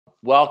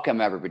Welcome,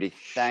 everybody.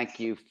 Thank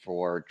you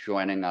for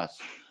joining us.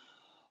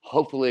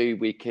 Hopefully,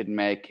 we can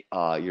make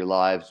your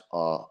lives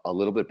a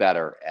little bit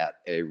better at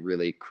a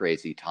really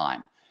crazy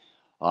time.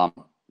 Um,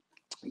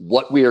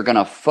 what we are going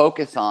to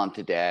focus on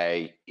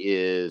today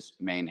is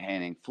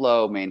maintaining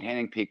flow,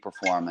 maintaining peak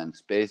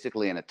performance,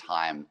 basically in a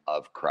time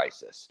of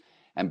crisis.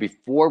 And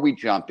before we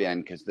jump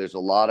in, because there's a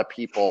lot of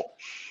people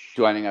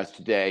joining us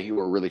today who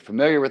are really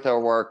familiar with our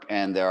work,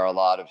 and there are a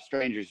lot of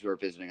strangers who are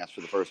visiting us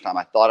for the first time,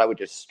 I thought I would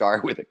just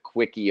start with a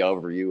quickie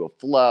overview of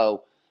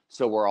flow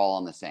so we're all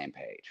on the same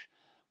page.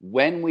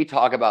 When we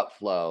talk about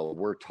flow,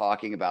 we're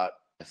talking about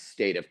a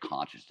state of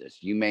consciousness.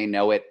 You may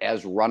know it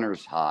as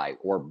runner's high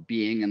or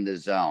being in the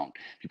zone.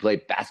 If you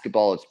play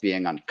basketball, it's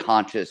being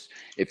unconscious.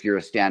 If you're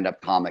a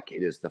stand-up comic,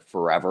 it is the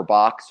forever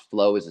box.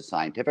 Flow is a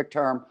scientific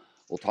term.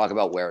 We'll talk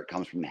about where it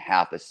comes from in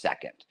half a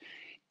second.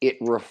 It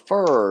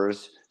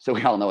refers, so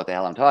we all know what the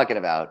hell I'm talking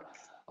about,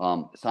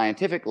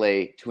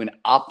 scientifically, to an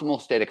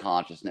optimal state of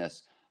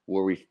consciousness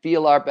where we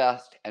feel our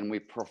best and we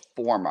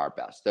perform our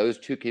best. Those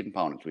two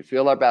components, we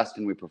feel our best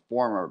and we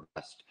perform our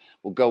best.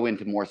 We'll go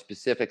into more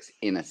specifics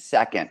in a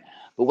second.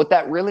 But what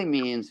that really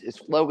means is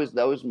flow is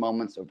those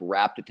moments of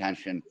rapt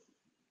attention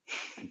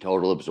and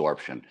total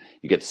absorption.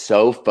 You get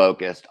so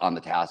focused on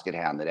the task at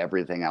hand that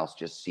everything else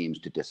just seems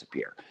to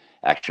disappear.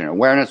 Action and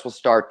awareness will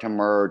start to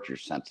merge. Your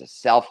sense of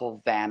self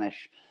will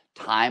vanish.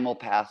 Time will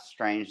pass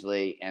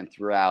strangely, and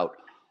throughout,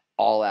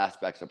 all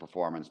aspects of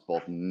performance,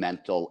 both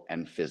mental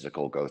and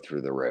physical, go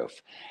through the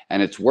roof.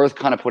 And it's worth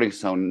kind of putting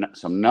some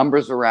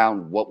numbers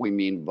around what we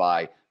mean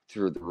by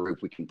through the roof.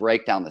 We can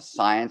break down the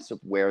science of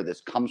where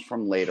this comes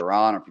from later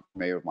on. If you're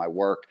familiar with my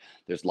work,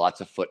 there's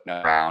lots of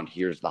footnotes around.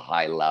 Here's the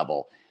high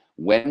level.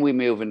 When we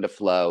move into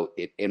flow,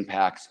 it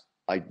impacts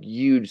a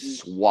huge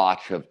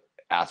swatch of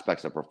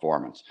aspects of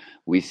performance.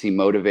 We see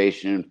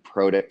motivation and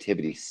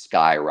productivity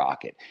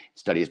skyrocket.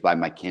 Studies by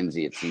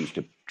McKinsey, it seems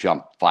to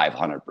jump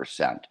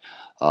 500%.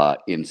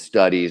 In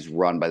studies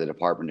run by the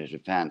Department of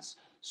Defense,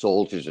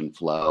 soldiers in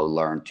flow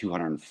learn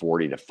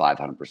 240 to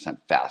 500%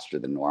 faster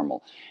than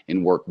normal.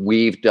 In work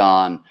we've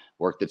done,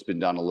 work that's been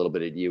done a little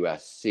bit at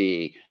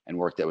USC, and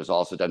work that was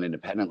also done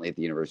independently at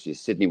the University of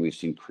Sydney, we've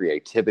seen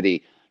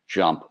creativity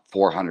jump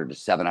 400 to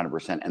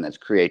 700%, and that's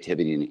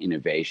creativity and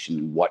innovation.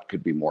 And what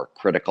could be more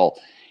critical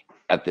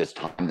at this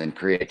time than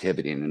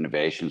creativity and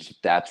innovation? So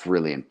that's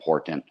really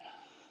important.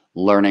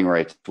 Learning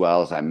rates as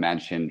well, as I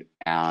mentioned,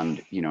 and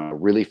a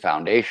really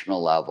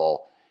foundational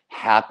level,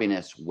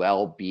 happiness,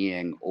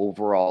 well-being,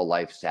 overall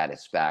life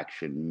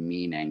satisfaction,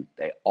 meaning,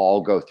 they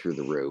all go through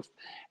the roof,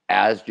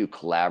 as do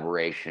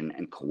collaboration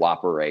and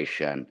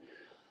cooperation.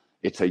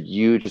 It's a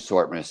huge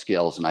assortment of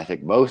skills, and I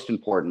think most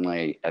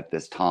importantly at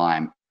this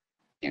time,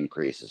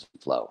 increases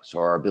in flow. So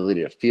our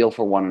ability to feel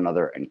for one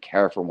another and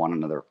care for one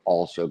another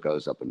also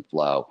goes up in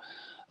flow,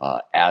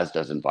 as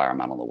does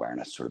environmental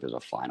awareness, sort of as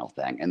a final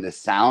thing. And this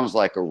sounds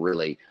like a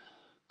really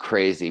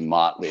crazy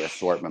motley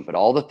assortment, but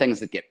all the things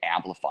that get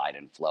amplified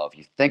in flow, if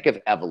you think of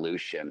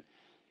evolution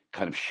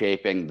kind of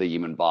shaping the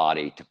human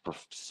body to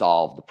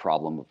solve the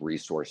problem of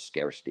resource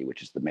scarcity,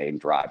 which is the main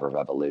driver of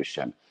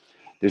evolution,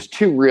 there's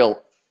two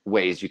real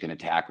ways you can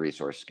attack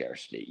resource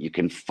scarcity. You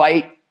can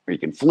fight or you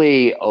can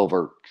flee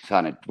over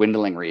kind of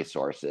dwindling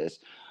resources,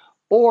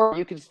 or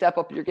you can step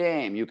up your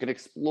game, you can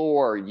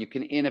explore, you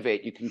can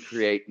innovate, you can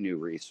create new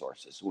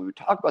resources. So when we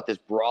talk about this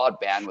broad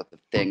bandwidth of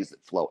things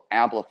that flow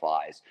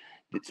amplifies,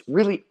 it's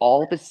really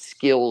all the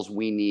skills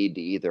we need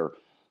to either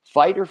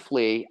fight or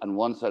flee on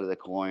one side of the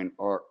coin,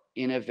 or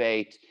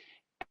innovate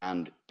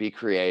and be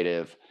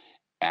creative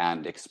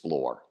and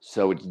explore.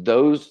 So it's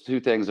those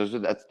two things.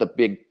 That's the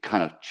big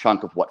kind of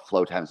chunk of what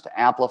flow tends to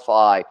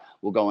amplify.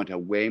 We'll go into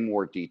way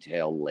more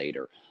detail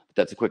later. But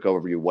that's a quick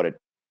overview of what it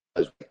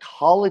does.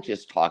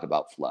 Psychologists talk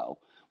about flow.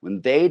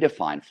 When they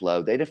define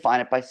flow, they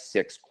define it by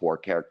 6 core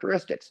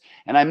characteristics.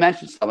 And I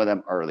mentioned some of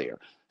them earlier.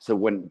 So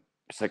when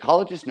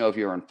psychologists know if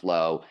you're in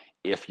flow,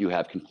 if you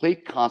have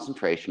complete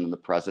concentration in the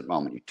present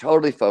moment, you're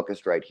totally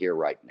focused right here,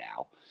 right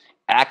now,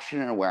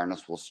 action and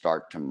awareness will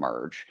start to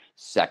merge.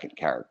 Second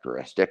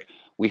characteristic,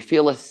 we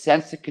feel a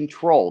sense of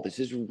control. This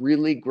is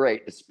really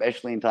great,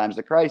 especially in times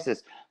of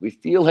crisis. We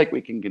feel like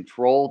we can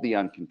control the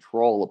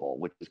uncontrollable,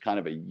 which is kind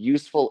of a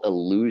useful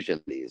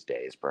illusion these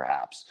days,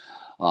 perhaps.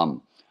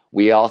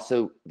 We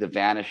also, the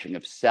vanishing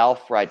of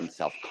self, right, and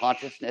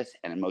self-consciousness,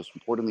 and most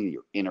importantly,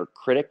 your inner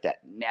critic, that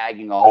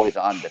nagging, always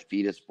on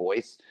defeatist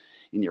voice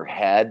in your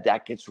head,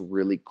 that gets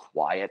really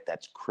quiet.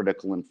 That's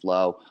critical in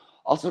flow.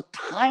 Also,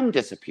 time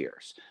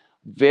disappears.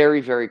 Very,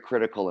 very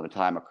critical in a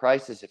time of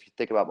crisis. If you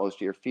think about most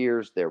of your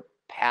fears, they're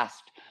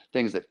past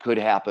things that could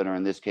happen, or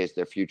in this case,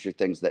 they're future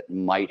things that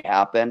might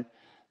happen.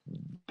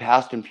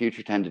 Past and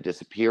future tend to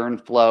disappear in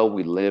flow.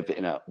 We live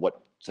in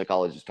what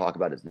psychologists talk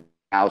about as the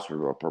house,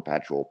 or a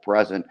perpetual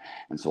present.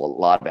 And so a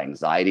lot of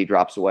anxiety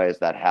drops away as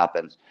that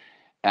happens.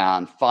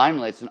 And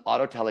finally, it's an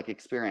autotelic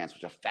experience,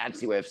 which is a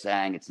fancy way of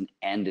saying it's an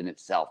end in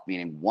itself,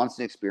 meaning once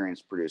an experience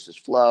produces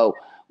flow,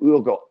 we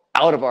will go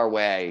out of our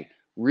way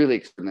really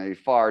extremely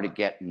far to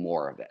get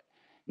more of it.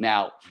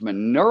 Now, from a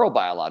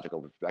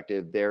neurobiological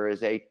perspective, there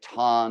is a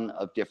ton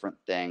of different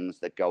things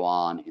that go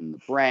on in the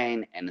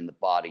brain and in the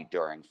body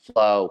during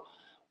flow.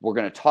 We're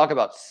going to talk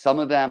about some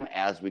of them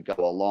as we go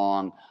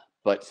along,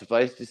 but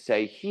suffice to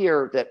say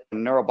here that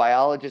when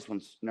neurobiologists,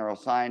 when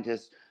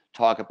neuroscientists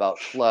talk about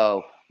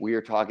flow, we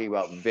are talking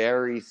about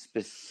very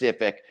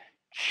specific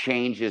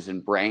changes in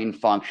brain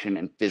function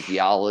and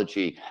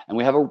physiology. And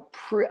we have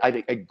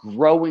a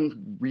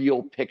growing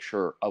real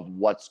picture of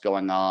what's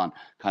going on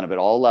kind of at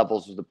all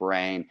levels of the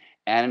brain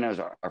and in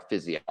our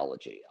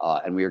physiology.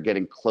 And we are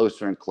getting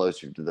closer and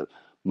closer to the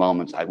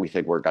moments we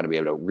think we're going to be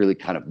able to really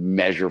kind of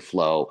measure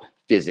flow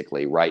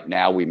physically. Right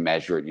now, we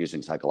measure it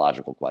using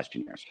psychological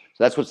questionnaires.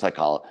 So that's what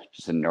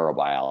psychologists and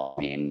neurobiology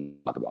mean,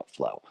 talk about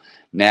flow.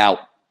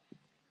 Now,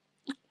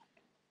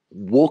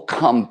 we'll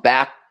come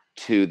back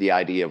to the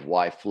idea of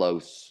why flow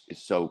is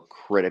so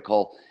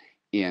critical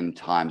in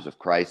times of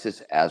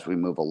crisis as we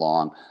move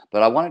along.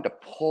 But I wanted to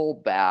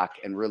pull back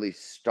and really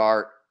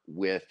start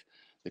with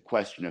the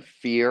question of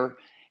fear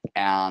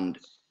and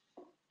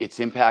its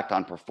impact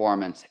on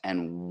performance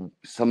and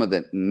some of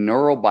the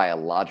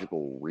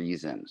neurobiological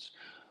reasons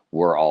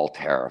we're all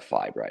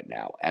terrified right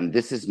now. And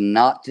this is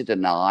not to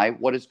deny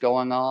what is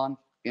going on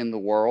in the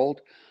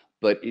world,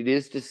 but it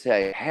is to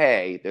say,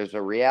 hey, there's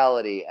a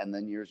reality, and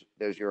then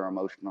there's your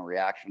emotional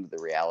reaction to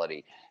the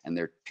reality. And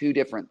they're two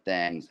different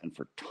things. And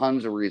for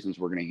tons of reasons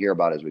we're going to hear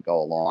about as we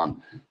go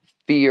along,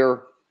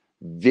 fear,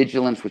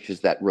 vigilance, which is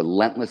that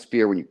relentless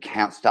fear when you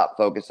can't stop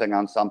focusing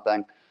on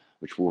something,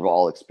 which we've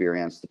all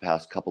experienced the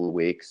past couple of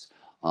weeks,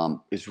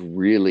 is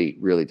really,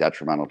 really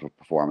detrimental to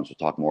performance. We'll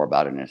talk more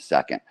about it in a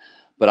second.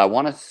 But I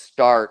want to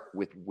start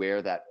with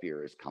where that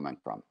fear is coming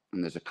from.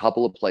 And there's a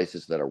couple of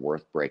places that are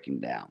worth breaking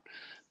down.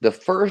 The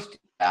first,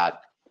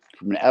 that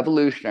from an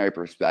evolutionary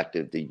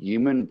perspective, the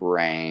human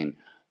brain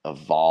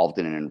evolved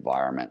in an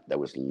environment that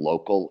was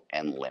local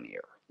and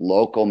linear.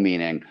 Local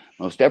meaning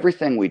most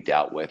everything we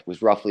dealt with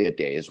was roughly a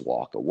day's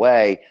walk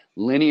away.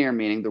 Linear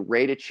meaning the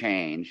rate of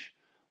change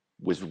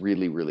was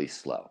really, really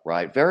slow,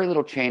 right? Very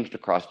little changed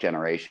across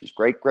generations.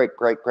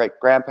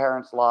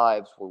 Great-great-great-great-grandparents'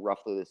 lives were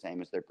roughly the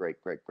same as their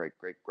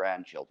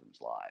great-great-great-great-grandchildren's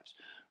lives,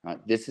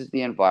 right? This is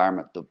the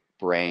environment the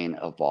brain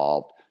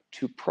evolved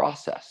to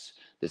process.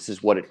 This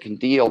is what it can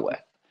deal with.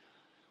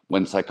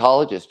 When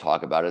psychologists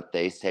talk about it,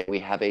 they say we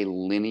have a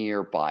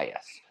linear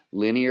bias.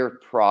 Linear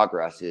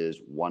progress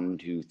is 1,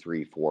 2,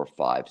 3, 4,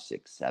 5,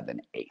 6,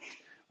 7, 8.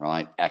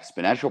 Right?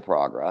 Exponential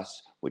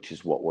progress, which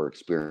is what we're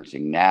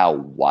experiencing now,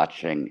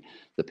 watching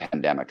the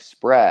pandemic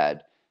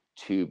spread,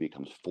 2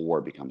 becomes 4,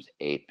 becomes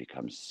 8,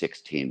 becomes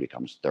 16,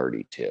 becomes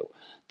 32.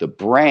 The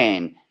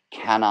brain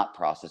cannot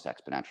process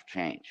exponential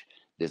change.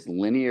 This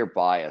linear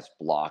bias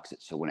blocks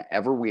it. So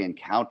whenever we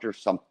encounter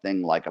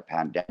something like a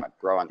pandemic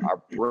growing,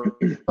 our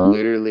brain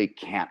literally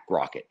can't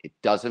grok it. It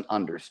doesn't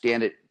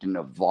understand it, didn't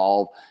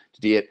evolve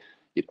to do it.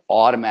 It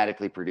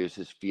automatically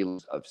produces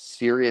feelings of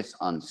serious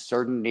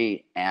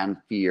uncertainty and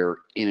fear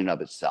in and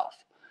of itself.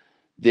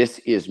 This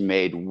is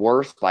made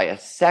worse by a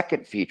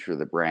second feature of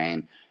the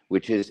brain,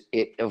 which is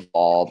it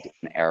evolved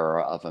an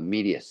era of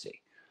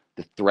immediacy.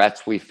 The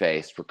threats we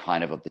faced were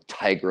kind of the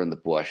tiger in the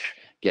bush,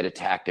 get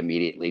attacked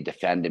immediately,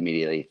 defend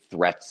immediately,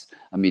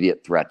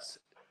 immediate threats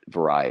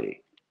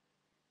variety.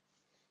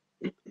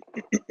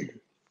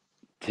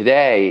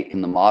 Today,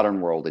 in the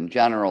modern world in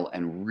general,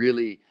 and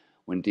really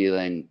when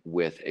dealing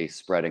with a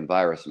spreading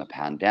virus and a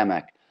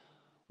pandemic,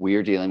 we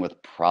are dealing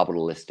with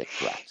probabilistic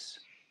threats.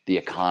 The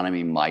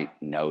economy might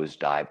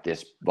nosedive.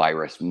 This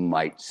virus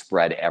might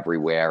spread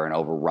everywhere and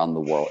overrun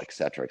the world, et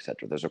cetera, et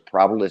cetera. Those are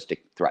probabilistic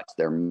threats.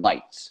 They're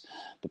mights.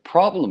 The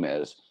problem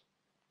is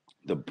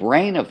the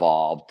brain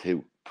evolved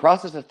to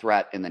process a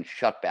threat and then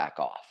shut back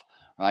off,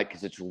 right?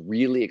 Because it's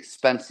really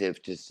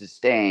expensive to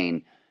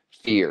sustain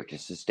fear, to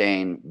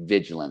sustain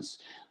vigilance.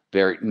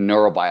 Very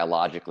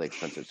neurobiologically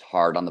expensive. It's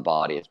hard on the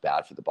body. It's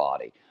bad for the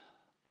body.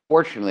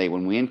 Fortunately,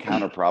 when we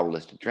encounter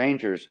probabilistic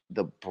dangers,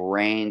 the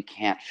brain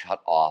can't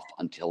shut off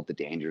until the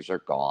dangers are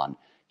gone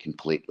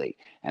completely.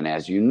 And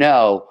as you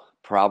know,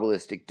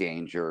 probabilistic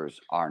dangers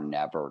are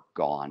never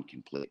gone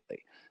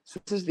completely.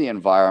 So this is the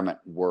environment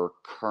we're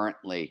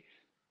currently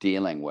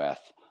dealing with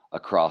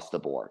across the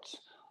boards.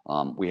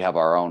 We have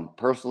our own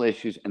personal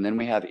issues, and then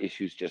we have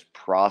issues just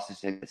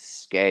processing the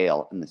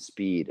scale and the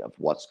speed of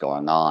what's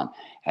going on,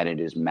 and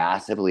it is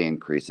massively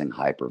increasing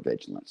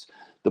hypervigilance.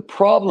 The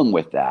problem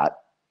with that,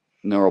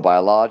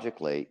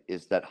 neurobiologically,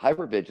 is that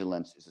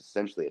hypervigilance is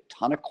essentially a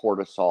ton of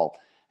cortisol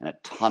and a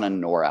ton of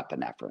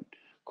norepinephrine.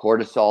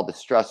 Cortisol, the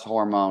stress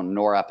hormone,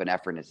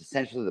 norepinephrine is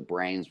essentially the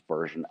brain's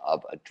version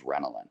of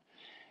adrenaline.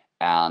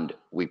 And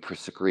we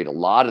secrete a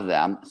lot of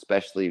them,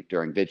 especially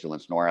during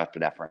vigilance.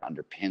 Norepinephrine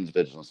underpins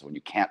vigilance. So when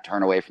you can't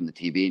turn away from the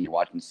TV and you're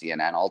watching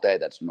CNN all day,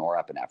 that's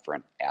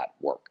norepinephrine at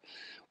work.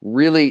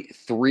 Really,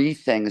 3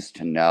 things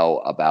to know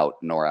about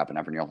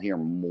norepinephrine. You'll hear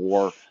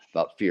more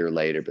about fear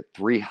later, but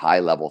 3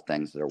 high-level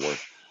things that are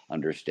worth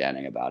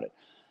understanding about it.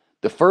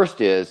 The first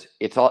is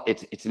it's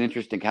an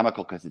interesting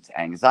chemical because it's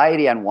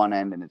anxiety on one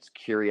end and it's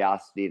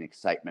curiosity and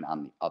excitement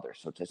on the other.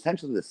 So it's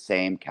essentially the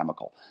same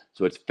chemical.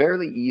 So it's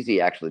fairly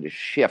easy actually to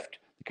shift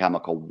the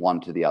chemical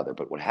one to the other.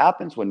 But what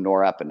happens when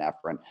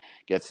norepinephrine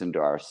gets into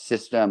our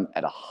system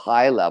at a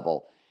high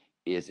level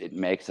is it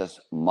makes us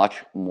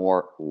much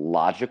more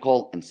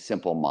logical and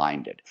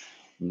simple-minded.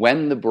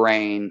 When the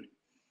brain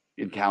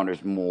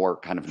encounters more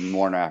kind of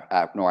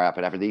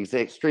norepinephrine.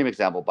 The extreme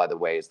example, by the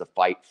way, is the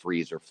fight,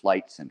 freeze, or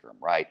flight syndrome,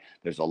 right?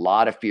 There's a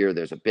lot of fear.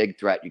 There's a big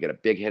threat. You get a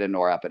big hit of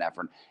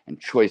norepinephrine, and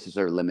choices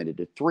are limited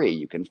to three.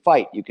 You can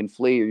fight, you can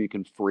flee, or you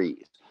can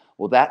freeze.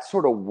 Well, that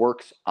sort of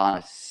works on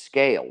a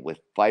scale with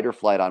fight or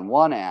flight on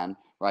one end,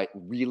 right?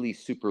 Really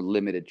super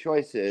limited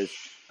choices.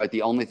 Right?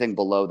 The only thing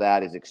below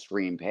that is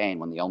extreme pain,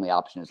 when the only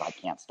option is I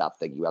can't stop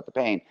thinking about the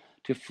pain.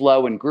 To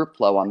flow and group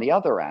flow on the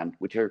other end,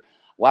 which are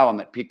wow,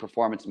 I'm at peak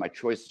performance, my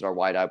choices are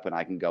wide open,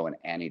 I can go in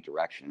any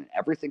direction. And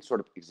everything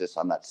sort of exists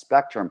on that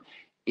spectrum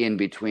in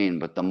between.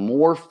 But the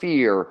more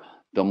fear,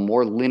 the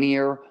more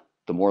linear,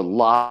 the more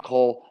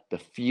logical, the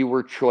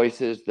fewer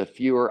choices, the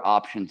fewer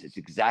options. It's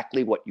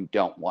exactly what you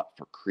don't want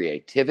for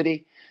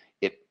creativity.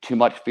 Too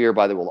much fear,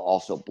 by the way, will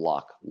also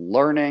block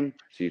learning.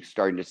 So you're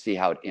starting to see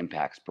how it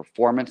impacts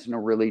performance in a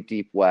really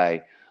deep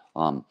way.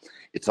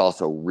 It's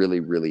also really,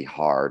 really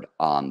hard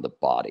on the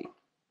body.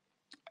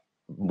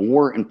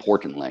 More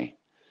importantly,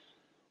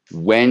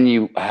 when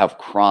you have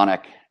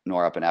chronic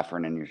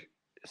norepinephrine in your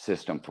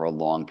system for a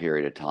long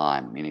period of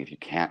time, meaning if you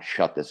can't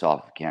shut this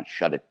off, if you can't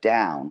shut it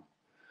down,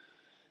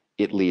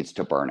 it leads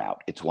to burnout.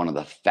 It's one of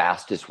the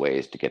fastest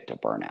ways to get to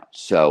burnout.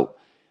 So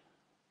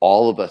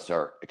all of us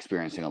are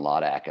experiencing a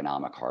lot of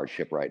economic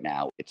hardship right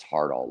now. It's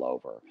hard all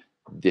over.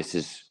 This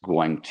is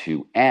going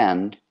to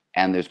end,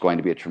 and there's going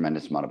to be a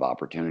tremendous amount of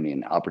opportunity,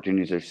 and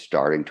opportunities are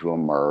starting to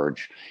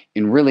emerge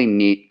in really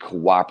neat,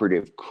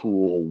 cooperative,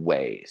 cool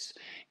ways.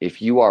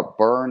 If you are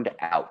burned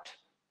out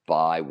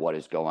by what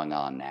is going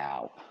on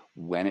now,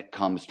 when it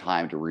comes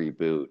time to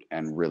reboot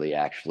and really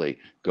actually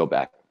go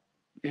back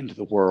into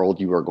the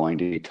world, you are going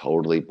to be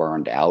totally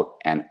burned out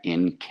and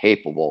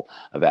incapable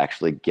of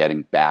actually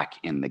getting back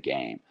in the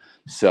game.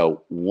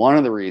 So one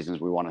of the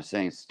reasons we want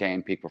to stay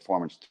in peak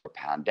performance through a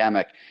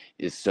pandemic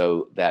is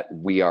so that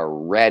we are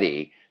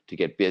ready to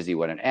get busy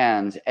when it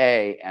ends,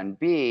 A, and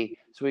B,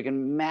 so we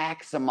can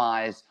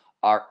maximize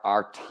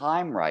our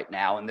time right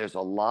now. And there's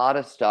a lot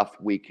of stuff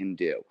we can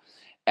do.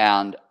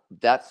 And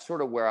that's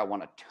sort of where I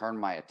want to turn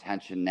my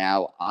attention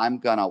now. I'm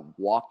going to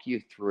walk you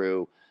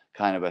through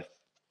kind of a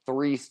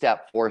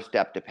 3-step,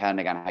 4-step,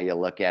 depending on how you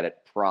look at it,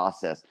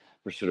 process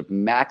for sort of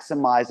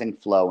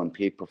maximizing flow and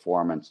peak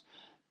performance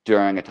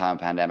during a time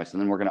of pandemics.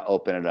 And then we're going to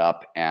open it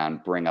up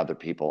and bring other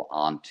people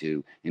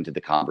into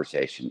the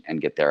conversation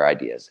and get their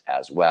ideas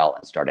as well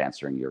and start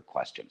answering your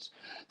questions.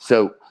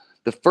 So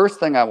the first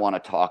thing I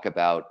want to talk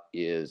about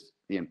is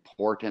the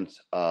importance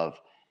of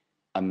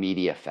a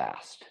media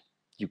fast.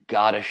 You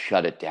got to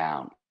shut it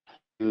down.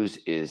 News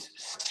is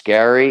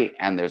scary,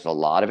 and there's a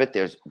lot of it.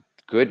 There's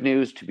good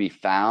news to be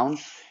found,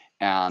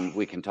 and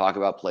we can talk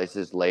about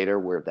places later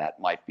where that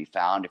might be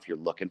found if you're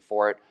looking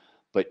for it.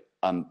 But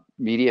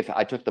media,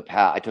 I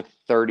took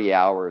 30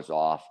 hours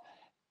off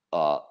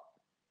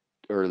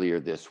earlier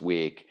this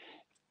week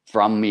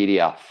from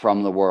media,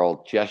 from the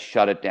world, just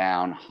shut it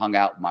down, hung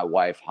out with my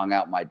wife, hung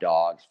out with my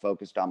dogs,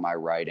 focused on my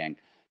writing,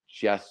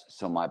 just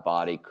so my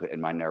body could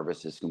and my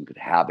nervous system could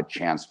have a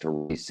chance to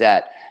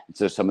reset. And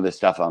so some of the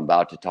stuff I'm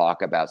about to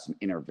talk about, some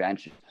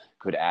intervention,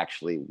 could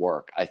actually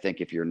work. I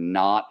think if you're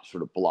not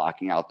sort of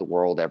blocking out the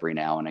world every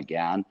now and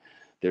again,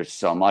 there's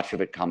so much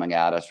of it coming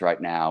at us right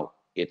now.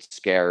 It's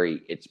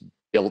scary. It's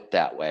built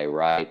that way,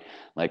 right?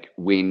 Like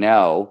we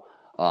know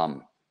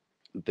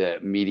the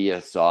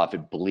media saw if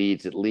it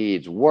bleeds, it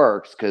leads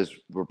works because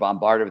we're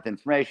bombarded with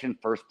information.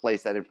 First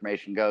place that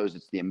information goes,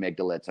 it's the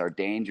amygdala. It's our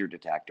danger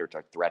detector. It's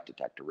our threat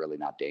detector, really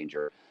not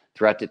danger,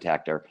 threat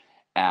detector.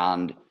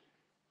 And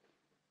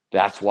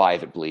that's why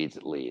if it bleeds,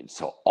 it leads.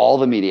 So all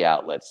the media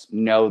outlets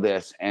know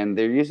this, and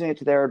they're using it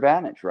to their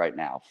advantage right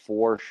now,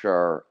 for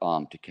sure,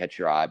 to catch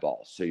your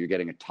eyeballs. So you're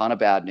getting a ton of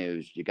bad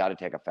news. You got to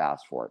take a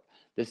fast for it.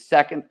 The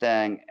second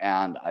thing,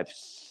 and I've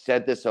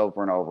said this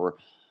over and over,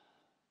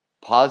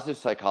 positive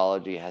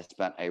psychology has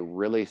spent a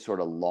really sort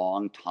of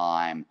long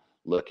time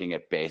looking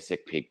at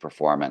basic peak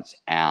performance.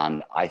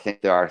 And I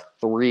think there are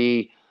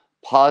 3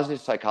 positive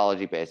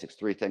psychology basics,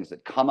 3 things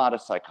that come out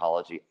of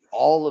psychology.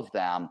 All of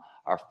them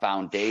are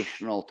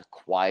foundational to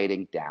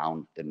quieting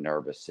down the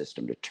nervous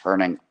system, to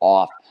turning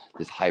off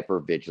this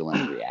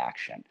hypervigilant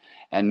reaction.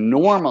 And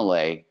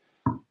normally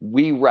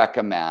we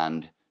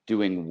recommend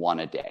doing 1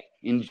 a day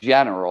in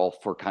general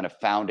for kind of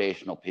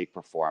foundational peak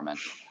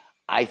performance.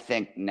 I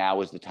think now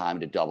is the time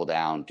to double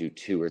down, do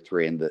 2 or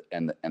 3,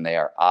 and they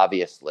are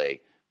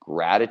obviously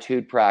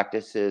gratitude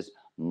practices,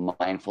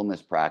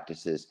 mindfulness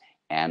practices,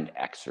 and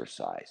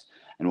exercise.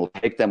 And we'll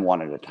take them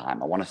one at a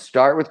time. I want to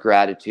start with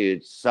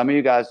gratitude. Some of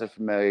you guys are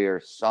familiar,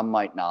 some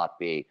might not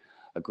be.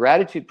 A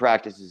gratitude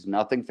practice is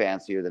nothing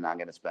fancier than I'm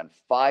going to spend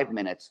 5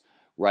 minutes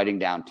writing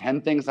down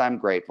 10 things I'm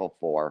grateful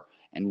for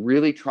and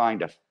really trying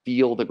to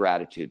feel the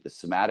gratitude, the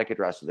somatic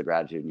address of the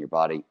gratitude in your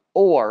body.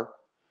 Or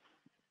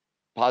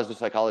positive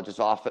psychologists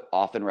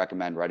often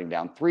recommend writing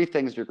down 3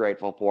 things you're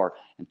grateful for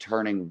and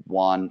turning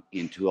one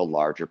into a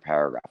larger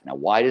paragraph. Now,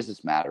 why does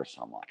this matter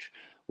so much?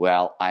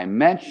 Well, I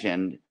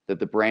mentioned that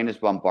the brain is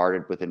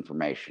bombarded with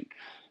information.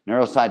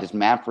 Neuroscientist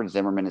Manfred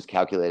Zimmerman has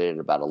calculated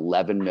about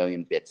 11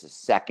 million bits a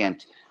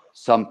second.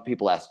 Some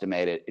people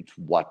estimate it's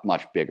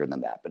much bigger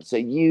than that, but it's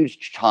a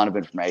huge ton of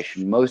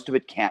information. Most of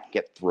it can't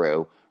get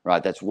through,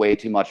 right? That's way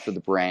too much for the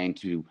brain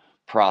to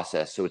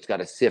process. So it's got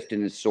to sift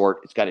and sort.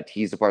 It's got to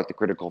tease apart the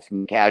critical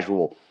from the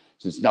casual.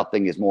 Since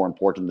nothing is more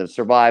important than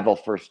survival,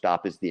 first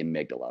stop is the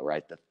amygdala,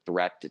 right? The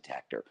threat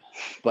detector.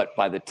 But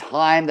by the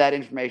time that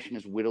information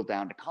is whittled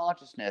down to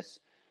consciousness,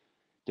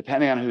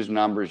 depending on whose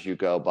numbers you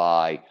go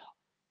by,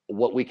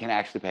 what we can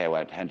actually pay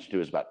attention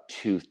to is about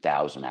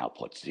 2,000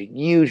 outputs, a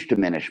huge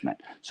diminishment.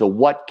 So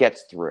what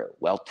gets through?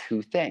 Well,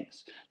 2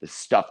 things. The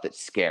stuff that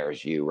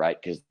scares you, right?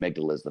 Because the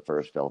amygdala is the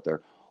first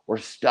filter, or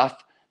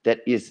stuff that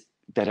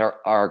are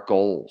our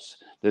goals.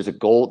 There's a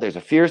goal, there's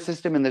a fear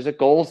system, and there's a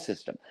goal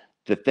system.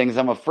 The things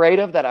I'm afraid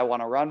of that I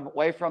want to run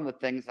away from, the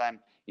things I'm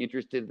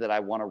interested that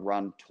I want to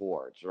run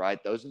towards, right?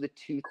 Those are the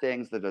 2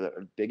 things that are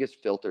the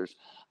biggest filters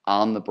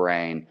on the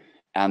brain.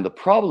 And the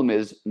problem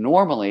is,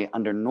 normally,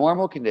 under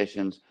normal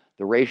conditions,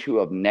 the ratio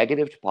of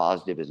negative to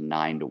positive is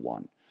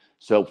 9-to-1.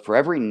 So for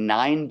every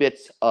 9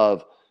 bits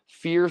of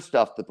fear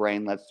stuff the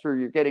brain lets through,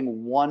 you're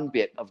getting 1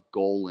 bit of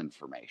goal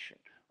information,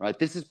 right?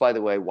 This is, by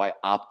the way, why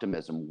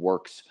optimism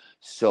works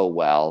so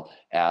well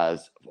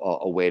as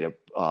a way to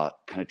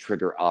kind of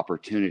trigger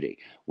opportunity.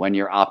 When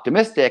you're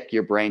optimistic,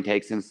 your brain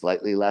takes in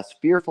slightly less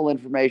fearful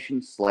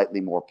information,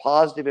 slightly more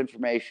positive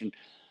information.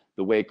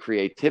 The way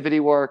creativity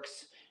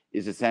works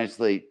is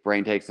essentially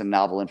brain takes in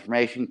novel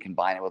information,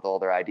 combine it with all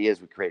their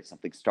ideas, we create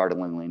something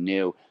startlingly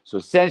new. So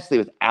essentially,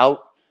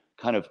 without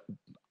kind of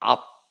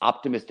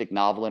optimistic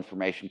novel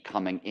information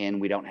coming in,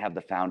 we don't have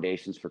the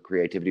foundations for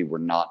creativity. We're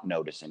not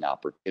noticing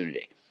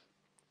opportunity.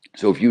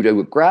 So if you do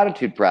a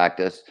gratitude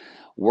practice,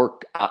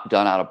 work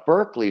done out of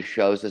Berkeley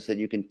shows us that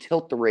you can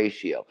tilt the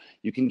ratio.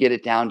 You can get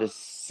it down to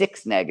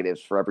 6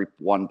 negatives for every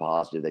 1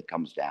 positive that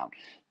comes down.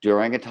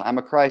 During a time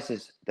of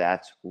crisis,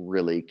 that's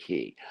really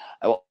key.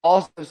 I will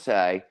also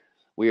say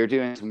we are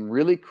doing some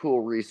really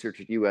cool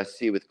research at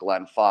USC with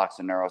Glenn Fox,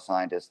 a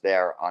neuroscientist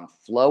there, on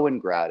flow and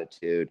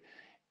gratitude.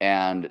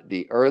 And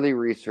the early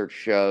research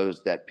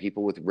shows that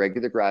people with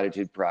regular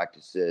gratitude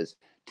practices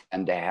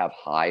tend to have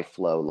high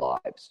flow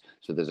lives.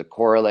 So there's a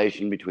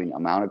correlation between the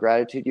amount of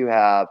gratitude you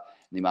have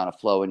and the amount of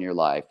flow in your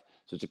life.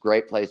 So it's a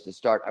great place to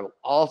start. I will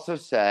also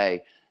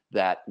say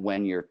that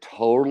when you're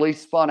totally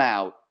spun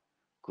out,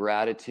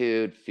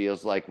 gratitude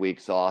feels like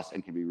weak sauce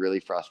and can be really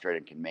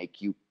frustrating, can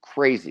make you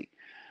crazy,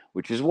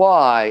 which is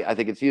why I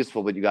think it's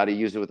useful, but you got to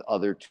use it with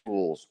other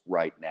tools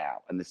right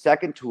now. And the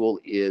second tool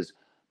is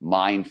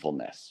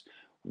mindfulness,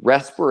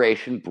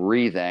 respiration,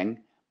 breathing.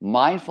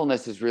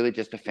 Mindfulness is really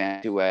just a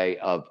fancy way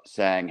of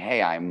saying,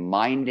 hey, I'm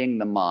minding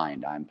the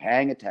mind. I'm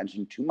paying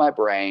attention to my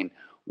brain.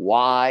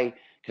 Why?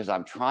 Because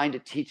I'm trying to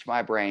teach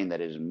my brain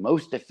that it is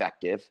most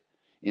effective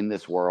in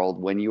this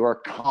world when you are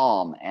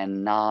calm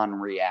and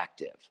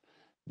non-reactive.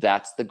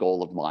 That's the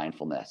goal of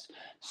mindfulness.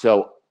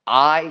 So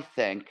I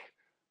think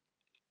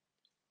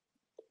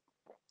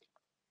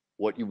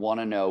what you want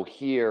to know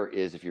here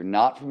is, if you're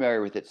not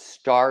familiar with it,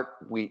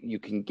 you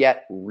can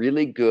get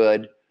really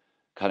good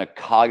kind of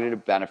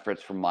cognitive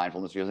benefits from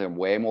mindfulness. You'll hear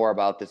way more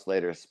about this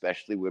later,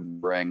 especially when we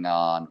bring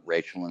on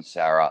Rachel and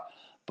Sarah.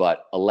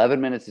 But 11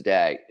 minutes a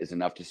day is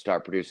enough to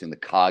start producing the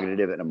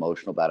cognitive and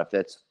emotional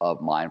benefits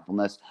of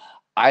mindfulness.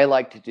 I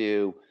like to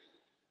do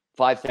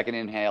 5-second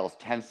inhales,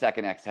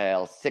 10-second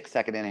exhales,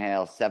 6-second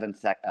inhales,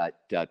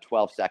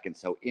 12 seconds.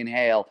 So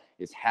inhale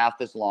is half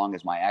as long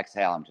as my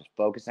exhale. I'm just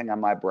focusing on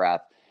my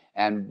breath.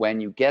 And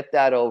when you get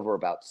that over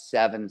about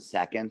 7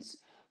 seconds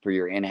for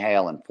your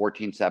inhale and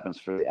 14 seconds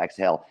for the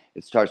exhale,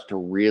 it starts to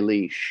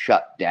really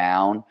shut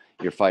down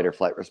your fight or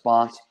flight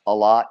response a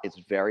lot. It's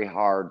very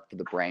hard for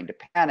the brain to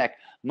panic.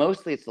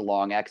 Mostly it's the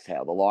long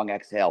exhale. The long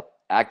exhale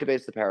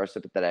activates the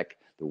parasympathetic,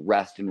 the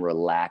rest and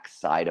relax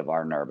side of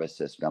our nervous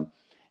system.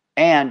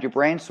 And your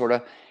brain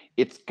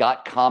it's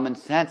got common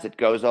sense. It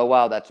goes, oh,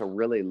 wow, that's a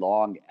really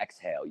long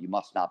exhale. You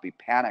must not be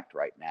panicked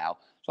right now.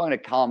 So I'm going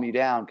to calm you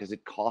down, because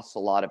it costs a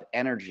lot of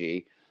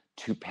energy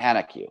to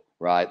panic you,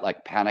 right?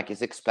 Like, panic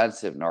is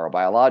expensive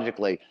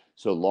neurobiologically.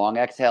 So long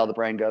exhale, the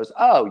brain goes,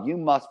 oh, you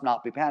must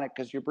not be panicked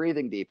because you're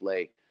breathing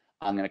deeply.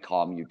 I'm going to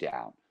calm you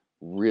down.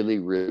 Really,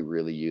 really,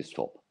 really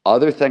useful.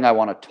 Other thing I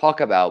want to talk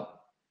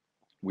about,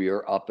 we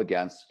are up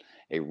against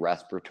a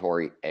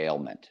respiratory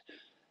ailment.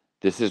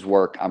 This is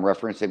work, I'm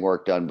referencing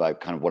work done by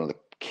kind of one of the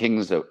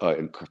kings and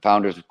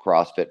founders of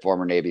CrossFit,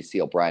 former Navy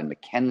SEAL Brian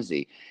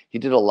McKenzie. He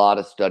did a lot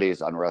of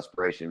studies on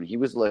respiration. He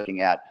was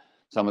looking at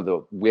some of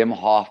the Wim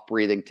Hof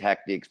breathing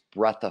techniques,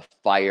 breath of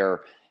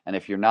fire. And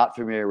if you're not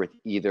familiar with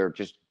either,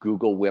 just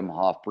Google Wim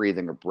Hof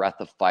breathing, or breath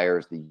of fire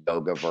is the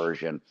yoga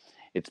version.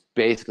 It's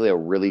basically a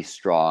really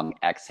strong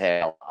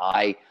exhale.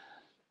 I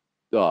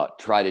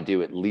try to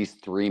do at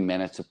least 3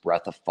 minutes of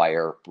breath of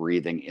fire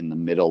breathing in the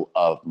middle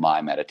of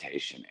my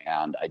meditation.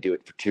 And I do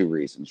it for two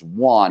reasons.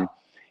 One,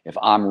 if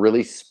I'm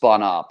really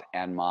spun up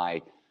and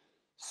my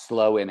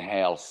slow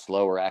inhale,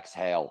 slower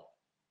exhale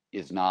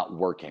is not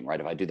working, right?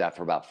 If I do that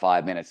for about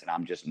 5 minutes and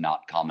I'm just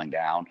not calming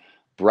down,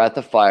 breath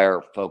of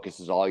fire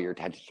focuses all your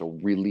attention to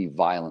really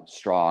violent,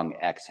 strong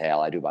exhale.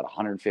 I do about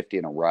 150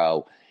 in a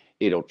row.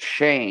 It'll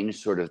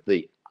change sort of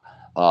the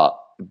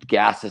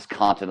gaseous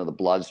content of the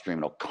bloodstream.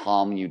 It'll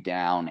calm you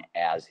down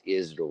as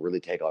is. It'll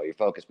really take all your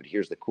focus. But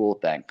here's the cool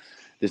thing.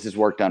 This is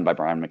work done by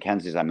Brian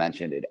McKenzie, as I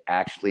mentioned. It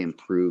actually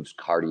improves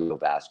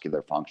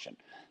cardiovascular function.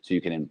 So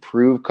you can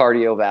improve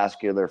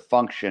cardiovascular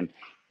function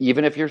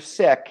even if you're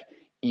sick,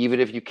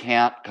 even if you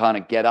can't kind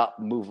of get up,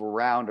 move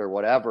around or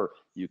whatever.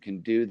 You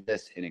can do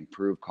this and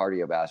improve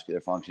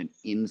cardiovascular function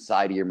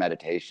inside of your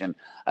meditation.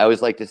 I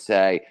always like to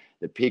say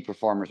that peak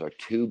performers are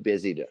too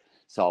busy to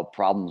solve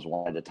problems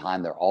one at a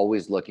time. They're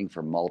always looking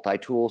for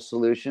multi-tool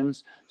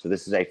solutions. So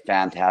this is a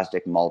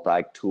fantastic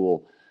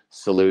multi-tool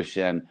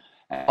solution.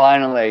 And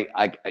finally,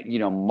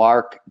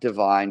 Mark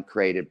Divine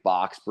created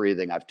box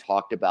breathing. I've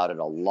talked about it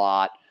a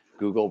lot.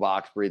 Google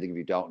box breathing if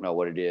you don't know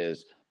what it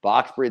is.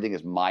 Box breathing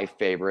is my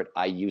favorite.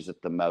 I use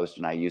it the most,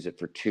 and I use it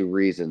for two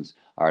reasons.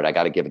 All right, I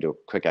got to give it a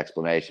quick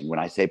explanation. When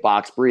I say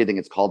box breathing,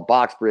 it's called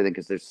box breathing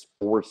because there's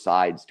 4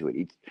 sides to it.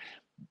 Each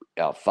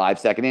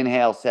 5-second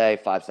inhale, say,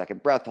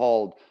 5-second breath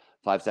hold,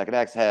 5-second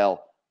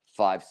exhale,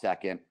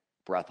 5-second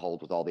breath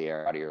hold with all the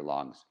air out of your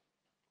lungs.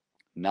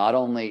 Not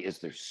only is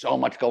there so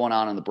much going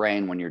on in the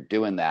brain when you're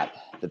doing that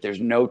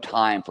there's no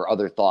time for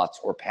other thoughts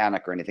or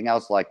panic or anything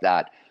else like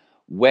that.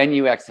 When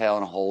you exhale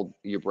and hold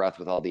your breath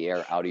with all the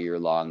air out of your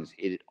lungs,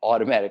 it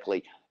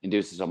automatically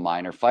induces a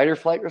minor fight or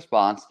flight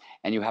response,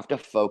 and you have to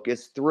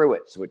focus through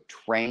it. So it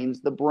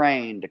trains the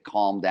brain to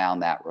calm down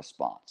that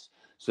response.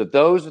 So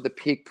those are the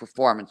peak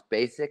performance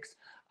basics.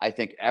 I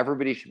think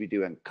everybody should be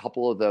doing a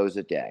couple of those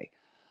a day.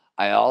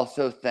 I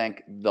also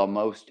think the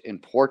most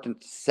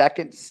important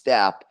second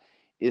step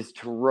is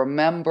to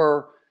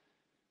remember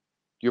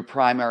your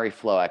primary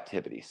flow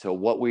activity. So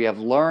what we have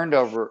learned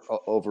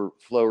over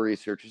flow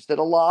research is that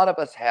a lot of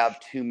us have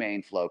two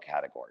main flow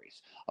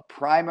categories. A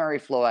primary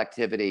flow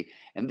activity,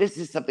 and this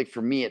is something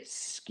for me, it's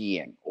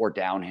skiing or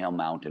downhill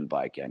mountain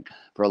biking.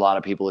 For a lot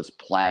of people, it's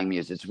playing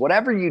music. It's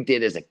whatever you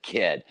did as a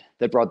kid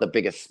that brought the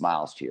biggest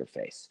smiles to your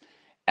face.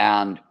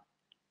 And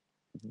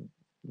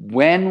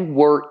when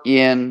we're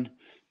in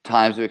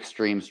times of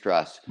extreme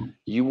stress,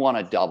 you want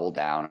to double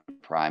down on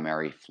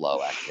primary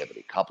flow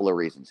activity. Couple of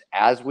reasons.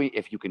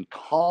 If you can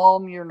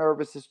calm your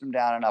nervous system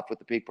down enough with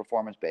the peak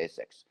performance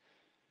basics,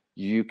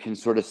 you can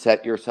sort of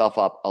set yourself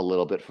up a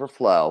little bit for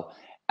flow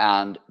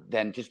and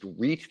then just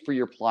reach for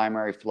your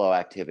primary flow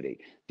activity.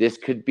 This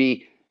could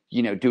be,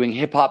 doing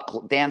hip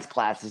hop dance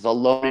classes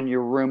alone in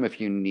your room if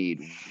you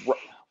need,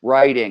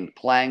 writing,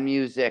 playing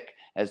music,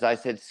 as I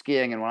said,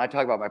 skiing. And when I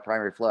talk about my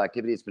primary flow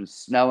activity, it's been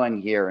snowing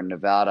here in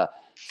Nevada.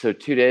 So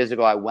 2 days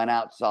ago, I went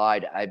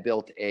outside. I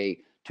built a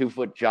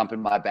 2-foot jump in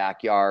my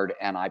backyard,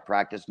 and I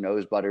practiced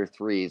nose butter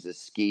threes, a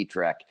ski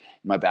trick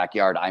in my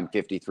backyard. I'm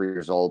 53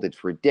 years old.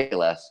 It's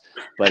ridiculous,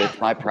 but it's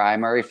my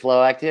primary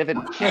flow activity,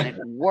 and it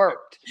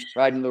worked,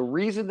 right? And the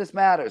reason this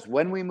matters,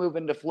 when we move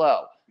into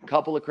flow, a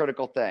couple of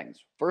critical things.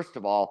 First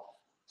of all,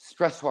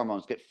 stress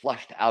hormones get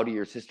flushed out of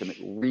your system.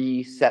 It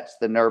resets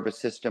the nervous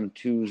system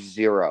to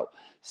zero.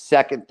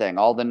 Second thing,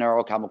 all the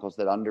neurochemicals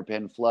that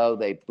underpin flow,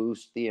 they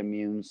boost the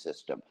immune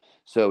system.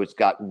 So it's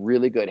got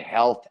really good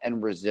health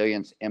and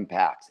resilience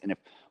impacts. And if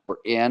we're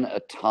in a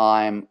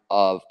time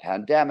of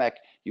pandemic,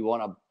 you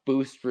want to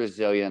boost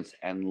resilience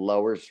and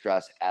lower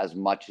stress as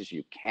much as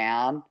you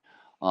can.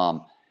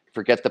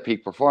 Forget the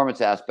peak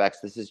performance aspects.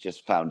 This is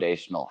just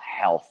foundational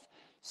health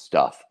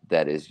stuff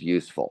that is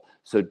useful.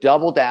 So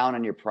double down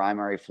on your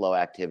primary flow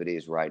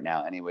activities right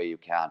now any way you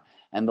can.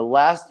 And the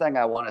last thing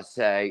I want to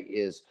say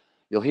is,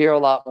 you'll hear a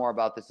lot more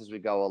about this as we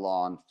go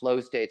along. Flow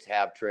states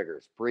have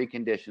triggers,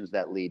 preconditions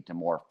that lead to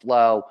more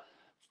flow.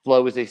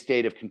 Flow is a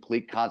state of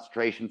complete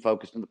concentration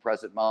focused on the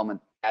present moment.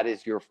 That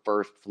is your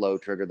first flow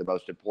trigger, the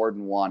most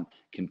important one,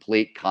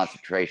 complete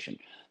concentration.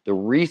 The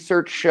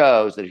research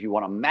shows that if you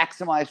want to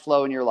maximize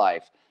flow in your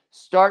life,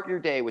 start your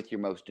day with your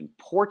most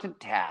important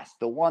task,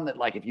 the one that,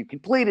 like, if you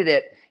completed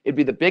it, it'd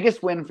be the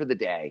biggest win for the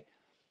day,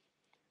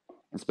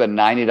 and spend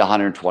 90 to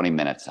 120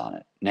 minutes on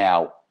it.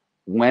 Now,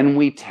 when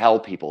we tell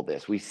people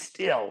this,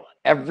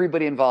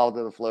 everybody involved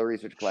in the Flow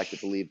Research Collective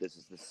believe this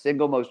is the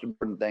single most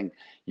important thing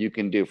you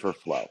can do for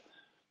flow.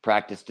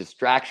 Practice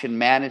distraction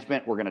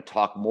management. We're going to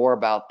talk more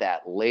about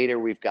that later.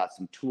 We've got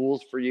some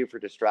tools for you for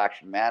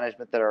distraction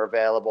management that are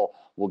available.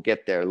 We'll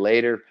get there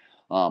later.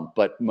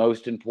 But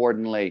most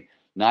importantly,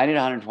 90 to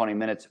 120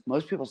 minutes.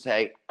 Most people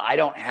say, I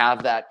don't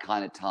have that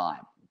kind of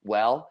time.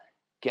 Well,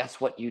 guess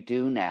what you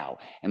do now?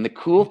 And the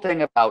cool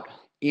thing about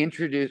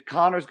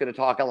Connor's going to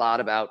talk a lot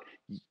about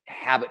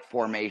habit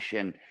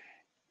formation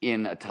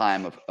in a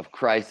time of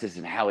crisis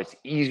and how it's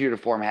easier to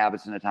form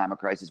habits in a time of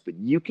crisis. But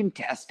you can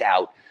test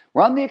out,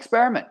 run the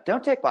experiment.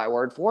 Don't take my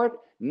word for it.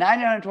 90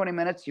 to 120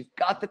 minutes, you've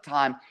got the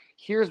time.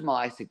 Here's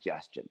my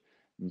suggestion.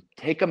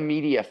 Take a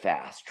media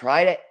fast.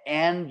 Try to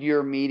end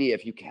your media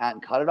if you can.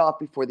 Cut it off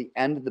before the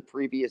end of the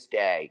previous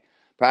day.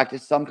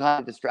 Practice some kind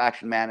of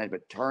distraction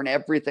management. Turn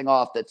everything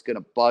off that's going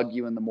to bug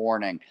you in the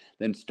morning.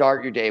 Then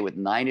start your day with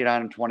 90 to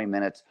 120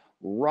 minutes.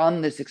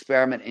 Run this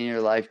experiment in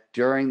your life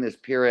during this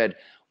period.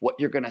 What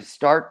you're going to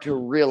start to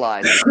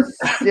realize is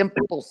a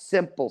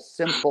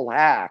simple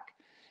hack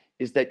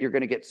is that you're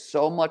going to get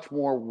so much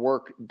more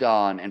work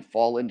done and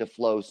fall into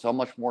flow so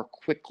much more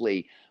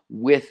quickly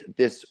with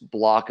this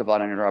block of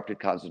uninterrupted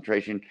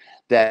concentration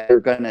that you're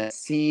going to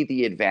see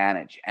the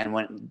advantage. And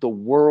when the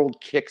world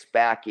kicks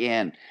back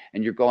in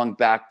and you're going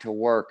back to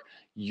work,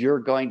 you're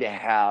going to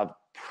have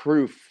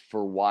proof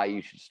for why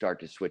you should start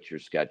to switch your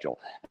schedule.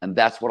 And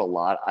that's what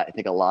I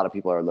think a lot of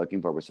people are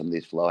looking for with some of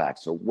these flow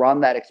hacks. So run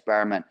that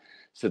experiment.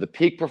 So the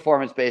peak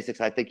performance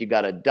basics, I think you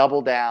got to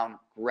double down: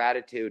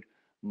 gratitude,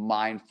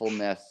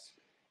 mindfulness.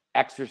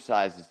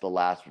 Exercise is the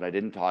last one. I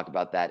didn't talk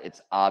about that. It's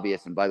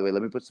obvious. And by the way,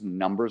 let me put some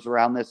numbers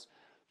around this.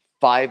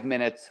 5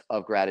 minutes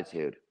of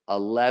gratitude,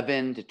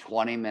 11 to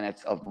 20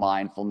 minutes of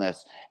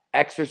mindfulness,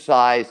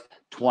 exercise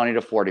 20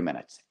 to 40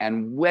 minutes.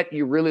 And what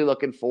you're really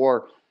looking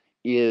for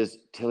is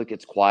till it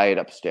gets quiet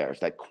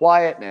upstairs. That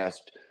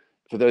quietness,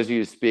 for those of you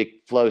who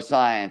speak flow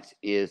science,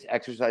 is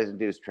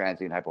exercise-induced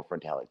transient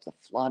hypofrontality. It's the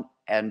front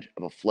end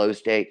of a flow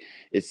state.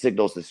 It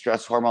signals the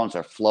stress hormones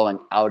are flowing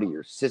out of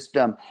your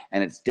system,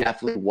 and it's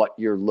definitely what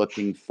you're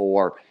looking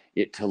for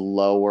it to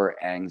lower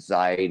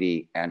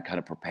anxiety and kind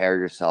of prepare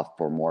yourself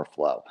for more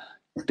flow.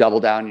 Double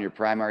down on your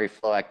primary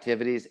flow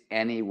activities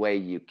any way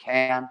you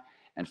can.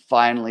 And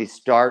finally,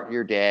 start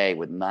your day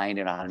with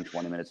 90 to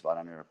 120 minutes of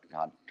uninterrupted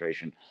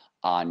concentration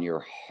on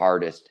your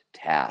hardest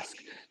task.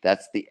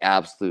 That's the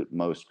absolute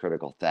most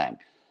critical thing.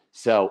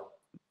 So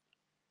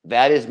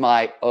that is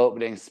my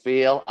opening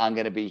spiel. I'm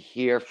going to be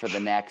here for the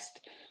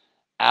next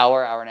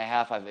hour and a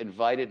half. I've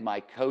invited my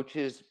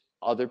coaches,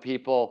 other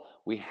people.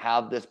 We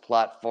have this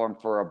platform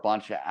for a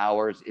bunch of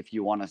hours. If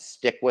you want to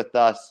stick with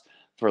us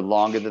for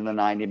longer than the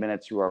 90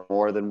 minutes, you are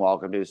more than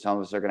welcome to. Some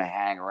of us are going to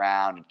hang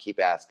around and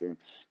keep asking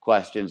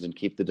questions and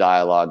keep the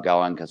dialogue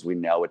going because we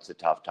know it's a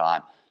tough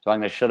time. So I'm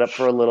going to shut up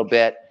for a little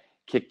bit,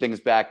 kick things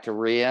back to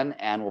Rian,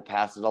 and we'll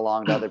pass it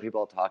along to other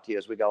people. I'll talk to you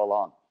as we go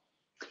along.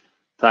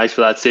 Thanks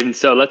for that, Stephen.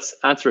 So let's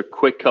answer a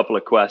quick couple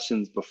of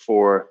questions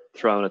before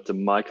throwing it to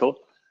Michael.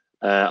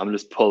 I'm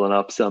just pulling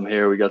up some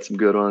here. We got some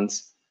good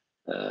ones.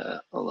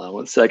 Hold on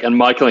one sec. And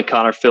Michael and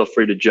Connor, feel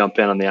free to jump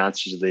in on the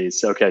answers to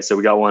these. Okay, so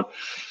we got one.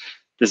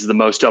 This is the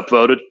most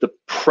upvoted. The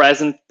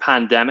present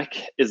pandemic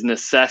is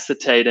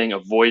necessitating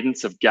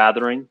avoidance of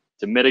gathering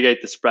to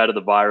mitigate the spread of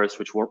the virus,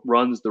 which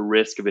runs the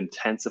risk of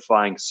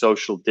intensifying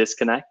social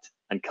disconnect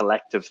and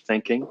collective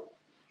thinking.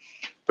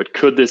 But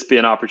could this be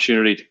an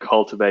opportunity to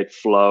cultivate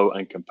flow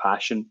and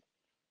compassion?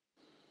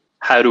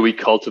 How do we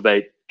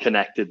cultivate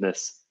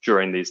connectedness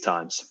during these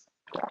times?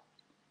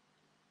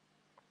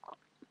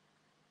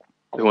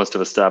 Who wants to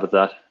have a stab at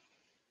that?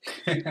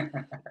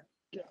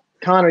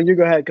 Connor, you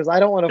go ahead, because I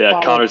don't want to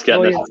follow Connor's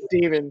getting it.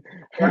 Stephen.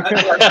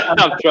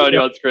 I'm throwing you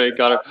on screen,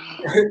 Connor.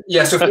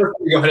 Yeah, so first,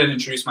 go ahead and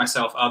introduce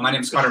myself. My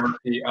name is Connor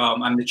Murphy.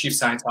 I'm the Chief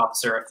Science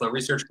Officer at Flow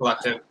Research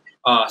Collective.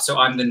 So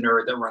I'm the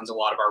nerd that runs a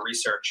lot of our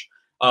research.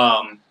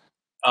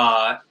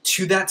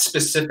 To that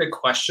specific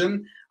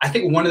question, I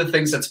think one of the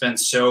things that's been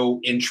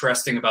so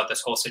interesting about this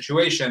whole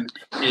situation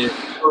is,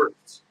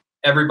 first,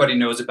 everybody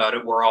knows about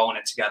it. We're all in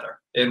it together.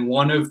 And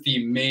one of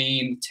the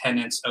main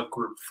tenets of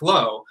group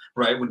flow,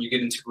 right, when you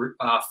get into group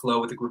flow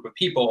with a group of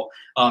people,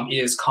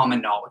 is common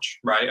knowledge,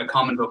 right, a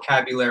common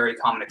vocabulary,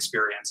 common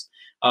experience.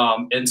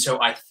 And so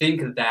I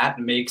think that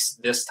makes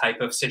this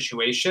type of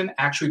situation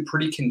actually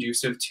pretty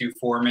conducive to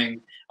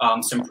forming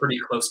some pretty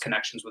close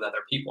connections with other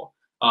people.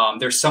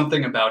 There's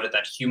something about it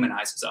that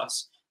humanizes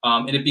us.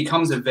 And it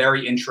becomes a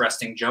very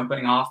interesting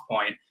jumping off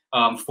point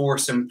for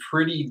some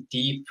pretty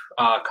deep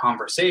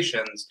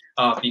conversations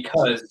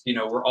because, you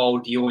know, we're all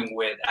dealing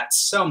with, at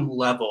some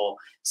level,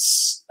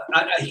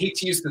 I hate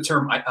to use the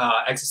term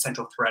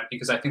existential threat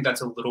because I think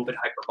that's a little bit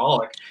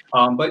hyperbolic,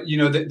 but, you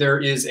know, there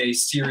is a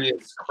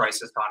serious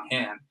crisis on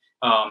hand.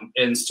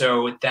 And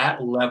so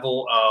that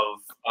level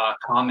of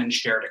common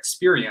shared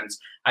experience,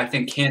 I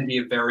think, can be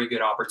a very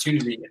good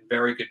opportunity and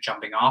very good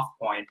jumping off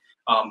point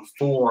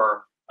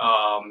for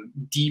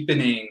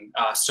deepening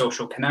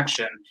social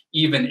connection,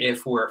 even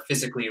if we're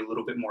physically a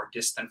little bit more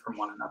distant from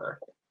one another.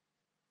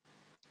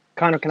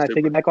 Connor, can I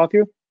take it back off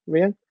you,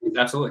 Rian?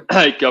 Absolutely.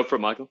 Hey, go for it,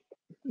 Michael.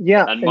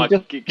 Yeah, and Michael,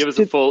 give us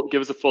a full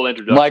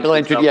introduction. Michael,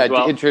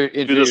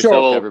 introduce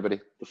yourself to everybody.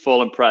 The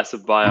full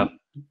impressive bio.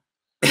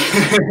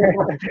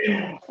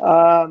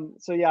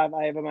 So yeah,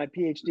 I have my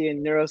PhD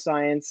in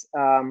neuroscience.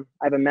 I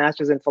have a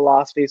master's in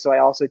philosophy, so I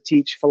also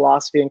teach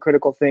philosophy and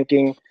critical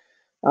thinking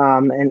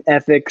and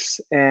ethics.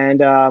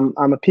 And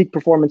I'm a peak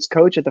performance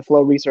coach at the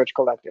Flow Research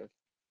Collective.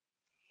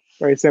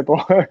 Very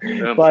simple.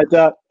 Yeah.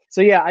 But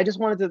so yeah, I just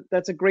wanted to.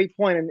 That's a great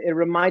point, and it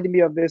reminded me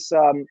of this.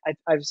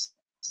 I've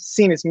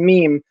seen this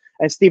meme,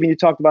 and Stephen, you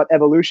talked about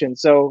evolution.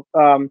 So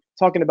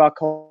talking about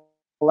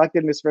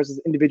collectiveness versus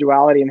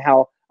individuality, and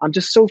how I'm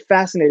just so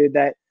fascinated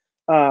that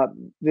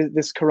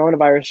this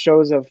coronavirus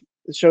shows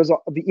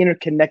the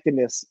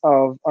interconnectedness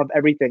of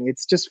everything.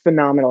 It's just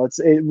phenomenal.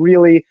 It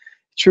really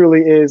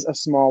truly is a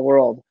small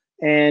world.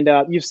 And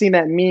you've seen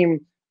that meme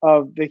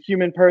of the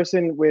human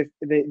person with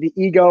the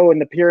ego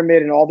and the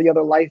pyramid and all the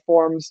other life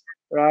forms,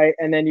 right?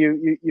 And then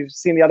you've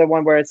seen the other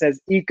one where it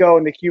says eco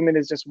and the human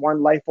is just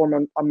one life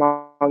form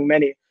among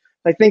many.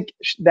 I think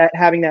that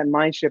having that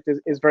mind shift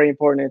is very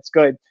important. It's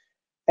good.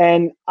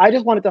 And I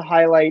just wanted to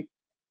highlight,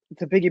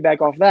 to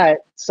piggyback off that,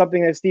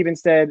 something that Stephen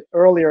said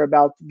earlier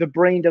about the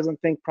brain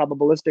doesn't think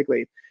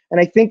probabilistically. And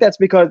I think that's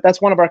because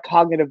that's one of our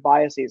cognitive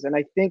biases. And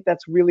I think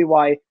that's really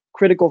why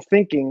critical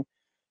thinking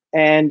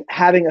and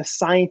having a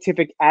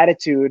scientific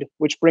attitude,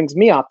 which brings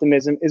me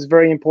optimism, is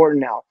very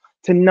important now,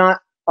 to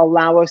not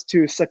allow us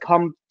to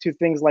succumb to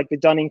things like the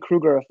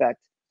Dunning-Kruger effect.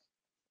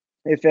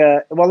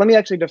 Well, let me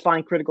actually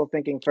define critical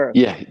thinking first.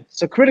 Yeah.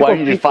 So critical. Why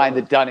don't you define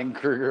the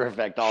Dunning-Kruger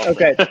effect also?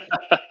 Okay.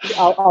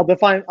 I'll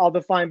define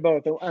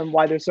both and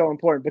why they're so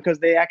important, because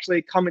they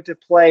actually come into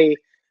play,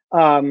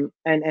 and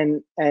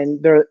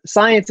their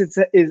science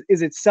is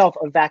itself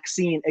a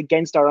vaccine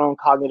against our own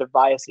cognitive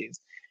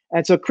biases.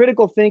 And so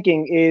critical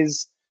thinking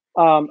is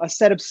a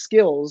set of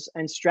skills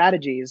and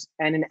strategies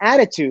and an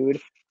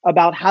attitude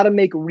about how to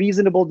make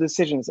reasonable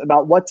decisions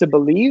about what to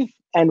believe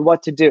and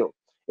what to do.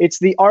 It's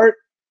the art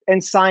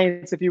and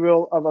science, if you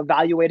will, of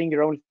evaluating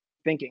your own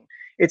thinking.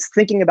 It's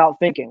thinking about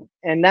thinking.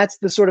 And that's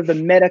the sort of the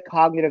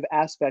metacognitive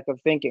aspect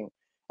of thinking.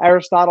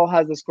 Aristotle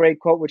has this great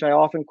quote, which I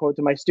often quote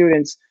to my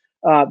students.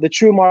 The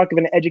true mark of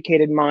an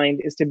educated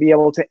mind is to be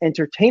able to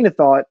entertain a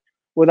thought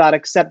without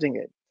accepting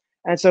it.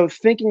 And so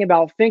thinking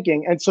about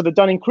thinking, and so the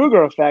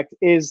Dunning-Kruger effect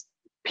is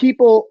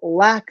people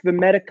lack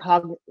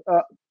the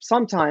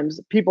sometimes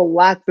people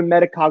lack the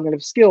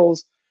metacognitive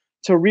skills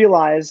to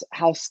realize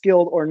how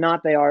skilled or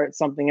not they are at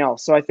something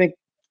else. So I think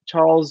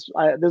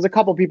there's a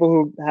couple people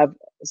who have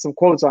some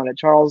quotes on it.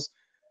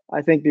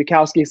 I think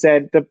Bukowski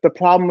said, the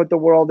problem with the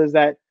world is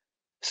that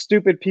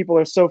stupid people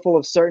are so full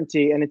of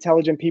certainty and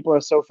intelligent people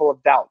are so full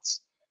of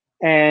doubts.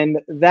 And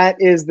that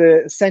is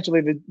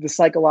essentially the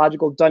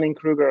psychological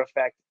Dunning-Kruger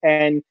effect.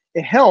 And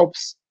it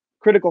helps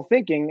critical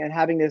thinking and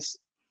having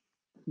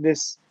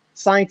this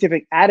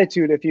scientific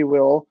attitude, if you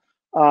will.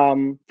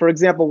 For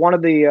example, one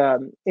of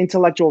the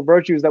intellectual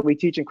virtues that we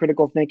teach in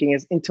critical thinking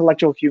is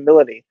intellectual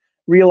humility,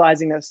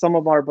 realizing that some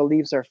of our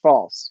beliefs are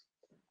false.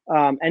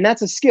 And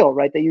that's a skill,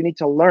 right, that you need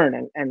to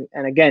learn and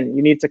again,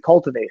 you need to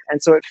cultivate.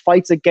 And so it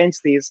fights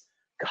against these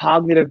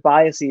cognitive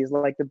biases,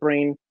 like the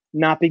brain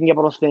not being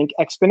able to think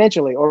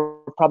exponentially or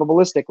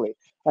probabilistically.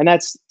 And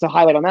that's, to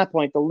highlight on that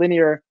point, the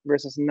linear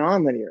versus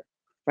nonlinear,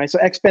 right? So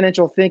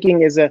exponential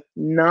thinking is a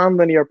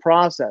nonlinear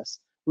process.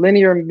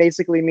 Linear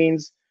basically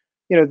means,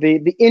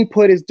 the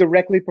input is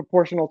directly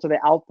proportional to the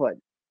output.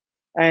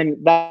 And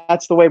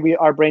that's the way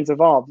our brains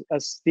evolved,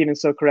 as Stephen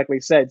so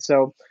correctly said.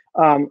 So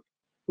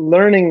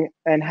learning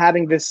and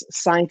having this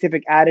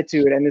scientific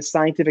attitude and this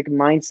scientific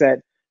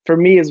mindset, for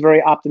me, is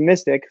very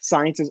optimistic.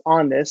 Science is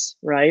on this,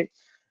 right?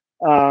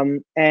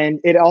 And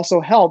it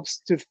also helps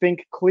to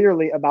think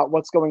clearly about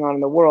what's going on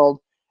in the world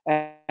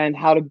and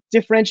how to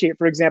differentiate,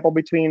 for example,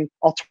 between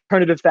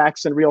alternative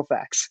facts and real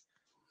facts.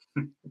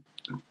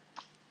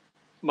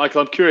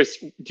 Michael, I'm curious,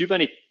 do you have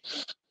any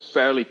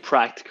fairly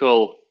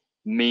practical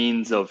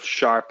means of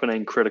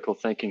sharpening critical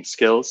thinking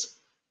skills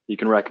you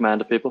can recommend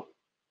to people?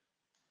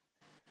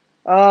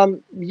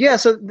 Yeah,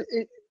 so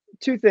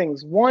two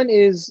things. One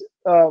is,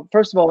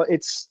 first of all,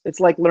 it's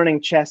like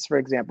learning chess, for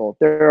example.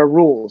 There are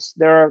rules.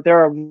 There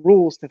are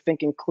rules to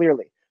thinking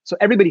clearly. So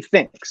everybody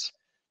thinks,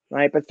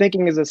 right? But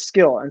thinking is a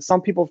skill, and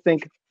some people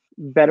think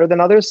better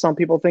than others. Some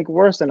people think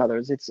worse than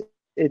others.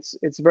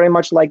 It's very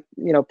much like,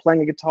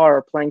 playing a guitar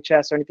or playing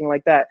chess or anything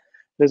like that.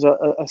 There's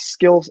a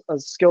skill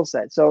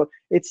set. So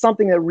it's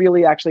something that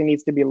really actually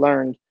needs to be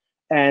learned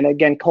and,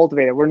 again,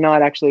 cultivated. We're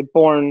not actually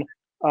born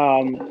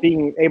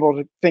being able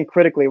to think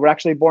critically. We're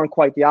actually born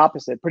quite the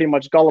opposite, pretty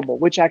much gullible,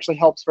 which actually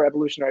helps for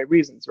evolutionary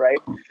reasons, right?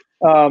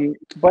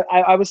 But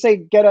I would say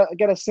get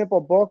a simple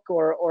book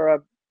or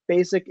a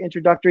basic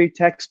introductory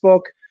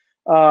textbook.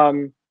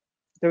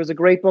 There was a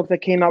great book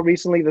that came out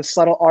recently, The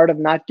Subtle Art of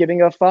Not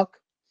Giving a Fuck,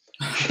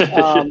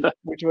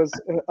 which was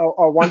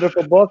a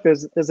wonderful book.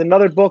 There's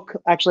another book,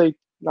 actually,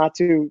 not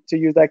to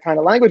use that kind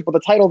of language, but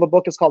the title of the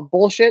book is called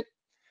Bullshit.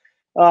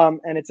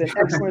 And it's an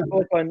excellent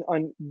book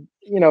on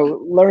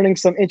learning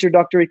some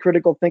introductory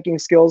critical thinking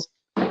skills.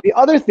 The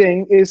other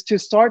thing is to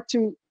start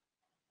to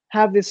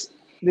have this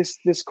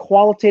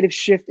qualitative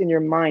shift in your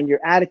mind, your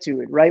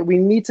attitude, right? We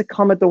need to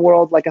come at the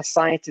world like a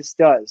scientist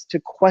does, to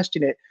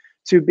question it,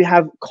 to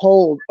have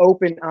cold,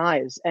 open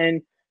eyes.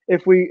 And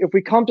if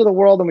we come to the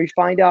world and we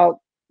find out,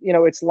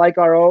 it's like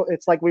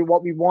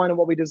what we want and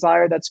what we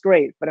desire, that's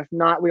great. But if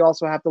not, we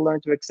also have to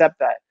learn to accept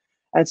that.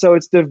 And so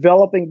it's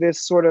developing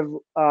this sort of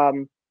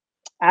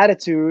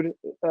attitude,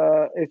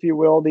 if you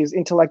will, these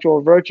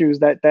intellectual virtues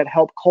that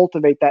help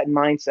cultivate that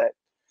mindset.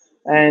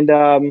 And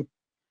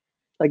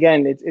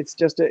again, it's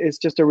just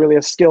a really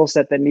a skill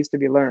set that needs to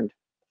be learned.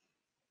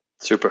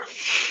 Super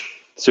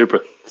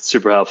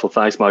helpful.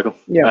 Thanks, Michael.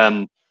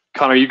 Yeah.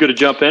 Connor, you good to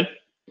jump in?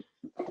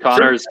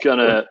 Connor's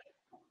gonna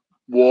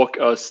walk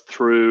us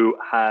through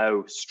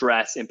how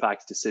stress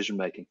impacts decision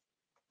making.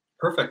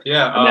 Perfect.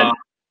 Yeah. And then,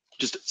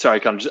 sorry,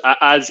 Connor.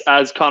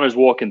 As Connor's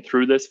walking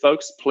through this,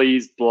 folks,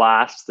 please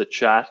blast the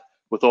chat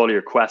with all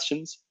your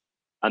questions,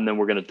 and then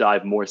we're going to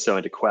dive more so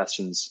into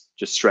questions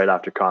just straight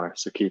after Connor.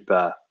 So keep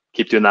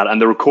doing that. And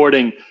the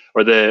recording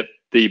or the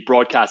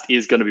broadcast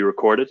is going to be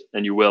recorded,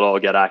 and you will all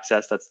get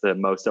access. That's the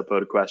most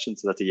upvoted question,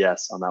 so that's a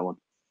yes on that one.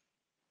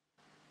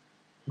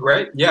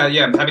 Great. Yeah.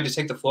 I'm happy to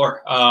take the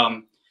floor.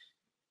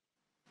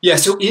 Yeah,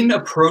 so in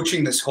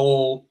approaching this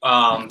whole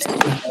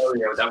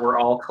scenario that we're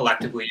all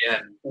collectively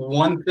in,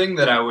 one thing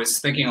that I was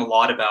thinking a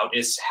lot about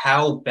is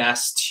how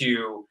best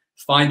to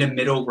find a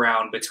middle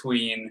ground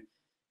between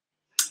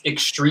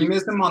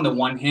extremism on the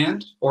one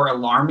hand, or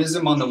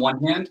alarmism on the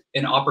one hand,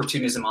 and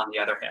opportunism on the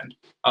other hand.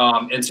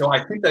 And so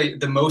I think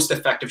the most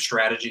effective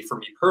strategy for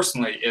me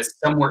personally is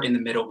somewhere in the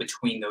middle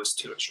between those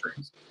two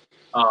extremes.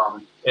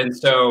 And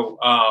so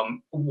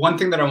one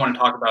thing that I want to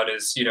talk about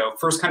is,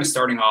 first kind of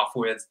starting off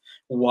with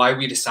why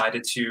we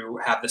decided to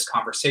have this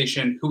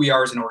conversation, who we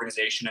are as an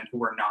organization and who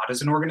we're not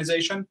as an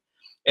organization,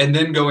 and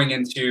then going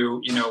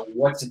into,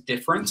 what's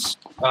different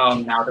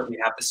now that we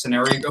have the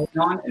scenario going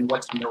on, and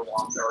what's no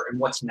longer, and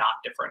what's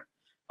not different.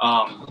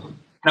 And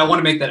I want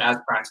to make that as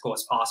practical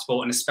as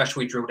possible, and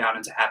especially drill down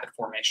into habit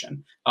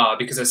formation,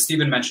 because as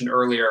Stephen mentioned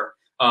earlier,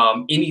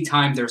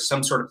 anytime there's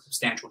some sort of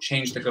substantial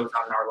change that goes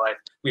on in our life,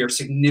 we are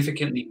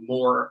significantly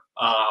more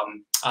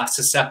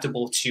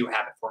susceptible to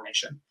habit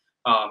formation.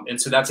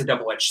 And so that's a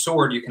double-edged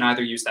sword. You can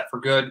either use that for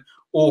good,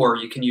 or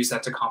you can use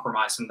that to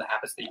compromise some of the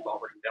habits that you've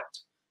already built.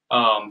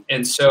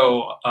 And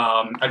so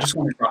I just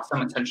want to draw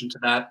some attention to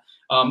that.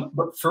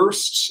 But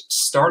first,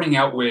 starting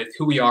out with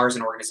who we are as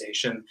an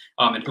organization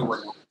and who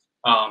we're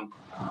not.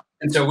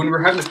 And so when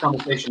we're having this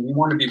conversation, we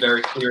want to be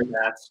very clear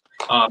that,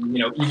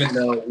 even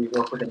though we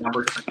work with a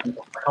number of different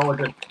clinical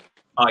psychologists,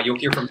 you'll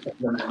hear from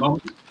them in a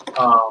moment,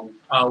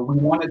 we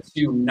wanted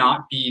to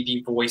not be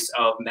the voice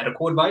of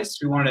medical advice.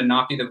 We wanted to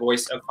not be the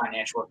voice of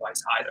financial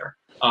advice either.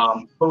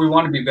 But we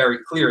want to be very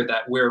clear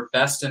that we're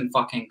best in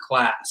fucking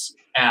class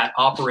at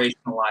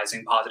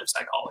operationalizing positive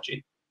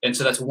psychology. And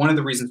so that's one of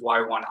the reasons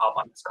why we want to hop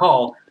on this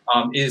call,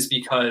 is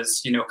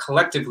because,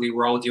 collectively,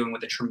 we're all dealing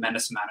with a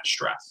tremendous amount of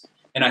stress.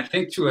 And I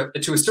think to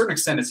a certain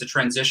extent, it's a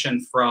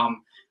transition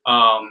from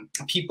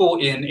people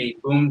in a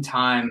boom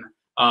time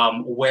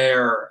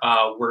where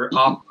we're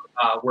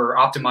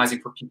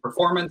optimizing for peak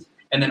performance,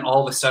 and then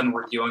all of a sudden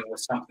we're dealing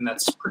with something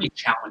that's pretty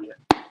challenging.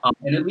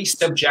 And at least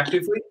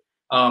subjectively,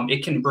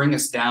 it can bring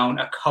us down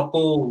a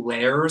couple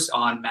layers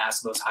on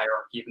Maslow's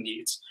hierarchy of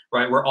needs,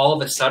 right? Where all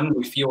of a sudden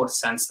we feel a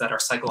sense that our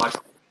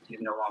psychological is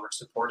no longer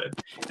supported.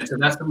 And so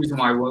that's the reason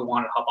why we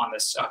wanted to hop on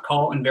this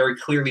call and very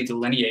clearly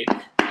delineate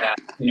that,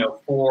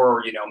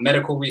 for,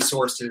 medical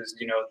resources,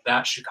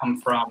 that should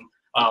come from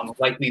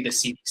likely the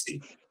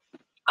CDC.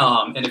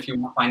 And if you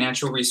want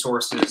financial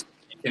resources,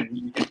 you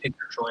can pick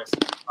your choice.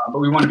 But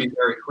we want to be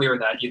very clear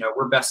that,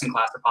 we're best in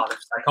class at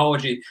positive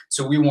psychology.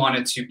 So we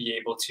wanted to be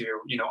able to,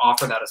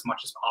 offer that as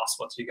much as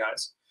possible to you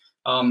guys.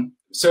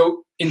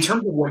 So in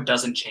terms of what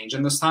doesn't change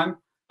in this time,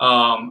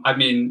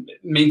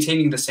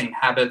 maintaining the same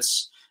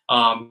habits,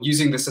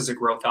 using this as a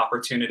growth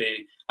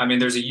opportunity.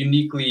 There's a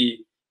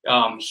uniquely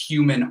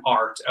human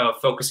art of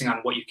focusing on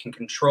what you can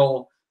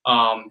control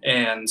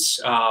and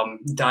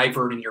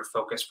diverting your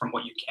focus from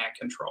what you can't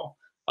control.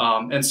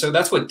 And so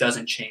that's what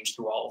doesn't change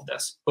through all of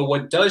this. But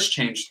what does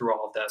change through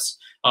all of this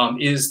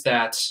is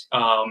that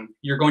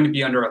you're going to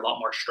be under a lot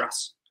more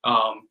stress.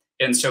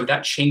 And so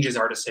that changes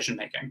our decision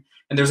making.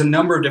 And there's a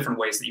number of different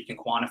ways that you can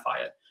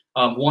quantify it.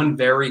 One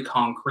very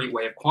concrete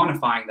way of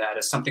quantifying that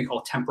is something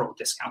called temporal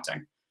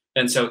discounting.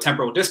 And so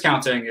temporal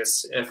discounting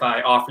is if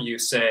I offer you,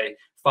 say,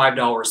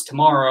 $5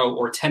 tomorrow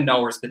or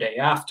 $10 the day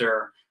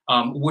after,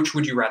 which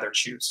would you rather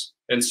choose?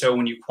 And so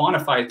when you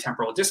quantify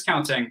temporal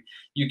discounting,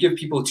 you give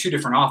people two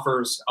different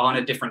offers on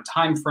a different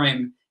time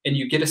frame, and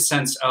you get a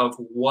sense of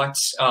what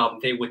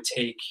they would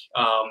take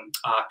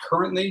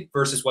currently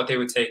versus what they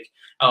would take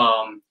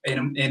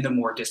in the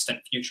more distant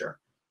future.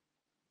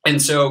 And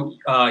so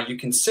you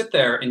can sit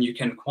there and you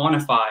can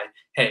quantify,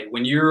 hey,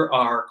 when you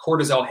are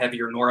cortisol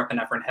heavy or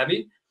norepinephrine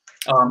heavy,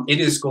 it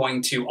is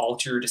going to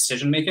alter your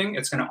decision-making.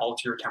 It's going to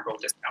alter your temporal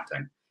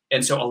discounting.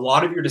 And so a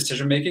lot of your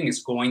decision-making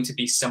is going to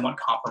be somewhat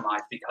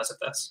compromised because of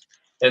this.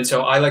 And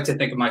so I like to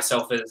think of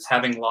myself as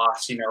having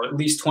lost, at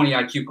least 20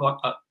 IQ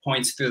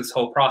points through this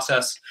whole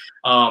process.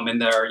 And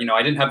there,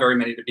 I didn't have very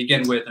many to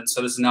begin with, and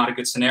so this is not a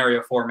good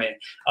scenario for me.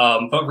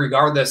 But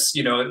regardless,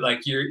 you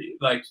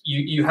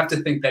have to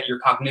think that your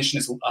cognition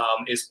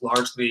is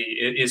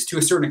largely to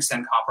a certain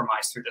extent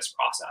compromised through this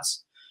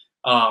process.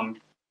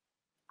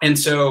 And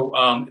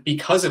so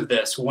because of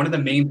this, one of the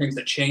main things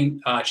that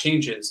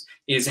changes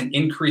is an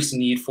increased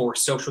need for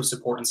social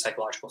support and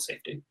psychological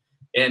safety.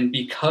 And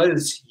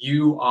because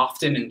you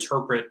often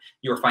interpret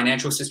your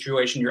financial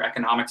situation, your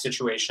economic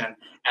situation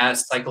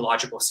as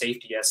psychological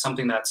safety, as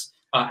something that's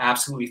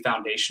absolutely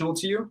foundational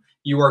to you,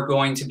 you are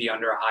going to be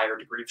under a higher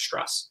degree of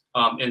stress.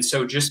 And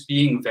so just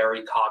being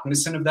very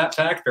cognizant of that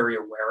fact, very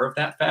aware of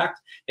that fact,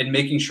 and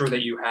making sure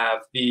that you have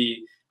the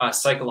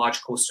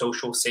psychological,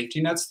 social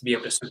safety nets to be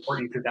able to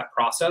support you through that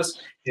process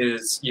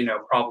is,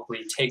 probably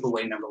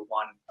takeaway number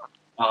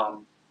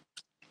one.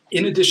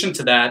 In addition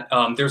to that,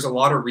 there's a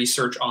lot of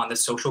research on the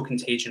social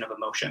contagion of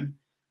emotion.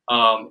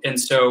 And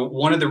so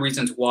one of the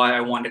reasons why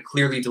I wanted to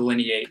clearly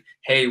delineate,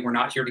 hey, we're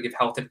not here to give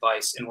health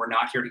advice and we're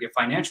not here to give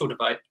financial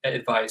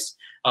advice,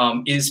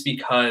 is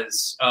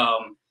because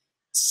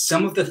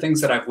some of the things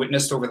that I've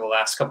witnessed over the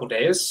last couple of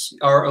days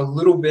are a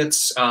little bit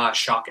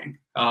shocking.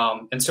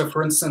 And so,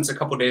 for instance, a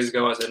couple of days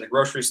ago, I was in the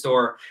grocery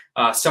store.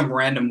 Some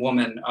random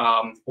woman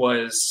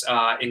was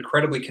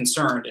incredibly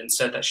concerned and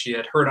said that she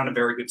had heard on a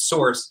very good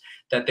source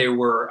that they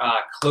were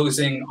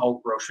closing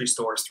all grocery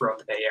stores throughout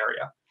the Bay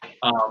Area.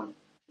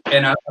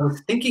 And I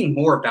was thinking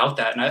more about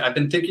that, and I've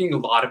been thinking a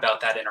lot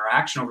about that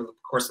interaction over the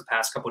course of the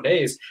past couple of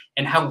days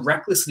and how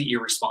recklessly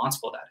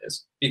irresponsible that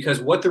is. Because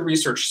what the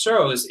research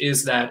shows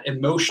is that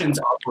emotions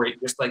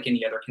operate just like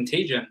any other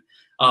contagion,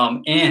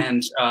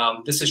 and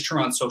this is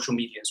true on social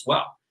media as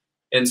well.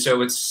 And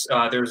so it's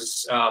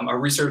there's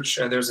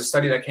a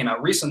study that came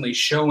out recently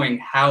showing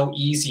how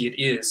easy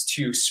it is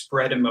to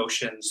spread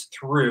emotions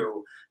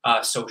through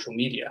social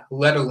media,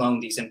 let alone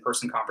these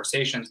in-person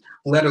conversations,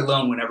 let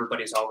alone when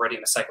everybody's already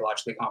in a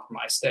psychologically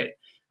compromised state.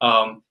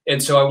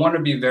 And so I want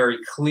to be very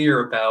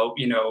clear about,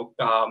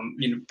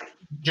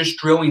 just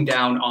drilling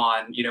down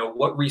on,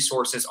 what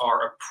resources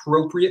are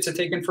appropriate to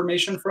take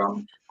information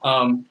from,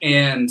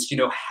 and,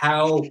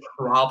 how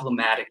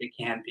problematic it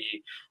can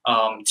be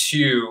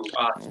to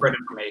spread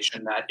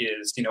information that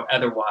is,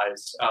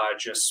 otherwise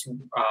just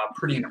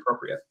pretty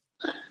inappropriate.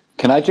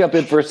 Can I jump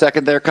in for a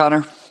second there,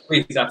 Connor?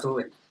 Please,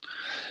 absolutely.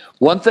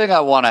 One thing I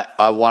want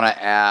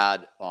to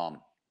add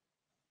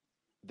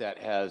that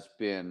has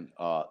been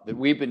that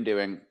we've been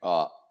doing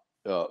at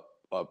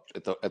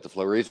the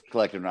Flow Research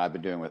Collective, and I've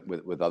been doing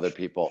with other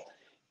people,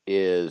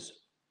 is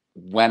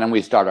when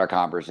we start our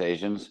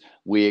conversations,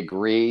 we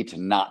agree to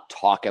not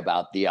talk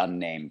about the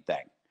unnamed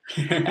thing,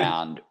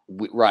 and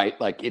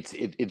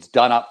it's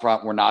done up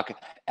front. We're not,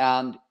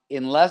 and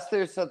unless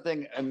there's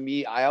something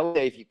I always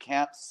say, if you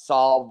can't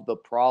solve the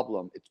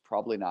problem, it's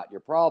probably not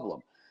your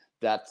problem.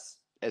 That's,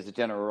 as a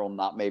general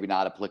rule, maybe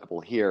not applicable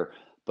here,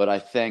 but I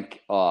think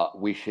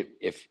we should,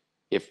 if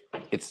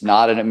it's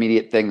not an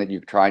immediate thing that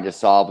you're trying to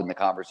solve in the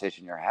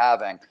conversation you're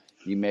having,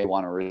 you may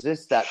want to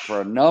resist that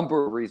for a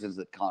number of reasons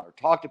that Connor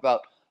talked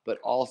about. But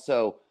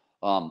also,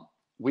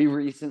 we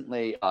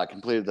recently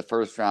completed the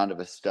first round of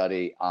a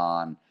study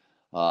on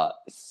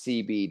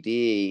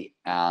CBD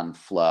and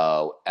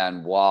flow,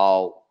 and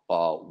while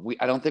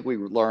I don't think we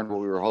learned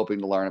what we were hoping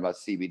to learn about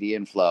CBD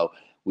and flow,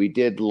 we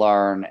did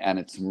learn, and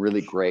it's some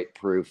really great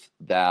proof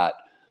that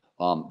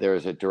there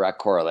is a direct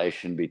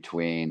correlation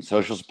between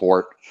social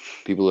support,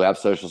 people who have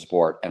social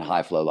support, and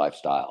high flow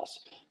lifestyles.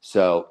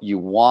 So you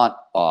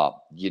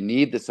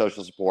need the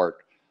social support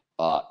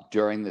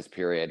during this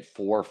period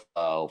for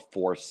flow,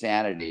 for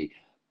sanity.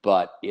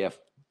 But if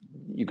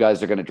you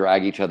guys are going to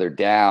drag each other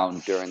down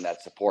during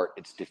that support,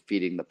 it's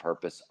defeating the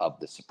purpose of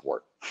the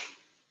support.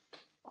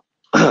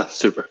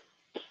 Super.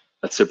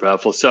 That's super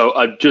helpful. So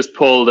I've just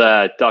pulled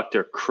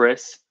Dr.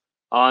 Chris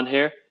on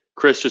here.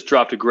 Chris just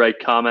dropped a great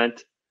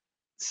comment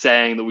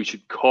saying that we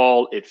should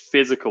call it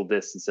physical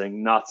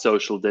distancing, not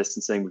social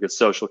distancing, because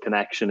social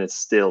connection is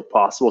still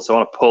possible. So I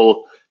want to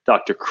pull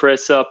Dr.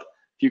 Chris up.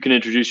 If you can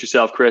introduce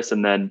yourself, Chris,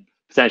 and then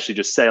potentially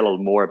just say a little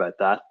more about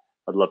that.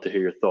 I'd love to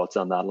hear your thoughts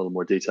on that in a little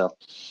more detail.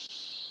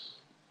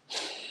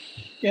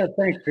 Yeah,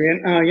 thanks,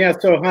 Ian.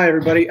 So hi,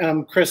 everybody.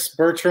 I'm Chris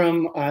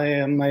Bertram. I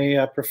am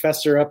a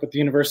professor up at the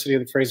University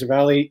of the Fraser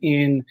Valley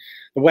in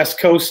the West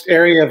Coast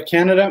area of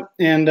Canada.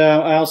 And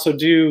I also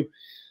do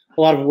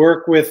a lot of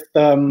work with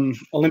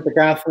Olympic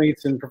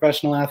athletes and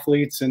professional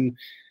athletes and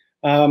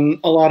a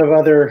lot of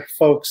other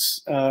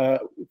folks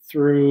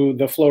through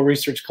the Flow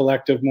Research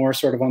Collective, more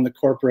sort of on the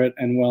corporate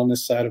and wellness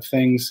side of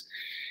things.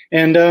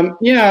 And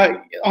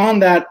on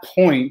that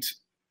point,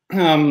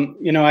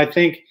 I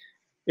think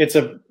it's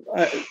the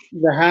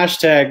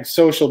hashtag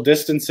social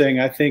distancing,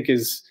 I think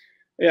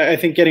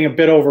getting a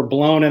bit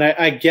overblown. And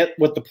I get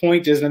what the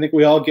point is, and I think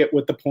we all get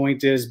what the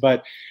point is,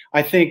 but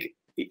I think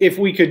if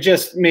we could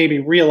just maybe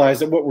realize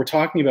that what we're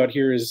talking about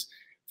here is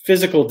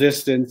physical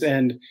distance,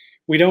 and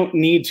we don't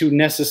need to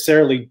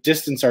necessarily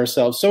distance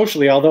ourselves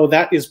socially, although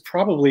that is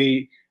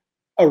probably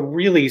a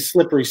really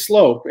slippery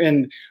slope.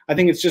 And I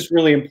think it's just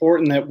really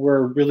important that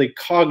we're really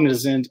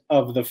cognizant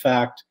of the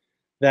fact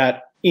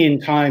that in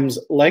times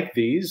like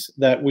these,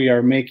 that we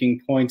are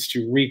making points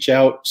to reach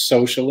out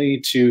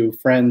socially to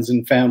friends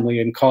and family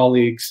and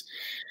colleagues,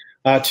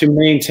 to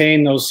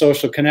maintain those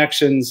social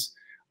connections,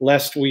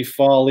 lest we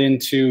fall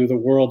into the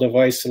world of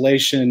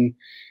isolation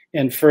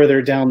and further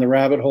down the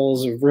rabbit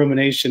holes of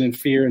rumination and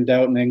fear and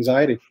doubt and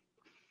anxiety.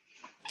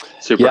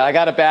 Super. Yeah, I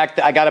gotta back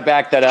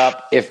that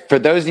up. If for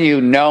those of you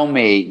who know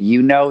me,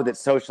 you know that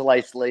social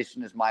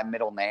isolation is my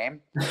middle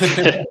name.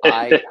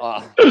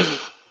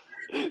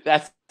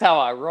 That's how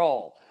I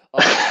roll.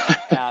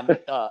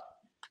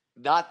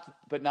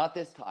 Not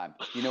this time.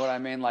 You know what I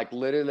mean? Like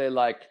literally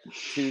like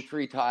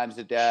 2-3 times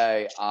a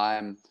day,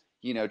 I'm,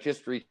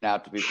 just reaching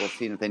out to people,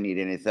 seeing if they need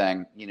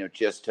anything,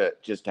 just to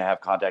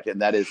have contact.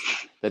 And that's,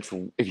 if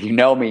you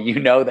know me,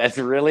 that's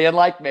really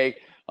unlike me.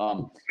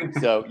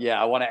 So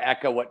yeah, I want to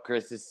echo what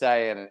Chris is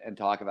saying and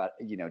talk about,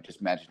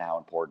 just mention how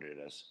important it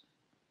is.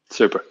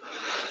 Super.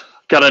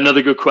 Got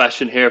another good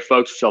question here,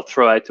 folks, which I'll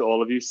throw out to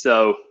all of you.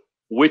 So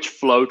which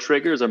flow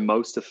triggers are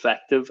most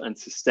effective and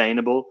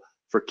sustainable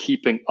for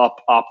keeping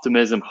up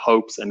optimism,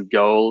 hopes, and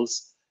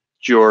goals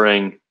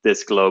during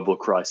this global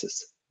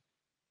crisis?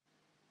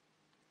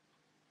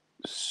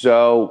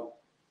 So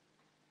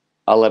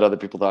I'll let other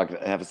people talk.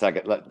 Have a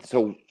second.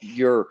 So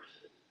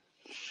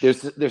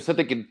there's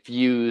something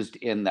confused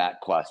in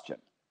that question.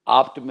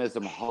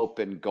 Optimism, hope,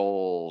 and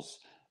goals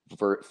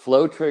for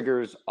flow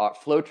triggers are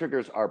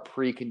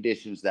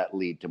preconditions that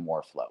lead to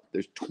more flow.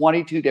 There's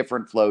 22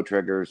 different flow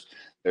triggers.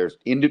 There's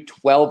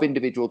 12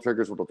 individual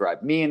triggers which will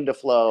drive me into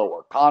flow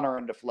or Connor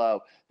into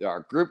flow. There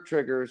are group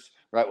triggers,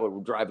 right, what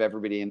will drive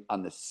everybody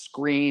on the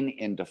screen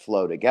into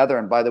flow together.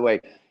 And by the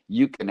way,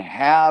 you can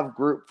have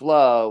group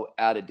flow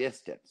at a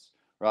distance,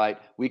 right?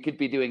 We could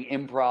be doing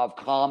improv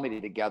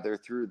comedy together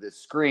through the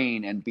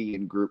screen and be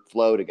in group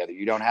flow together.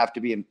 You don't have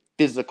to be in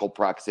physical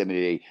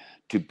proximity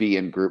to be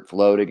in group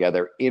flow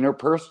together.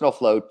 Interpersonal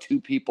flow, 2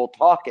 people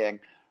talking,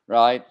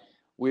 right?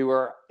 We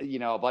were,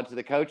 a bunch of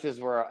the coaches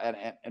were,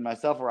 and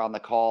myself were on the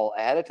call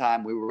ahead of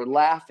time. We were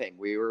laughing.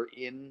 We were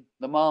in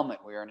the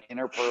moment. We were in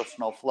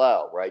interpersonal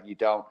flow, right? You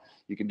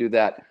can do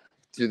that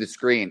through the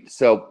screen.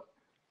 So,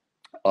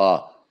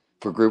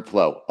 for group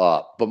flow.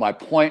 But my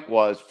point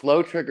was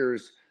flow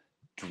triggers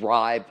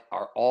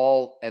are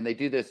all, and they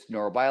do this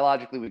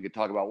neurobiologically. We could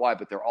talk about why,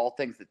 but they're all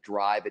things that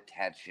drive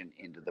attention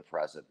into the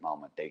present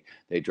moment.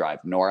 They drive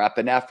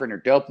norepinephrine or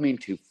dopamine,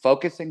 2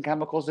 focusing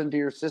chemicals into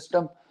your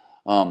system.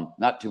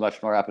 Not too much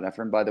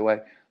norepinephrine, by the way,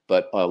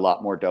 but a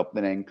lot more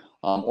dopamine.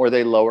 Or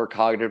they lower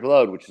cognitive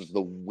load, which is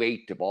the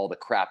weight of all the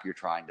crap you're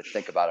trying to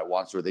think about at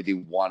once, or they do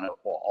one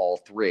or all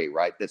 3,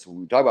 right? When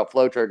we talk about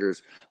flow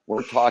triggers,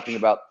 we're talking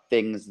about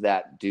things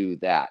that do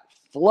that.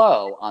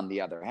 Flow, on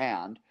the other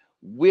hand,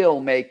 will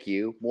make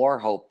you more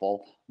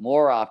hopeful,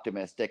 more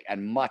optimistic,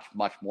 and much,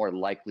 much more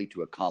likely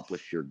to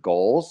accomplish your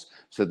goals.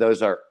 So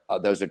those are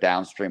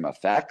downstream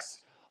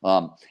effects.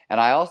 And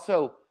I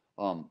also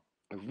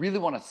I really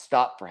want to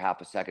stop for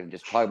half a second and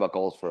just talk about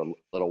goals for a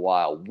little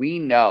while. We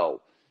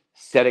know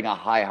setting a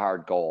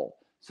hard goal.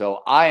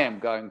 So I am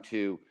going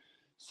to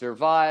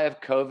survive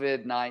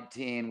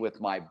COVID-19 with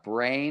my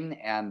brain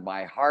and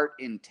my heart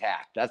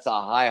intact. That's a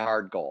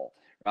hard goal,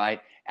 right?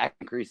 That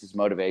increases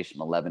motivation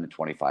 11 to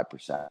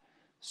 25%.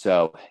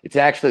 So it's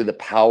actually the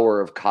power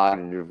of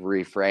cognitive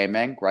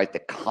reframing, right? The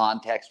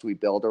context we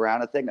build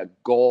around a thing. A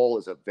goal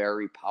is a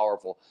very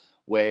powerful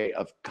way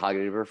of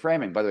cognitive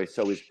reframing. By the way,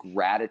 so is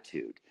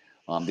gratitude.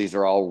 These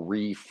are all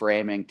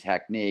reframing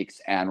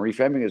techniques, and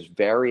reframing is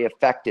very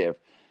effective.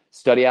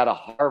 Study out of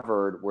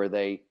Harvard where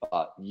they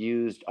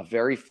used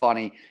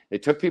they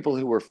took people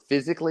who were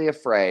physically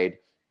afraid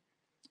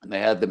and they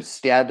had them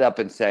stand up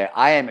and say,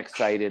 I am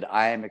excited,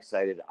 I am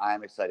excited, I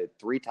am excited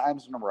 3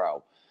 times in a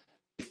row.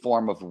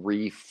 Form of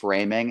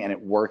reframing, and it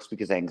works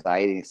because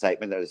anxiety and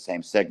excitement are the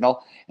same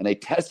signal. And they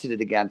tested it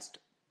against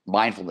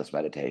mindfulness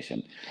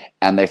meditation,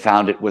 and they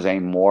found it was a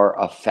more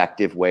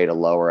effective way to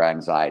lower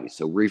anxiety.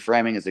 So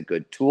reframing is a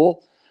good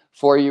tool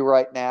for you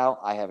right now.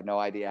 I have no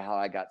idea how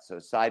I got so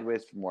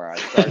sideways from where I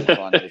started,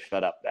 so I'm going to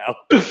shut up now.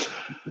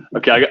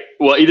 Okay,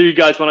 well, either of you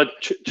guys want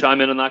to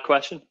chime in on that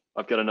question?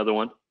 I've got another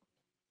one.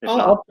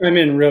 I'll chime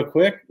in real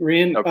quick,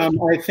 Rian.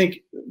 Okay. I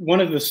think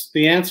one of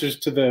the answers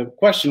to the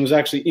question was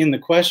actually in the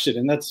question,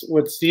 and that's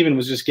what Stephen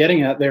was just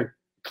getting at there.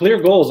 Clear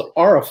goals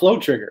are a flow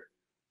trigger.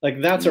 Like,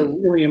 that's a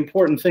really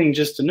important thing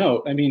just to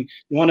note. I mean,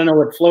 you want to know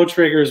what flow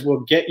triggers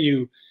will get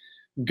you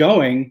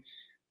going,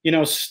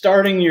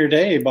 starting your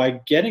day by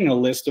getting a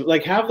list of,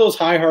 have those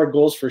hard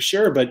goals for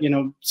sure, but,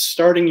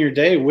 starting your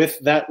day with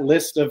that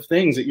list of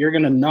things that you're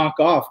going to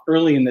knock off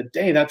early in the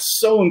day, that's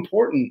so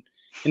important.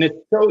 And it's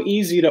so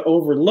easy to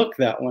overlook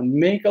that one.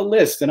 Make a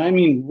list, and I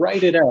mean,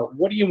 write it out.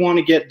 What do you want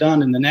to get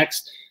done in the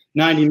next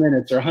 90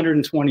 minutes or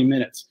 120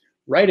 minutes?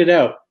 Write it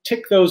out.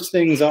 Tick those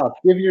things off.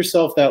 Give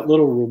yourself that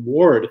little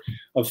reward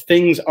of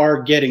things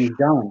are getting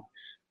done.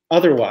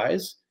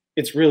 Otherwise,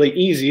 it's really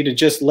easy to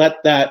just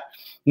let that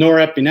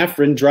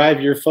norepinephrine drive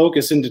your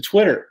focus into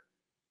Twitter,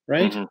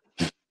 right?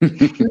 Use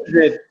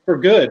it for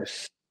good.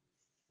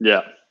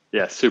 Yeah,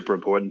 super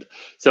important.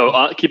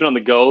 So keeping on the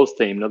goals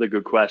theme, another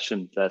good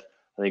question that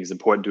I think is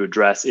important to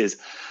address is,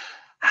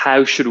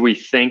 how should we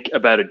think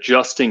about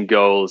adjusting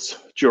goals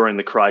during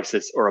the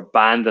crisis or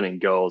abandoning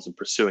goals and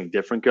pursuing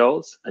different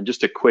goals? And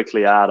just to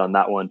quickly add on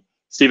that one,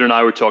 Stephen and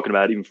I were talking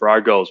about, even for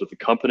our goals with the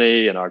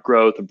company and our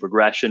growth and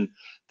progression,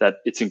 that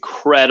it's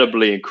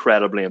incredibly,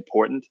 incredibly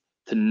important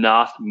to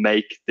not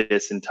make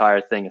this entire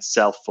thing a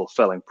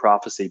self-fulfilling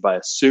prophecy by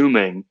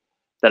assuming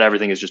that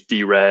everything is just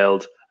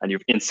derailed and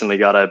you've instantly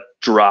got to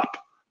drop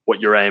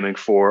what you're aiming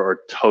for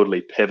or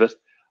totally pivot.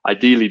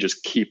 ideally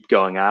just keep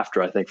going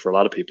after, I think, for a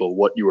lot of people,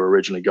 what you were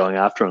originally going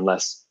after,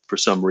 unless for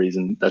some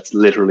reason that's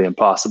literally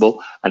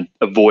impossible, and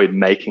avoid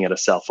making it a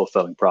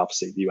self-fulfilling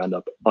prophecy. You end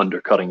up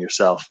undercutting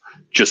yourself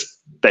just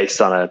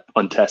based on an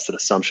untested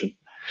assumption.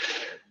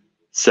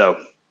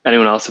 So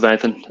anyone else have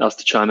anything else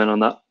to chime in on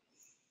that?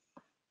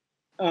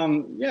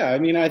 Yeah, I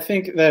mean, I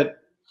think that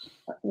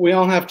we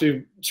all have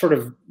to sort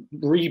of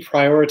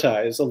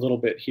reprioritize a little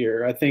bit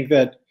here. I think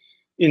that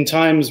in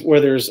times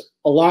where there's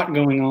a lot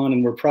going on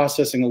and we're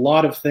processing a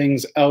lot of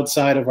things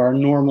outside of our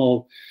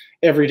normal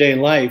everyday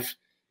life,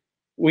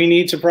 we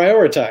need to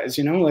prioritize,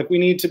 you know, like we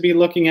need to be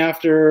looking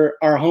after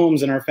our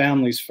homes and our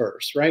families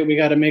first, right? We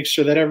got to make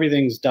sure that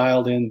everything's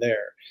dialed in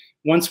there.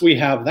 Once we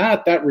have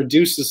that, that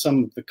reduces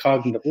some of the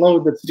cognitive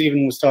load that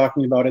Stephen was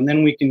talking about, and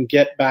then we can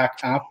get back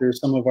after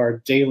some of our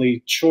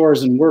daily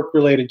chores and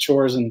work-related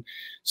chores and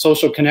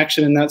social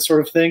connection and that sort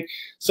of thing.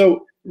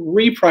 So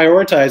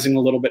reprioritizing a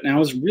little bit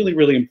now is really,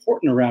 really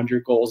important around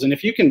your goals. And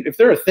if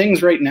there are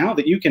things right now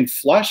that you can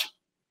flush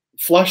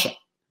them,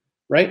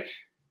 right?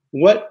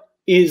 What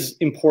is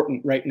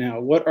important right now?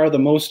 What are the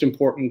most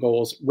important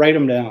goals? Write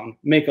them down,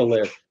 make a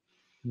list,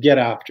 get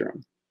after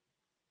them.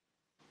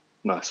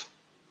 Nice.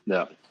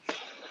 Yeah.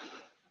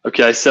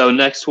 Okay, so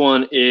next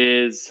one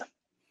is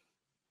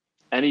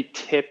any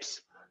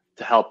tips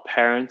to help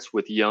parents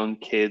with young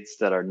kids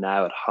that are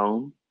now at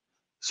home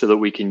so that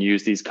we can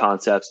use these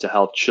concepts to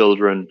help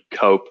children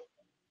cope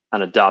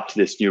and adapt to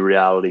this new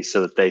reality so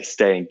that they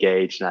stay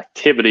engaged in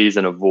activities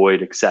and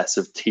avoid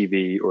excessive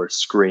TV or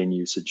screen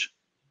usage?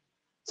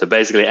 So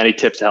basically, any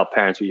tips to help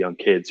parents with young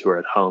kids who are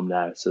at home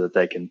now so that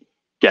they can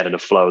get in a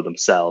flow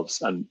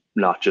themselves and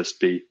not just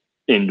be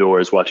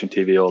indoors watching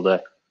TV all day?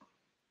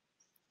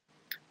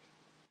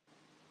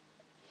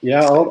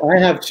 Yeah, I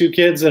have 2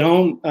 kids at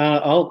home.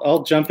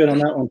 I'll jump in on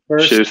that one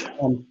first. Shoot.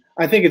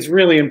 I think it's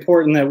really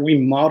important that we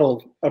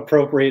model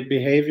appropriate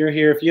behavior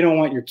here. If you don't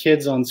want your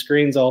kids on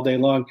screens all day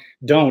long,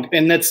 don't.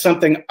 And that's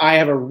something I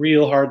have a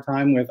real hard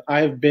time with.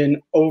 I've been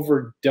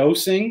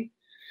overdosing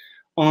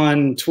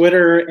on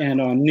Twitter and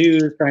on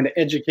news, trying to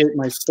educate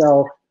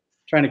myself,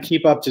 trying to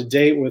keep up to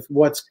date with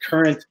what's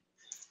current.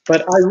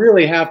 But I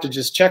really have to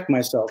just check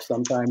myself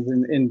sometimes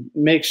and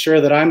make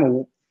sure that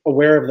I'm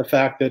aware of the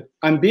fact that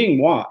I'm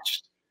being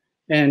watched.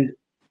 And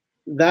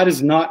that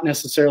is not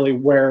necessarily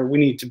where we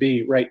need to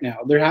be right now.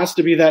 There has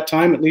to be that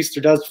time, at least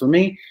there does for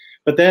me.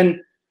 But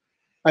then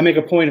I make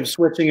a point of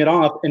switching it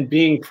off and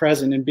being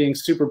present and being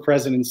super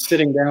present and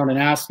sitting down and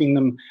asking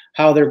them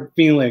how they're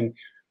feeling,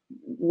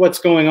 what's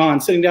going on,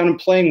 sitting down and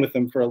playing with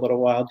them for a little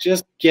while,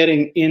 just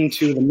getting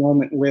into the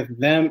moment with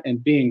them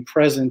and being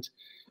present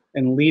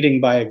and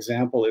leading by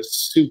example is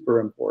super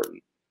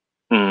important.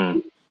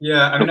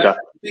 Yeah, I mean, Okay.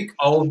 I think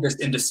all of this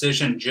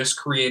indecision just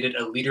created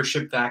a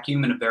leadership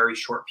vacuum in a very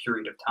short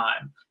period of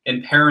time.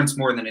 And parents,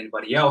 more than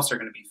anybody else, are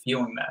going to be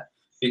feeling that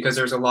because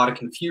there's a lot of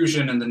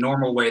confusion, and the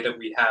normal way that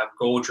we have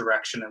goal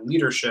direction and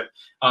leadership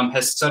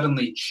has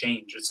suddenly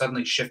changed. It's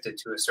suddenly shifted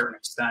to a certain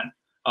extent.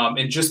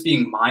 And just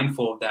being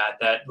mindful of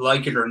that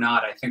like it or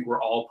not, I think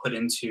we're all put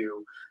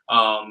into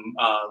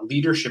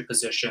leadership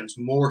positions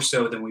more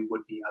so than we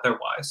would be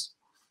otherwise.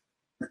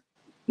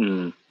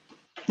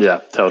 Yeah,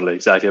 totally.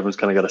 Exactly. Everyone's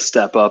kind of got to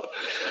step up.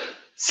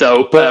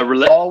 So,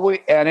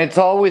 it's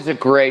always a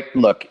great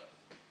look.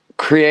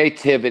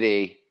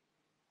 Creativity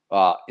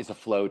is a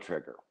flow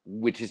trigger,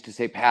 which is to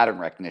say pattern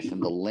recognition.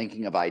 The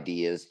linking of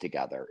ideas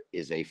together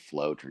is a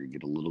flow trigger. You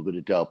get a little bit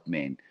of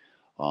dopamine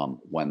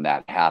when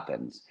that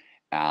happens,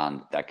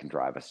 and that can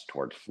drive us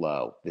towards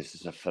flow. This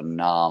is a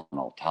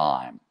phenomenal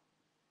time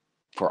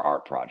for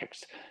art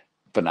projects,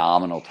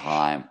 phenomenal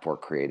time for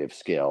creative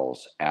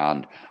skills.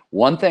 And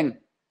one thing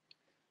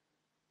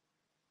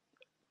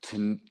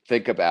to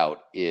think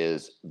about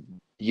is,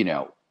 you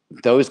know,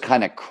 those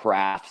kind of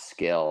craft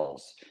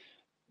skills,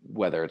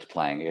 whether it's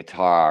playing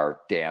guitar,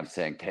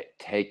 dancing,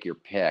 take your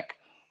pick,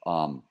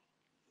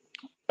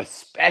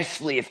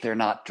 especially if they're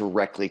not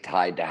directly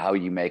tied to how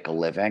you make a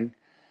living,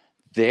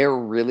 they're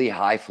really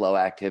high flow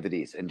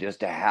activities. And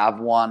just to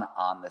have one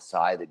on the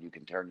side that you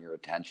can turn your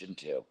attention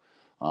to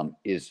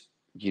is,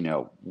 you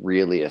know,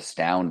 really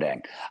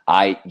astounding.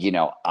 I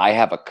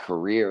have a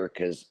career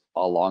because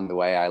along the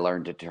way I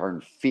learned to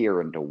turn fear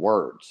into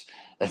words,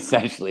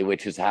 essentially,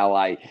 which is how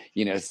I,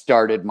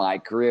 started my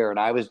career. And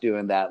I was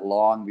doing that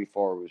long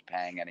before it was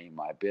paying any of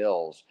my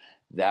bills.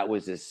 That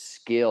was a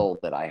skill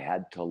that I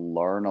had to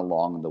learn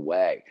along the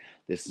way.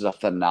 This is a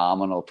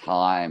phenomenal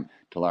time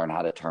to learn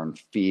how to turn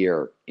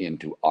fear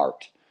into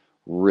art.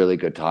 Really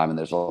good time. And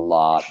there's a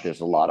lot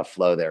of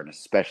flow there, and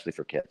especially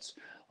for kids.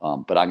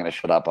 But I'm going to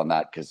shut up on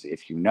that because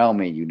if you know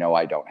me, you know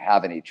I don't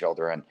have any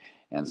children,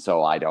 and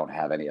so I don't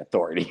have any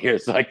authority here.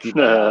 So I keep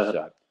my mouth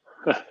shut.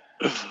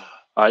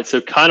 All right.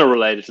 So kind of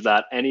related to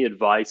that, any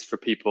advice for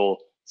people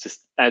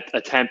just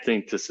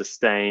attempting to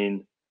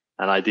sustain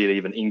and ideally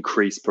even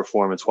increase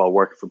performance while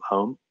working from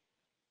home?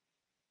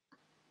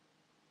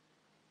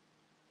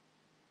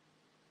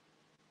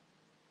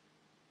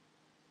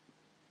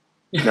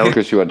 No,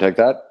 Chris, you want to take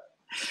that?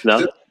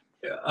 No.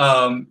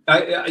 I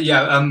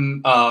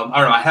don't know.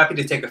 I'm happy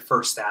to take a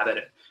first stab at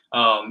it.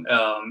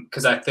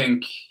 Because I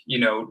think,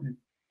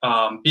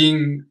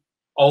 being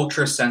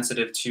ultra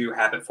sensitive to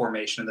habit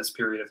formation in this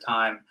period of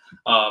time,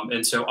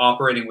 and so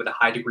operating with a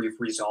high degree of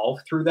resolve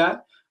through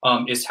that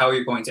is how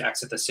you're going to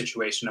exit the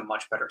situation in a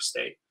much better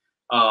state.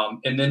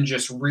 And then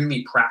just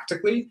really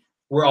practically,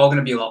 we're all going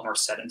to be a lot more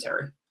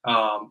sedentary.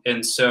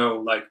 And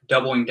so like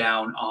doubling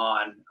down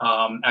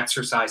on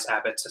exercise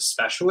habits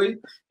especially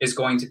is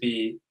going to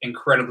be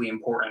incredibly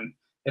important.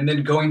 And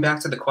then going back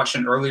to the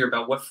question earlier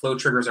about what flow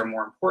triggers are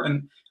more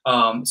important.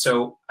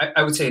 So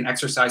I would say an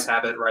exercise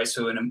habit, right?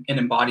 So an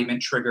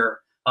embodiment trigger,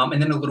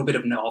 and then a little bit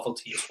of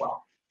novelty as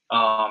well.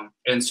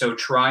 And so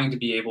trying to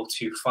be able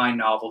to find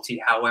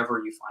novelty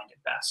however you find it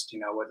best,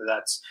 whether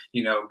that's,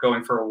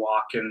 going for a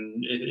walk,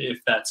 and if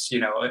that's,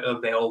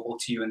 available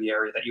to you in the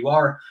area that you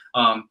are,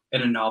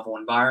 in a novel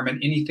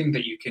environment, anything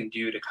that you can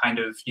do to kind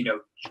of,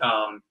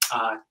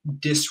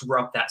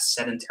 disrupt that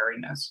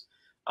sedentariness.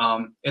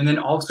 And then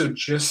also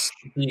just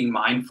being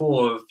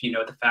mindful of,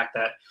 the fact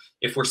that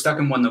if we're stuck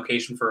in one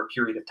location for a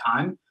period of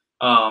time,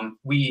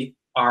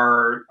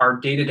 our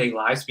day-to-day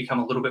lives become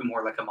a little bit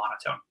more like a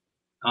monotone.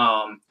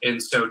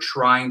 And so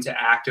trying to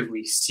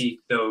actively seek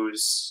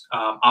those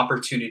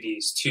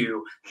opportunities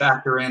to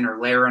factor in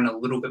or layer in a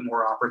little bit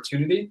more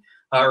opportunity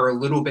or a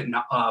little bit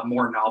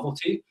more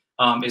novelty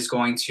is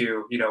going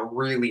to,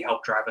 really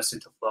help drive us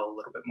into flow a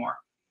little bit more.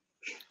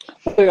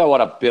 I think I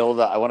want to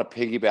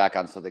piggyback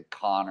on something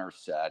Connor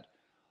said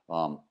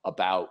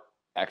about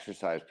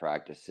exercise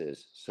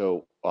practices.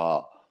 So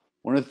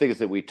one of the things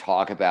that we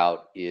talk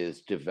about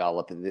is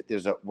developing.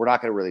 We're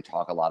not going to really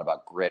talk a lot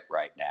about grit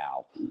right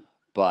now,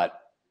 but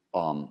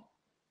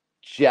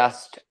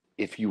just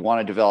if you want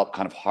to develop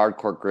kind of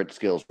hardcore grit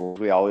skills, what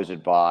we always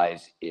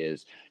advise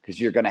is, because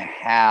you're going to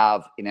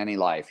have in any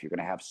life, you're going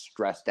to have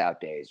stressed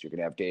out days. You're going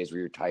to have days where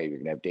you're tired. You're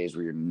going to have days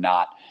where you're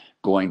not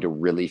going to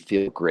really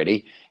feel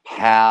gritty.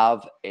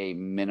 Have a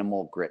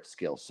minimal grit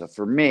skill. So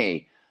for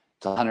me,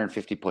 it's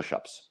 150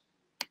 push-ups.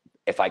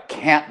 If I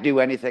can't do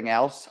anything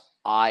else,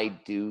 I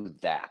do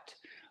that.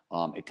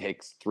 It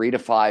takes 3 to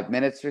 5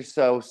 minutes or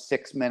so,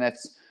 6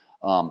 minutes.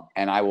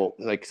 And I will,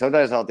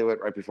 sometimes I'll do it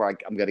right before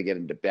I'm going to get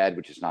into bed,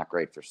 which is not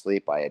great for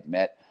sleep, I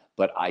admit.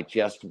 But I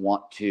just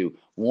want to,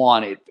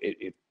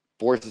 it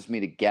forces me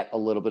to get a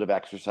little bit of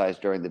exercise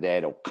during the day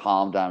to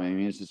calm down my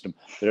immune system.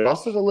 But it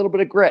also is a little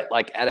bit of grit.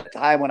 Like at a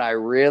time when I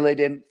really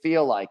didn't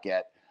feel like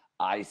it,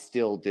 I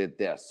still did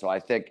this. So I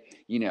think,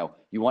 you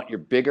want your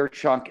bigger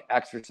chunk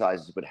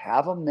exercises, but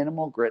have a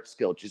minimal grit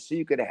skill just so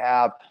you could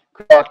have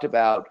talked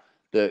about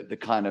the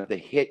kind of the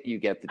hit you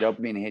get, the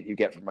dopamine hit you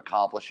get from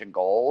accomplishing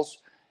goals.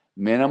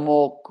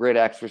 Minimal grit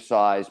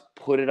exercise,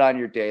 put it on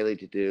your daily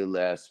to-do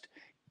list,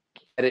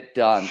 get it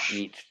done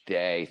each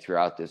day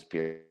throughout this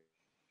period.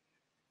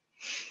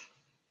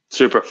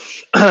 Super.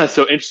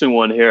 So interesting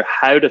one here,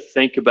 how to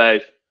think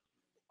about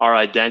our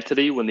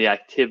identity when the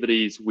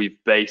activities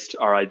we've based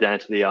our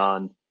identity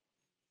on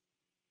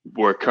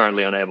we're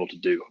currently unable to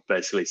do,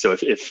 basically. So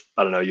if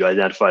I don't know, you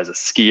identify as a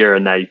skier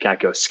and now you can't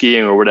go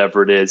skiing or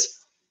whatever it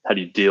is, how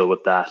do you deal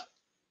with that?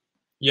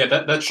 Yeah,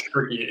 that's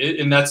tricky,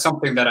 and that's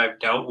something that I've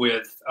dealt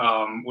with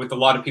a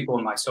lot of people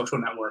in my social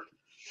network,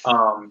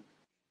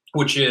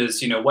 which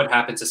is, what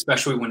happens,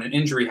 especially when an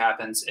injury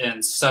happens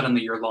and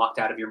suddenly you're locked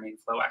out of your main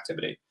flow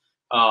activity.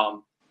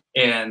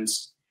 And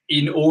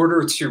in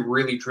order to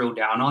really drill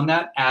down on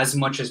that as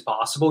much as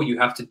possible, you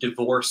have to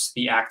divorce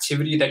the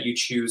activity that you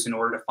choose in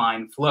order to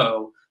find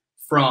flow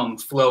from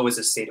flow as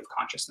a state of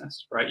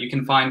consciousness, right? You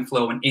can find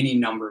flow in any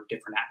number of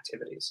different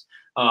activities.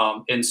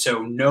 And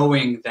so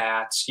knowing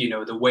that,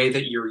 the way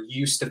that you're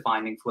used to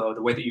finding flow,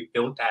 the way that you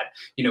built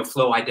that,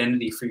 flow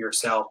identity for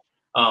yourself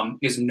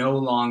is no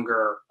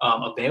longer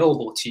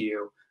available to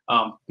you.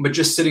 But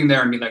just sitting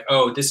there and being like,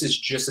 oh, this is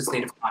just a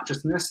state of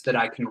consciousness that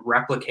I can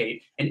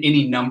replicate in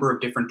any number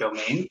of different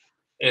domains.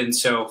 And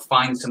so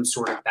find some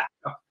sort of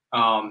backup.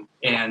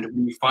 And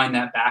when you find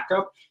that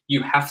backup,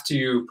 you have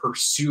to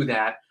pursue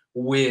that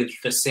with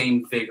the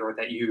same vigor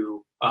that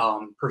you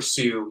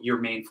pursue your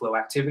main flow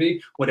activity,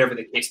 whatever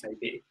the case may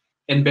be.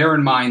 And bear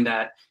in mind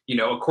that,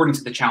 according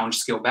to the challenge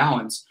skill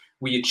balance,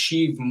 we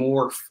achieve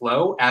more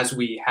flow as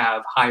we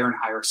have higher and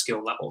higher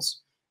skill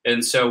levels.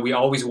 And so we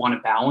always want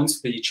to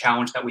balance the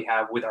challenge that we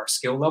have with our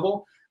skill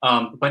level.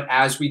 But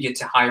as we get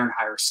to higher and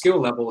higher skill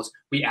levels,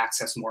 we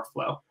access more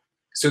flow.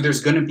 So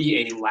there's going to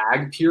be a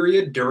lag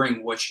period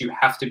during which you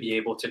have to be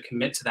able to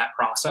commit to that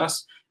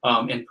process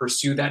and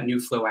pursue that new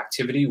flow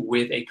activity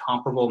with a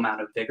comparable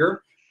amount of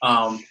vigor,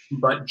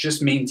 but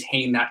just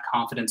maintain that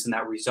confidence and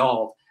that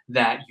resolve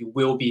that you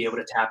will be able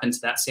to tap into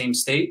that same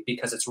state,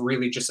 because it's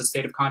really just a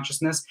state of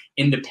consciousness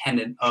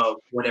independent of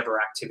whatever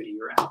activity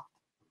you're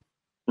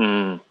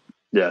in.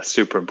 Yeah,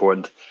 super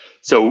important.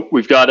 So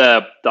we've got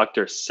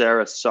Dr.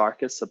 Sarah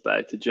Sarkis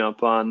about to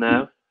jump on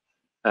now.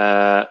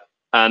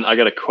 And I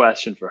got a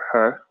question for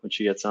her when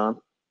she gets on.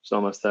 She's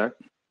almost there.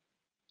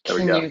 There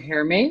we go. Can you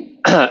hear me?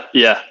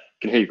 Yeah, I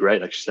can hear you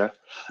great, actually,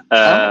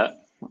 Sarah.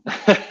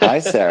 Hi,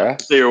 Sarah.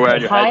 So you're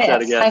wearing your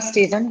headset again. Hi,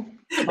 Stephen.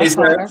 Hey,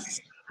 Sarah.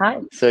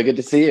 Hi. So good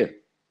to see you.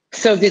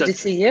 So good to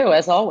see you,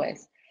 as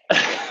always.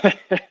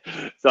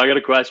 So I got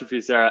a question for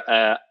you,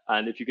 Sarah,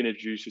 and if you can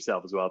introduce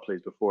yourself as well,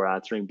 please, before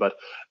answering. But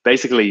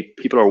basically,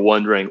 people are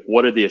wondering,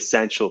 what are the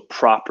essential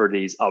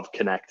properties of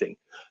connecting?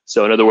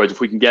 So in other words, if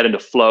we can get into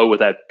flow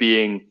without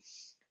being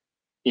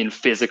in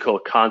physical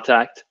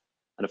contact,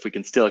 and if we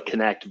can still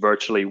connect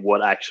virtually,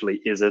 what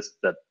actually is it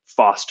that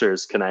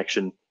fosters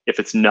connection if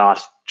it's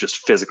not just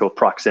physical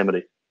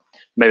proximity?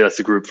 Maybe that's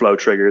the group flow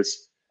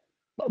triggers.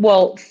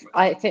 Well,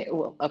 I think,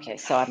 well, okay,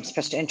 so I'm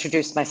supposed to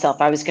introduce myself.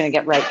 I was going to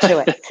get right to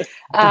it.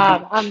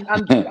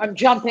 I'm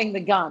jumping the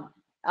gun.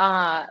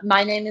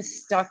 My name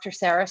is Dr.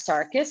 Sarah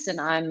Sarkis,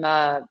 and I'm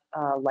a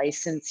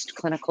licensed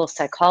clinical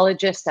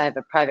psychologist. I have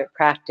a private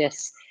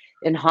practice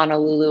in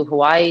Honolulu,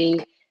 Hawaii,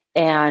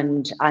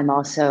 and I'm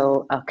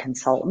also a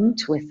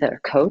consultant with a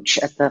coach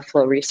at the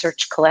Flow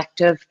Research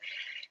Collective.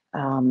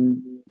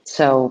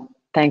 So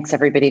thanks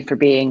everybody for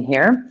being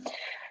here.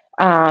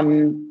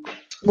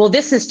 Well,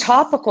 this is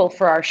topical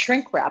for our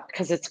shrink wrap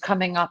because it's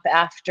coming up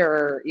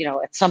after,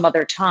 at some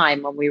other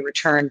time when we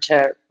return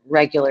to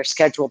regular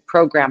scheduled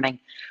programming.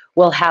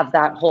 We'll have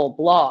that whole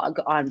blog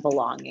on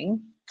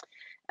belonging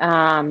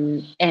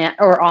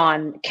or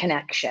on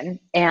connection.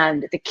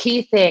 And the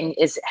key thing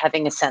is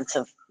having a sense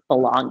of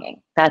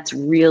belonging. That's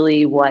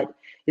really what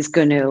is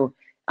going to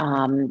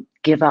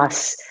give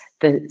us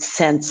the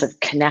sense of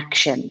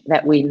connection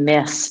that we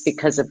miss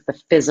because of the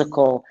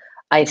physical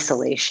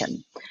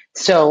isolation.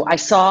 So I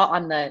saw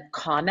on the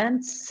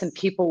comments, some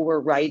people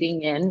were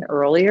writing in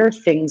earlier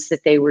things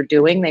that they were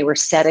doing. They were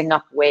setting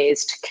up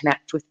ways to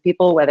connect with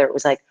people, whether it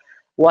was like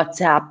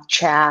WhatsApp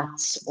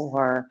chats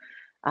or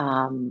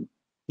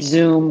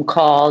Zoom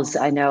calls.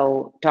 I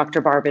know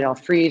Dr. Barbara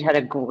Fried had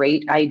a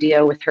great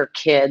idea with her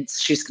kids.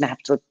 She's going to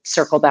have to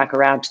circle back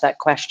around to that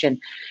question.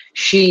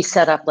 She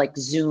set up like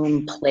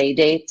Zoom play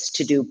dates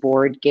to do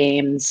board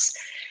games.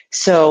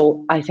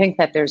 So I think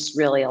that there's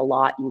really a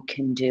lot you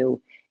can do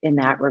in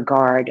that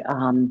regard.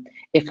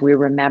 If we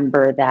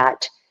remember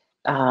that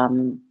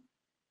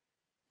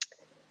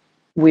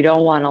we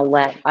don't want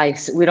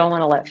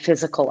to let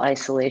physical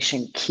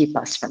isolation keep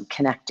us from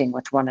connecting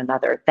with one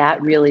another.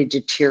 That really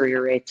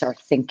deteriorates our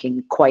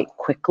thinking quite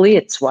quickly.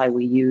 It's why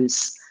we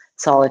use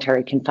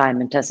solitary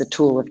confinement as a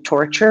tool of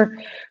torture.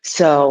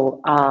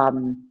 So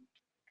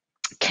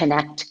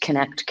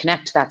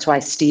connect. That's why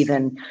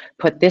Stephen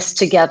put this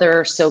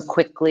together so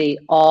quickly,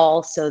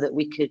 all so that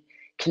we could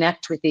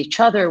connect with each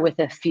other with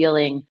a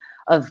feeling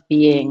of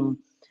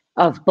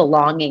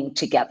belonging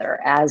together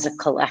as a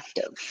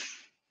collective.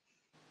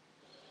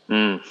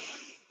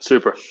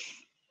 Super.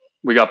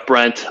 We got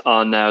Brent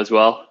on now as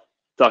well.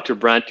 Dr.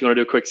 Brent, do you want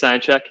to do a quick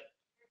sound check?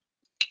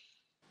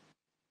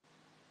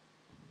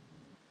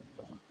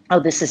 Oh,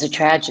 this is a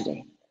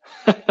tragedy.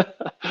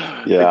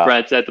 Yeah.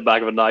 Brent's at the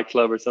back of a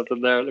nightclub or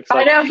something there, it looks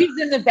like. I know, he's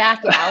in the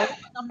back alley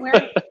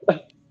somewhere.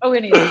 Oh,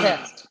 and he's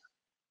pissed.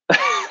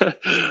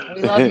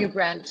 We love you,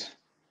 Brent.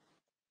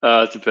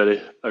 It's a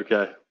pity.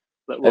 Okay.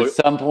 At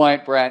some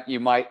point, Brent, you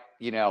might,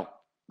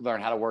 learn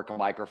how to work a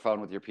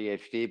microphone with your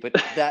PhD, but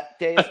that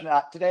day is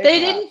not today. They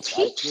didn't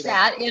teach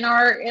that in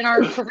our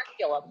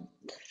curriculum.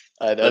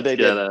 I know they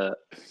did.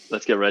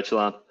 Let's get Rachel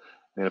on. I'm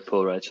going to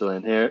pull Rachel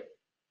in here.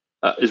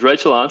 Is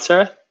Rachel on,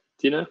 Sarah?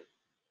 Do you know?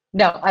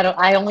 No, I don't.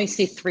 I only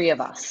see three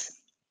of us.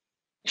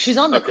 She's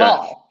on the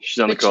call.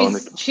 She's on the call.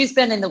 She's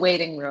been in the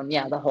waiting room,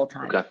 the whole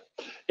time. Okay.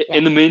 Yeah.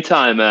 In the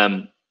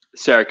meantime,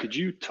 Sarah, could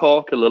you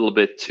talk a little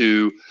bit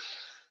to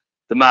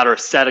the matter of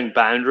setting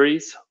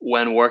boundaries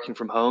when working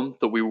from home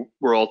that we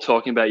were all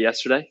talking about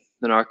yesterday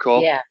in our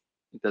call? Yeah.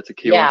 I think that's a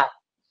key one.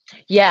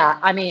 Yeah.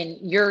 I mean,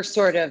 you're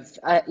sort of,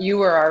 you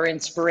were our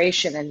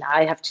inspiration, and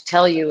I have to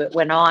tell you, it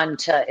went on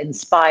to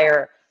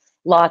inspire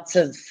lots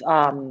of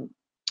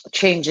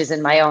changes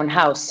in my own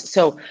house.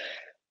 So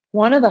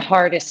one of the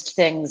hardest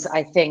things,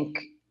 I think,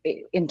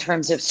 in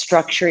terms of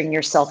structuring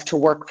yourself to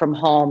work from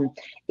home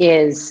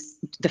is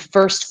the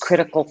first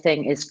critical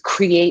thing is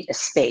create a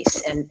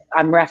space. And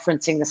I'm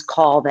referencing this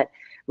call that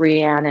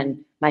Rhiannon and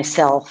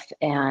myself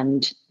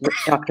and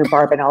Dr.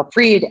 Barbara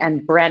Fried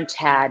and Brent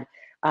had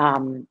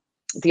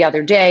the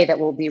other day that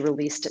will be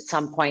released at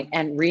some point.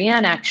 And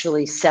Rhiannon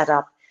actually set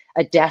up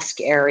a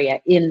desk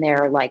area in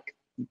their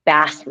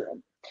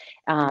bathroom.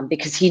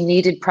 Because he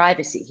needed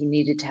privacy, he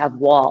needed to have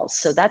walls.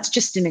 So that's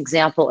just an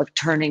example of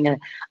turning an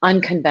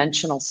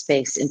unconventional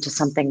space into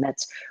something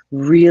that's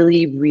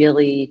really,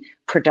 really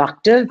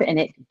productive, and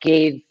it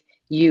gave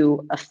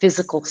you a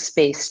physical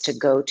space to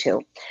go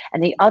to.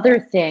 And the other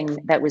thing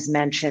that was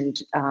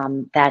mentioned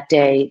that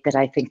day that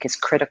I think is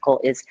critical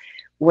is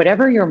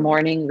whatever your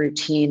morning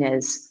routine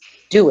is,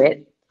 do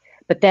it,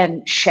 but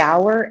then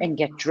shower and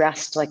get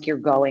dressed like you're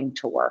going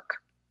to work.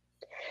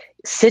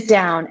 Sit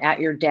down at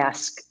your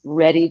desk,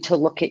 ready to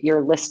look at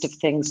your list of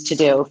things to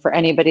do. For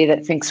anybody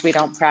that thinks we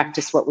don't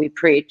practice what we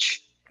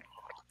preach,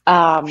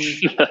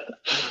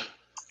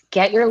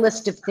 get your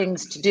list of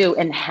things to do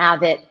and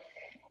have it,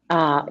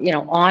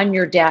 on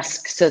your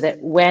desk so that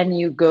when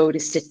you go to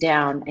sit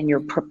down and you're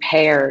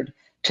prepared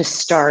to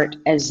start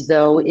as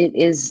though it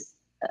is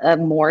a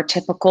more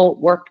typical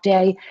work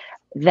day,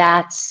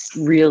 that's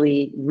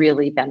really,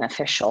 really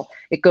beneficial.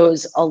 It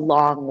goes a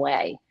long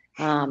way.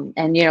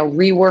 And, you know,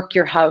 rework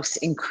your house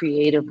in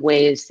creative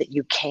ways that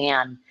you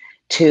can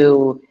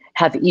to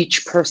have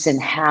each person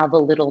have a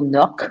little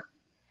nook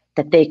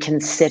that they can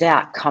sit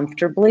at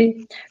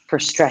comfortably for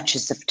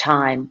stretches of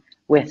time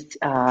with,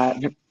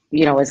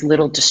 you know, as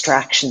little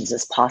distractions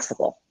as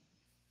possible.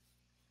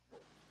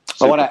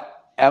 I want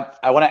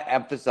to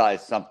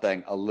emphasize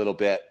something a little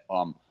bit.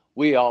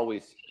 We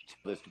always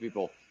tell this to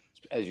people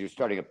as you're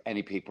starting up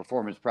any peak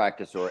performance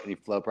practice or any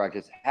flow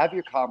practice, have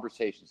your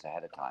conversations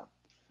ahead of time.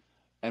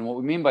 And what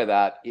we mean by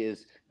that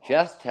is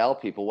just tell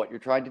people what you're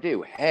trying to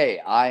do. Hey,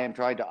 I am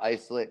trying to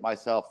isolate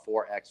myself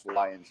for X,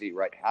 Y, and Z,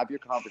 right? Have your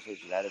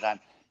conversations ahead of time.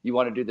 You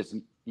want to do this,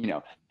 you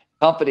know,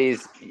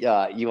 companies, you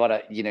want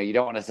to, you know, you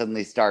don't want to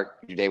suddenly start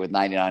your day with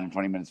 99 and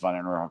 20 minutes of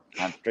uninterrupted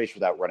concentration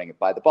without running it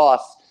by the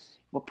boss.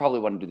 We'll probably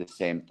want to do the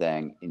same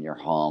thing in your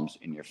homes,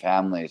 in your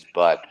families.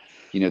 But,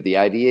 you know, the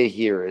idea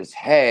here is,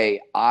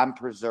 hey, I'm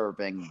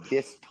preserving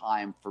this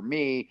time for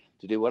me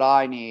to do what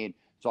I need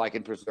so I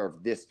can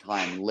preserve this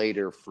time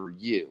later for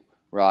you,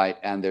 right?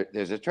 And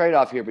there's a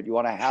trade-off here, but you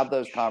want to have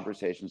those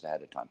conversations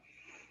ahead of time.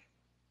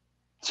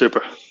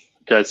 Super.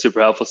 Okay, super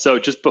helpful. So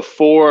just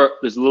before,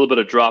 there's a little bit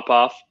of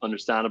drop-off,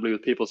 understandably,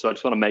 with people. So I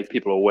just want to make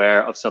people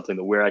aware of something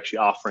that we're actually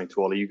offering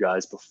to all of you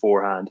guys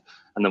beforehand,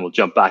 and then we'll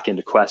jump back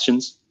into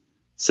questions.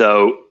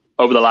 So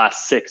over the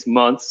last 6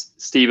 months,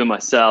 Steve and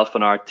myself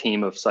and our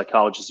team of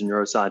psychologists and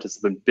neuroscientists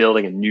have been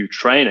building a new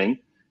training,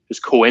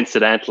 just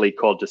coincidentally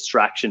called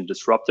Distraction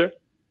Disruptor,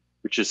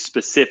 which is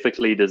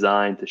specifically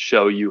designed to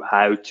show you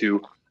how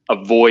to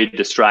avoid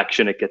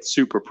distraction. It gets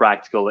super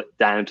practical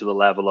down to the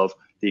level of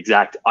the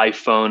exact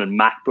iPhone and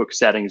MacBook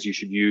settings you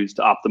should use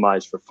to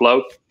optimize for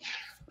flow.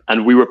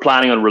 And we were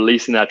planning on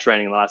releasing that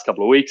training in the last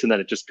couple of weeks, and then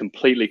it just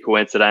completely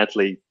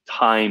coincidentally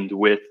timed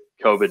with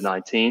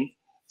COVID-19.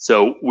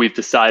 So we've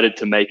decided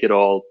to make it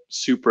all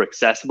super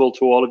accessible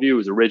to all of you. It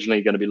was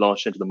originally going to be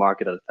launched into the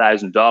market at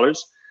 $1,000,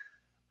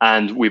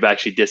 and we've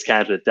actually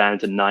discounted it down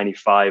to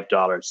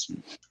 $95.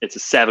 It's a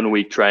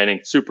 7-week training,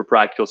 super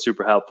practical,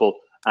 super helpful,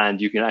 and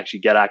you can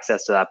actually get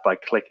access to that by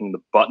clicking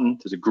the button.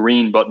 There's a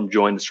green button,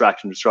 Join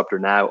Distraction Disruptor,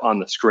 now on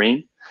the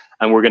screen,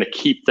 and we're going to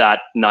keep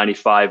that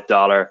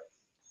 $95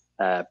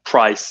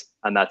 price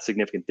and that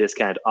significant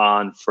discount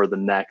on for the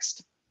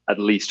next at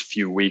least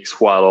few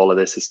weeks while all of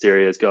this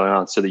hysteria is going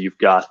on, so that you've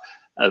got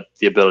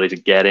the ability to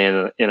get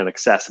in an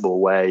accessible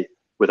way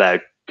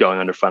without going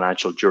under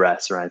financial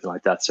duress or anything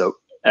like that. So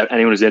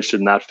anyone who's interested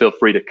in that, feel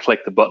free to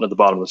click the button at the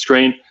bottom of the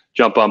screen,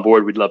 jump on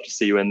board. We'd love to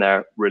see you in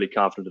there. Really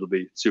confident it'll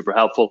be super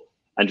helpful.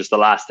 And just the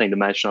last thing to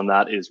mention on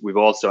that is we've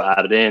also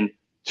added in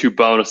 2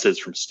 bonuses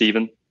from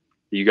Stephen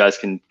that you guys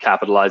can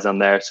capitalize on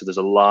there. So there's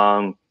a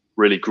long,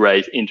 really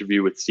great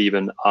interview with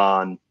Stephen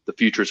on the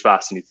future is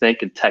faster than you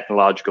think and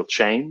technological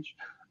change,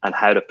 and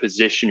how to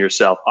position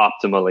yourself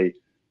optimally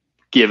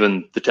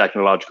given the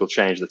technological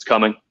change that's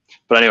coming.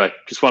 But anyway,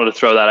 just wanted to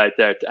throw that out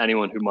there to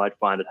anyone who might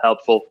find it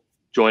helpful.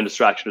 Join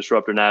Distraction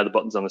Disruptor now. The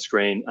button's on the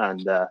screen,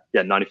 and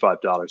yeah,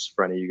 $95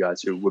 for any of you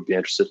guys who would be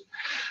interested.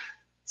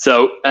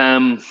 So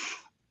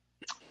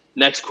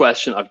next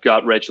question I've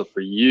got, Rachel,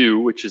 for you,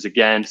 which is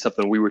again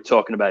something we were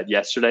talking about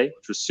yesterday,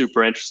 which was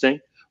super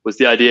interesting, was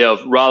the idea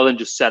of, rather than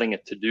just setting a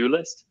to-do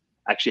list,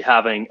 actually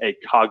having a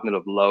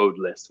cognitive load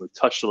list. We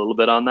touched a little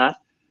bit on that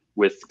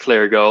with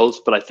clear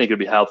goals, but I think it'd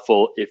be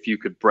helpful if you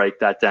could break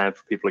that down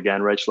for people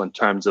again, Rachel, in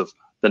terms of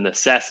the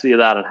necessity of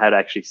that and how to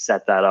actually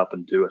set that up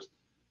and do it.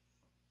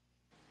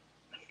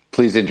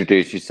 Please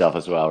introduce yourself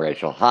as well,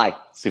 Rachel. Hi,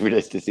 super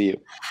nice to see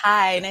you.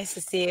 Hi, nice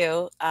to see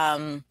you.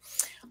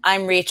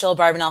 I'm Rachel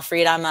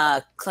Barbanel-Fried. I'm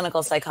a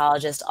clinical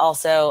psychologist.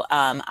 Also,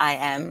 I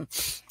am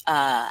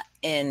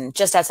in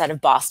just outside of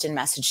Boston,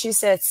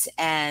 Massachusetts,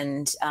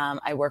 and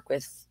I work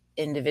with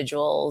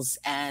individuals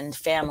and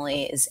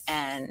families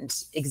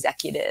and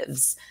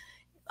executives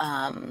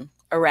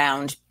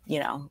around, you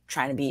know,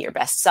 trying to be your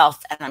best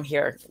self. And I'm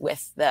here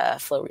with the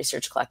Flow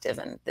Research Collective,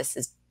 and this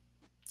is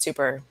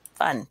super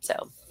fun.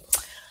 So,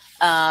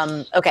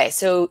 okay,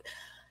 so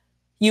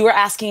you were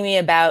asking me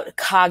about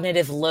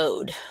cognitive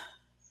load.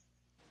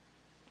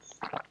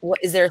 What,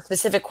 is there a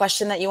specific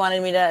question that you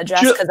wanted me to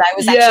address? Because I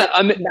was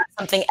actually about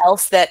something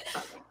else that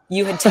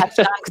you had touched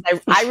on,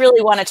 because I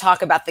really want to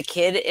talk about the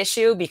kid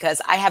issue,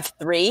 because I have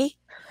 3.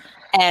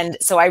 And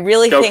so I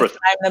really think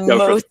I'm the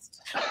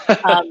most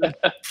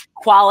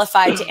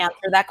qualified to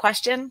answer that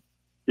question.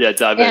 Yeah,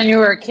 dive in. And you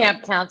were a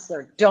camp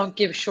counselor. Don't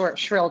give short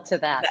shrill to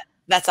that.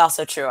 That's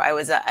also true. I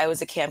was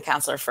a camp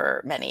counselor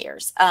for many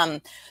years.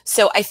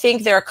 So I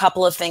think there are a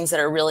couple of things that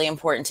are really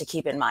important to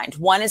keep in mind.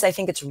 One is, I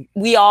think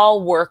we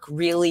all work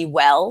really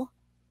well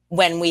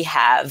when we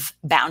have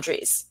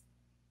boundaries.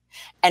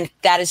 And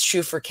that is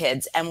true for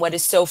kids. And what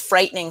is so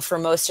frightening for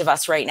most of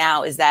us right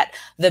now is that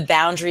the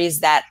boundaries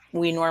that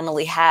we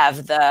normally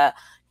have, the,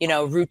 you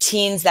know,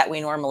 routines that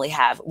we normally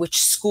have, which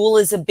school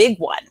is a big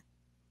one,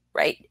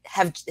 right,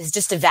 has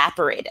just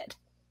evaporated.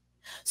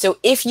 So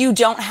if you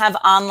don't have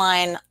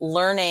online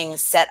learning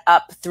set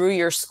up through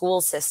your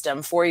school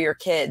system for your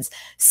kids,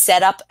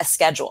 set up a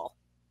schedule.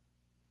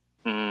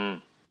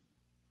 Mm.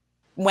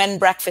 When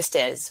breakfast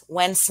is,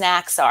 when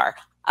snacks are.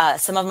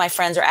 Some of my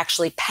friends are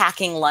actually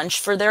packing lunch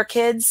for their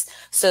kids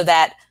so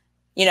that,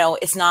 you know,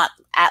 it's not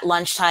at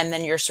lunchtime,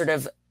 then you're sort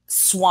of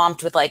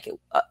swamped with like,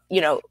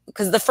 you know,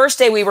 because the first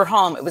day we were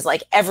home, it was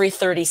like every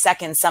 30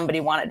 seconds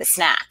somebody wanted a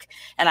snack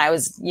and I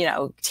was, you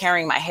know,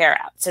 tearing my hair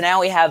out. So now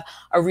we have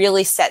a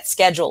really set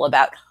schedule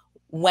about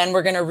when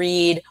we're going to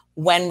read,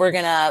 when we're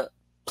going to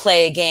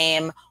play a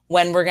game,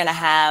 when we're going to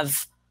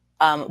have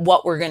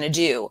what we're going to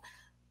do.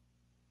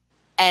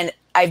 And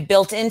I've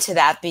built into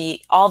that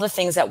all the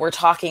things that we're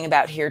talking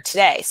about here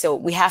today. So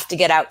we have to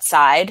get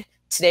outside.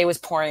 Today was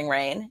pouring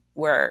rain.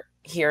 We're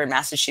here in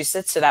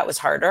Massachusetts, so that was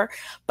harder.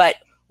 But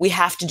we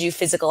have to do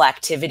physical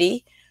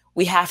activity.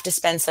 We have to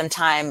spend some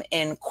time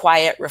in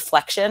quiet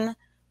reflection.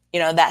 You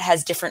know, that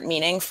has different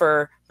meaning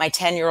for my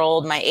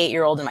 10-year-old, my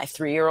 8-year-old, and my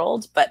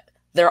 3-year-old, but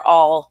they're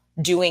all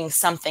doing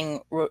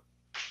something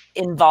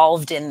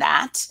involved in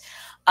that.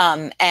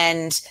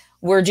 And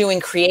we're doing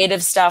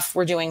creative stuff.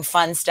 We're doing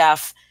fun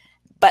stuff.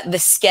 But the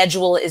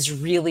schedule is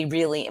really,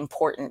 really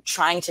important.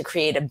 Trying to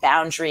create a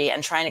boundary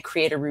and trying to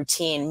create a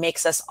routine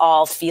makes us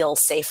all feel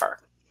safer.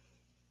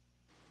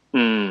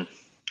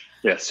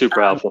 Yeah,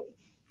 super helpful.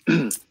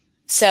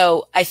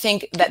 So I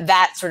think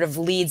that sort of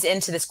leads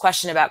into this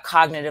question about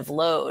cognitive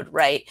load,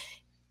 right?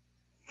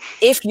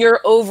 If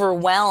you're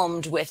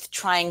overwhelmed with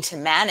trying to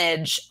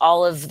manage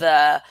all of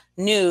the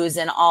news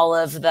and all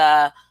of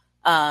the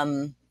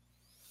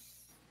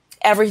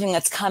everything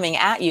that's coming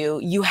at you,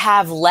 you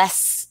have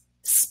less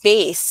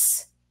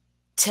space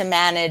to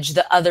manage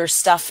the other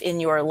stuff in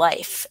your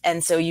life.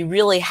 And so you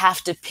really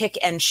have to pick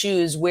and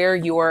choose where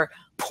you're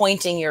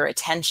pointing your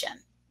attention.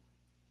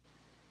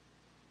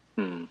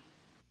 I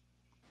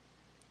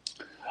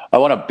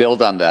want to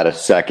build on that a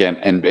second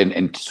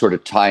and sort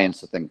of tie in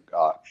something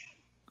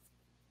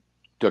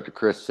Dr.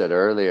 Chris said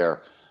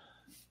earlier,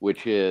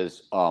 which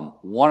is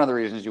one of the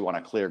reasons you want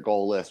a clear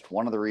goal list,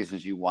 one of the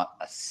reasons you want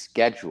a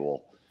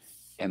schedule,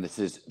 and this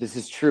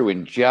is true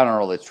in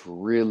general, it's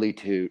really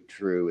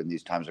true in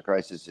these times of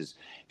crisis, is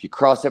if you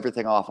cross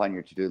everything off on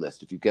your to-do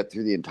list, if you get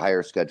through the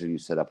entire schedule you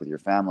set up with your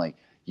family,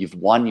 you've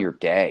won your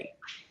day.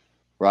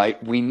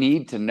 Right? We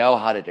need to know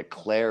how to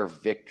declare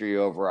victory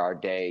over our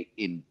day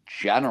in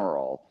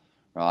general,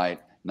 right?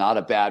 Not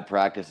a bad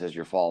practice as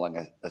you're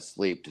falling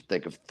asleep to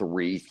think of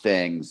 3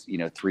 things,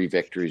 3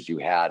 victories you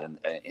had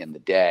in the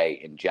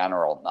day in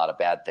general. Not a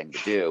bad thing to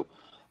do.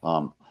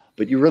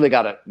 But you really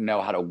got to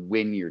know how to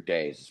win your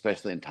days,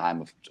 especially in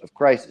time of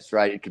crisis,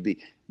 right? It could be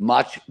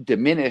much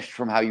diminished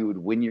from how you would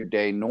win your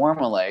day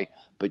normally,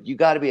 but you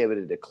got to be able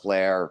to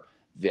declare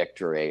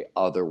victory.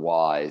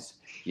 Otherwise,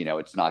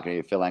 it's not going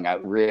to be filling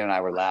out. Rhea and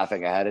I were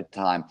laughing ahead of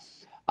time.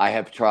 I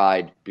have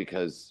tried,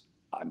 because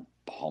I'm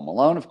home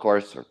alone, of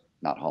course, or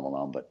not home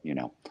alone, but,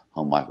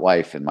 home my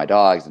wife and my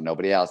dogs and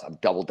nobody else. I've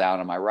doubled down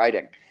on my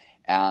writing.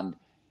 And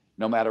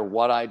no matter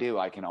what I do,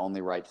 I can only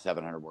write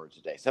 700 words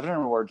a day.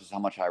 700 words is how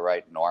much I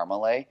write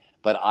normally,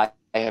 but I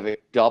have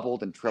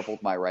doubled and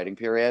tripled my writing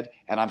period,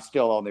 and I'm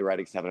still only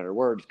writing 700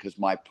 words because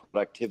my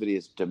productivity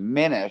is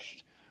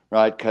diminished.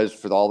 Right, because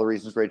for all the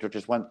reasons Rachel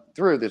just went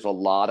through, there's a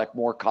lot of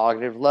more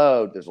cognitive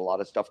load. There's a lot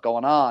of stuff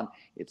going on.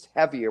 It's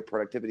heavier.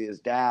 Productivity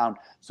is down.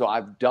 So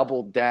I've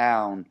doubled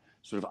down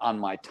sort of on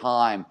my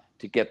time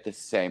to get the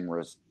same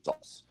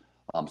results.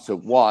 So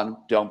 1,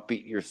 don't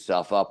beat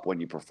yourself up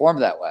when you perform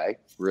that way.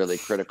 Really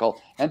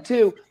critical. And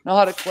 2, know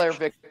how to declare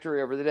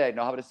victory over the day.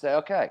 Know how to say,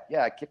 okay,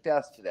 yeah, I kicked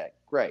ass today.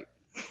 Great.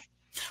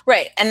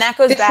 Right, and that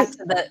goes back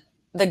to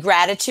the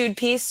gratitude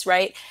piece,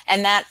 right?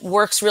 And that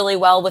works really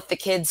well with the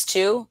kids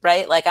too,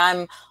 right? Like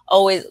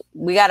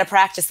we got to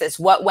practice this.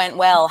 What went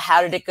well?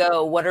 How did it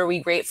go? What are we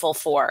grateful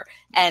for?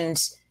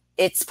 And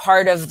it's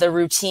part of the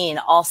routine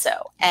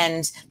also.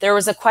 And there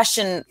was a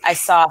question I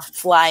saw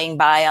flying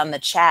by on the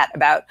chat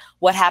about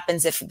what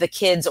happens if the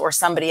kids or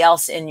somebody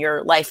else in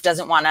your life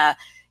doesn't want to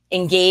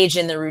engage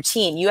in the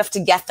routine. You have to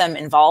get them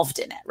involved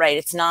in it, right?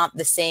 It's not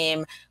the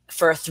same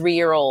for a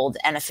 3-year-old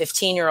and a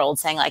 15-year-old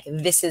saying like,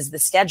 this is the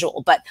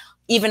schedule, but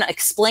even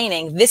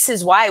explaining this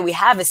is why we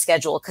have a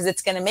schedule, because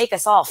it's going to make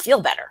us all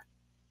feel better.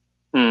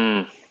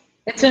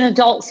 It's an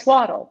adult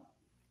swaddle.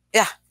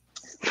 Yeah.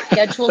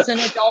 Schedule's an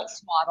adult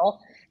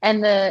swaddle.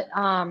 And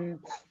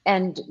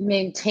and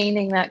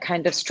maintaining that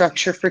kind of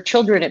structure for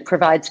children, it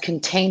provides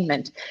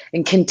containment.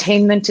 And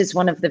containment is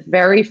one of the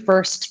very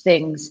first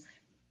things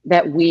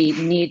that we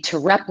need to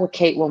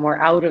replicate when we're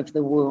out of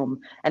the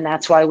womb. And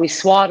that's why we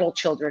swaddle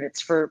children.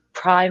 It's for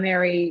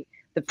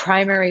the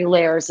primary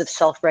layers of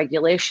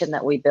self-regulation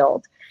that we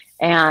build.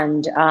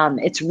 And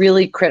it's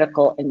really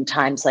critical in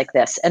times like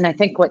this. And I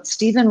think what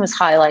Stephen was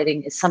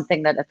highlighting is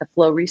something that at the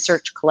Flow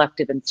Research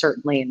Collective, and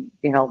certainly in,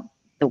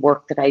 the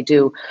work that I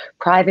do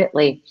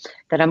privately,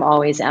 that I'm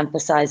always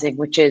emphasizing,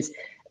 which is,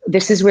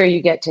 this is where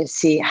you get to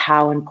see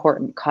how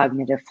important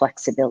cognitive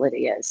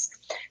flexibility is.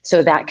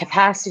 So that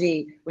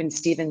capacity, when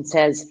Stephen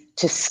says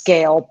to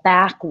scale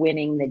back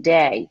winning the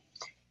day,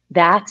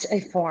 that's a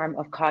form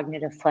of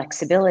cognitive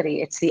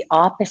flexibility. It's the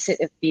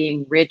opposite of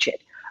being rigid.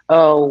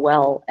 oh,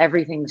 well,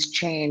 everything's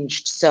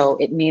changed, so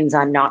it means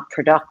I'm not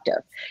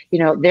productive. You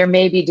know, there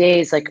may be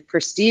days, like for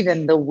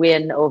Stephen, the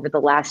win over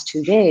the last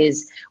 2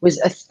 days was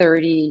a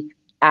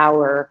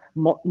 30-hour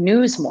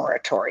news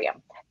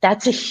moratorium.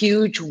 That's a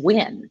huge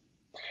win.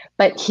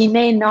 But he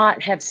may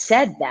not have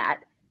said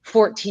that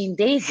 14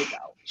 days ago.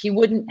 He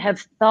wouldn't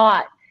have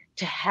thought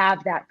to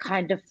have that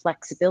kind of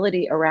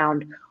flexibility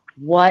around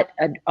what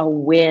a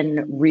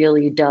win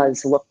really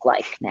does look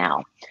like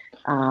now.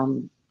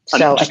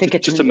 So I think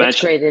it's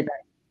great.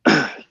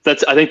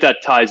 I think that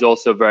ties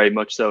also very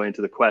much so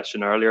into the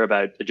question earlier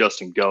about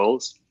adjusting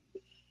goals.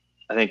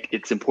 I think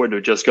it's important to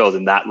adjust goals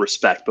in that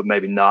respect, but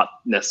maybe not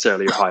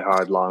necessarily your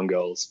hard, long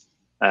goals.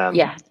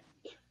 Yeah.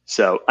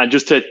 So, and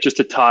just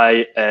to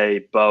tie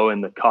a bow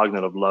in the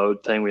cognitive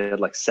load thing, we had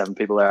like 7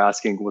 people there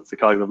asking what's the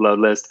cognitive load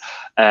list.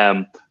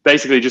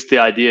 Basically, just the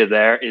idea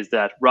there is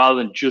that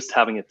rather than just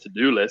having a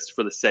to-do list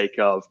for the sake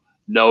of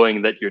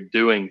knowing that you're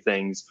doing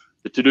things,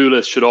 the to-do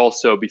list should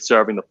also be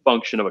serving the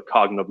function of a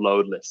cognitive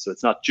load list. So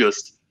it's not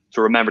just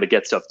to remember to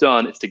get stuff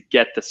done, it's to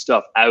get the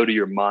stuff out of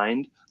your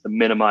mind, to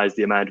minimize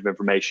the amount of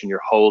information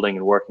you're holding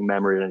in working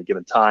memory at any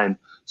given time,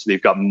 so that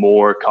you've got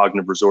more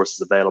cognitive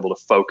resources available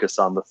to focus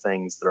on the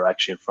things that are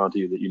actually in front of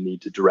you that you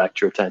need to direct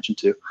your attention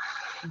to.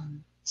 Mm-hmm.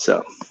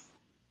 So,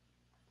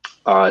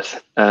 all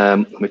right,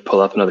 let me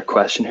pull up another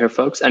question here,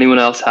 folks. Anyone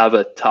else have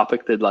a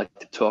topic they'd like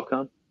to talk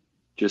on,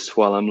 just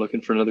while I'm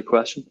looking for another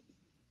question?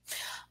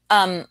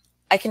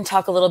 I can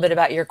talk a little bit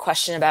about your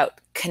question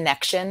about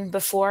connection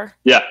before.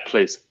 Yeah,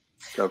 please.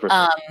 Go for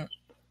it.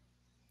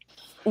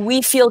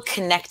 We feel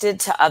connected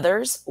to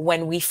others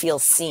when we feel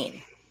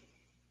seen.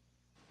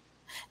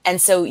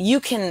 And so you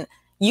can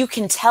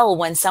tell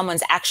when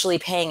someone's actually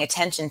paying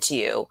attention to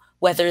you,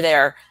 whether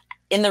they're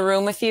in the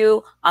room with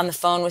you, on the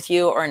phone with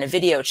you, or in a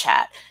video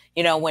chat.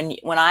 You know, when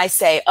I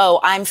say, oh,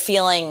 I'm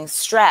feeling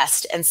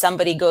stressed, and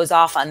somebody goes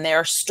off on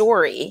their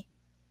story,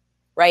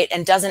 right,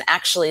 and doesn't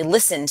actually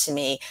listen to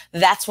me,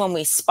 that's when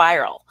we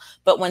spiral.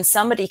 But when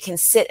somebody can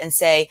sit and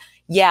say,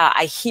 yeah,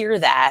 I hear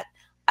that,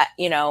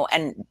 you know,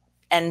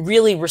 and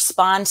really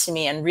respond to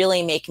me and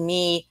really make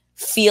me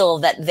feel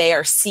that they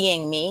are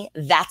seeing me,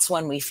 that's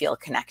when we feel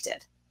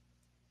connected.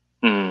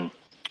 I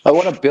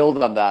want to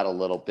build on that a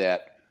little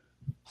bit.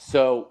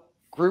 So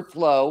group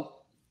flow,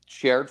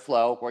 shared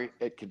flow, where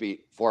it could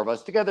be 4 of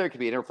us together, it could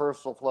be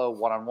interpersonal flow,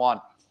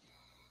 one-on-one,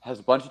 has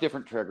a bunch of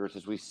different triggers,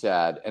 as we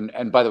said.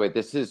 And by the way,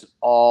 this is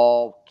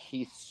all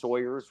Keith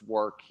Sawyer's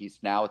work. He's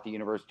now at the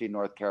University of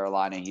North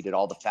Carolina. He did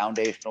all the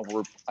foundational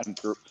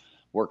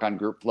work on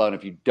group flow. And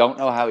if you don't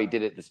know how he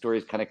did it, the story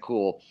is kind of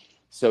cool.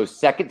 So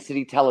Second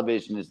City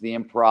Television is the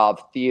improv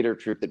theater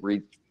troupe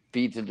that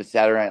feeds into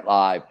Saturday Night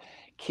Live.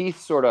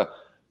 Keith sort of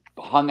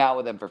hung out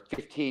with them for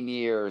 15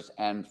 years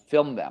and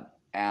filmed them.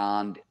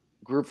 And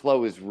group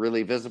flow is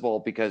really visible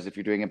because if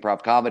you're doing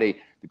improv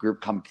comedy, the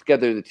group comes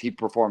together, the team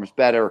performs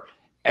better,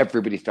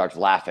 everybody starts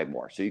laughing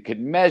more. So you could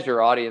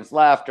measure audience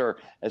laughter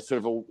as sort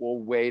of a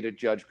way to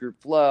judge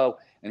group flow.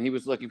 And he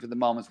was looking for the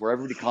moments where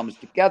everybody comes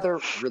together,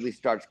 really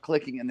starts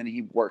clicking, and then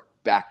he worked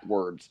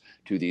backwards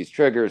to these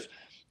triggers.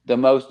 The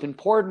most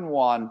important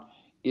one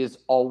is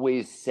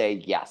always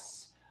say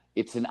yes.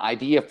 It's an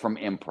idea from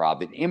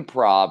improv. In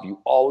improv, you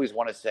always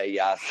want to say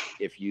yes.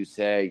 If you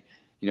say,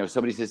 you know,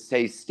 somebody says,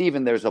 say,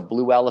 Stephen, there's a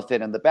blue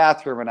elephant in the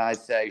bathroom, and I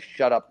say,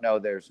 shut up, no,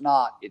 there's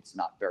not. It's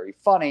not very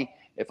funny.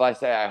 If I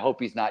say, I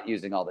hope he's not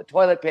using all the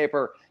toilet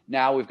paper,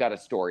 now we've got a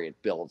story. It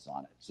builds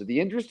on it. So the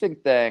interesting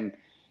thing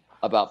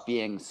about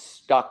being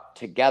stuck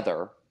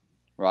together,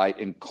 right,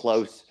 in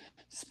close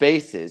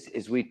spaces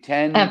is we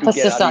tend to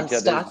get on each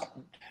other's,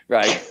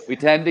 right? We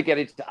tend to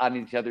get on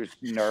each other's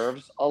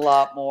nerves a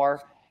lot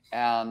more.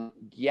 And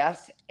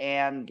yes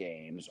and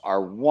games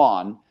are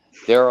one.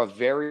 They're a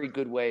very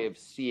good way of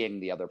seeing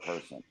the other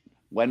person.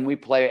 When we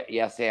play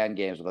yes and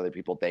games with other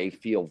people, they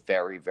feel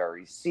very,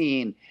 very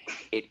seen.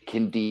 It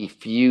can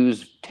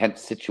defuse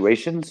tense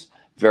situations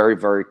very,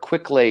 very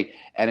quickly.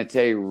 And it's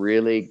a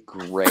really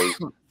great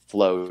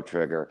flow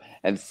trigger.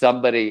 And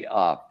somebody,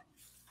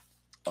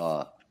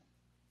 Michael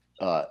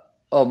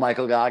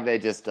Gagne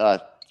just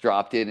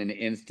dropped in an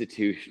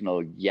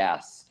institutional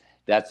yes.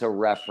 That's a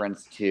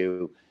reference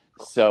to,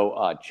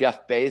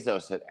 Jeff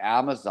Bezos at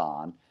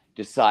Amazon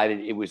decided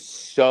it was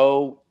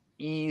so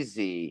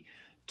easy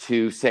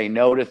to say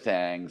no to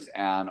things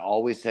and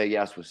always say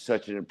yes was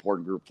such an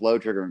important group flow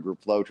trigger, and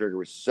group flow trigger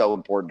was so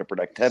important to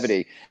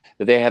productivity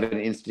that they have an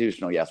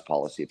institutional yes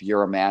policy. If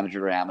you're a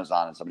manager at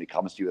Amazon and somebody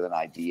comes to you with an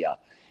idea,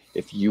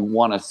 if you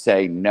want to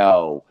say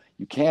no,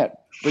 you can't,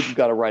 but you've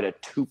got to write a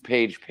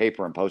 2-page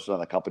paper and post it on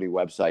the company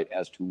website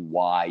as to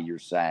why you're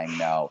saying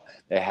no.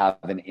 They have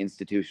an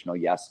institutional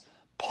yes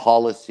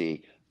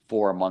policy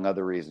for, among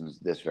other reasons,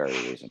 this very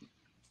reason.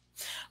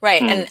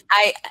 Right.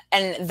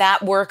 And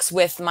that works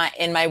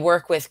in my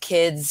work with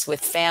kids, with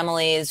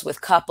families,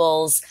 with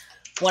couples.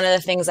 One of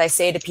the things I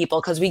say to people,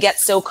 because we get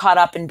so caught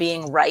up in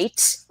being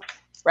right?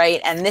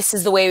 And this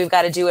is the way we've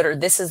got to do it, or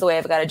this is the way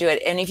I've got to do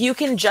it. And if you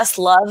can just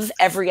love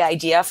every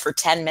idea for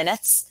 10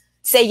 minutes,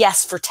 say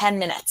yes for 10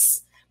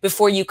 minutes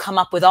before you come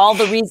up with all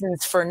the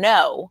reasons for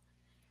no,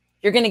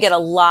 you're going to get a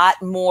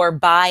lot more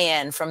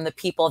buy-in from the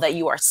people that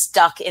you are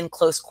stuck in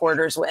close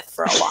quarters with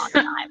for a long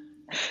time.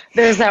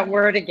 There's that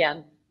word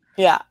again.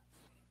 Yeah.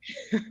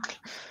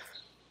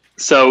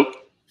 So,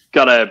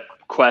 got a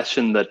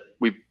question that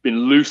we've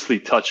been loosely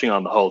touching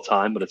on the whole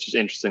time, but it's just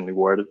interestingly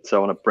worded. So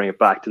I want to bring it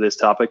back to this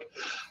topic.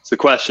 So the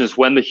question is,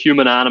 when the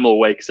human animal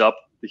wakes up,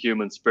 the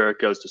human spirit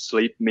goes to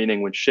sleep,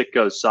 meaning when shit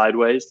goes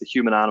sideways, the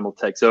human animal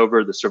takes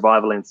over, the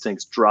survival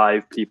instincts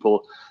drive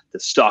people to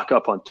stock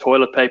up on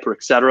toilet paper,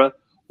 etc.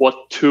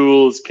 What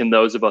tools can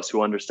those of us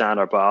who understand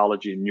our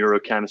biology and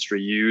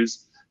neurochemistry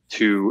use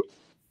to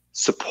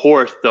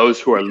support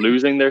those who are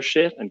losing their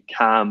shit and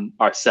calm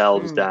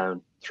ourselves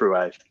down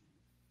throughout?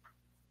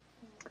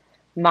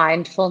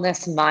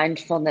 Mindfulness,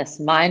 mindfulness,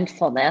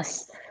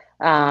 mindfulness,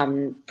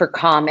 for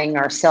calming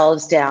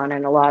ourselves down.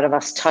 And a lot of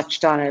us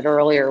touched on it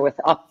earlier with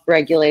up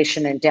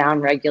regulation and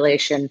down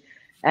regulation.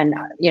 And,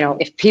 you know,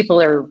 if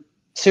people are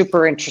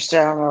super interested,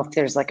 I don't know if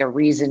there's like a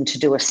reason to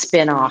do a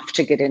spin-off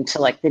to get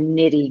into like the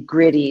nitty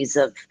gritties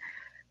of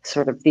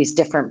sort of these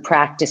different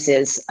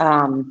practices.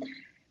 Sarah,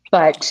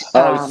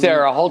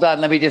 hold on.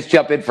 Let me just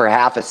jump in for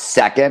half a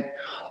second.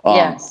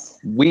 Yes.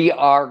 We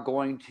are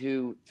going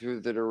to,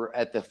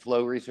 at the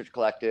Flow Research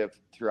Collective,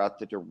 throughout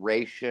the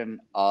duration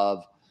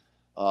of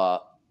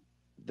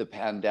the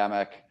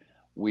pandemic,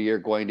 we are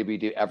going to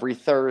be every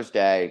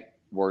Thursday.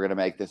 We're going to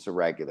make this a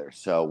regular.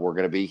 So we're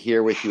going to be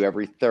here with you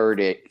every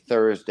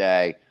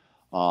Thursday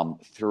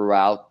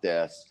throughout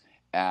this.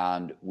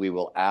 And we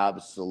will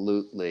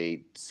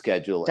absolutely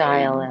schedule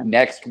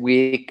next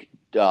week.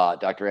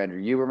 Dr.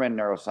 Andrew Huberman,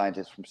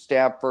 neuroscientist from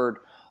Stanford.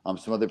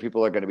 Some other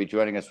people are going to be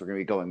joining us. We're going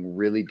to be going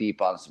really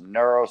deep on some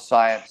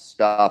neuroscience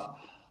stuff.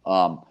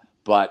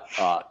 But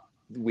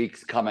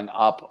weeks coming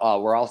up,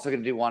 we're also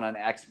going to do one on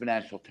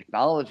exponential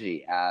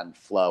technology and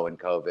flow and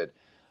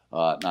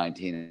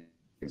COVID-19.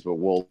 But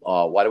we'll,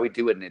 why don't we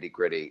do a nitty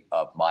gritty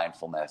of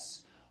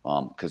mindfulness?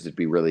 Because it'd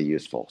be really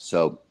useful.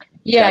 So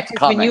yeah,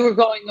 because when you were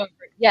going over,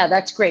 yeah,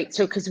 that's great.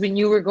 So because when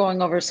you were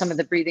going over some of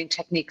the breathing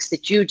techniques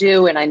that you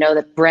do, and I know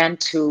that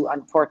Brent, who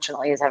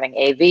unfortunately is having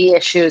AV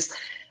issues,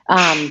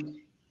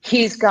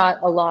 he's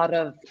got a lot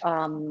of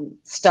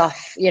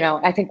stuff. You know,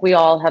 I think we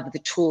all have the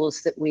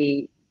tools that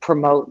we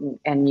promote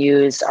and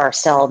use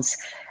ourselves,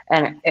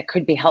 and it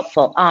could be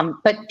helpful.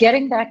 But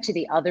getting back to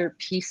the other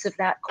piece of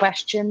that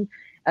question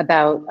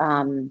about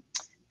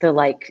the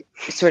like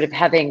sort of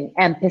having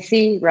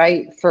empathy,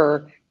 right,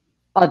 for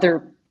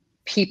other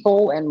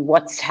people and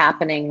what's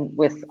happening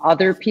with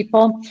other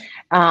people.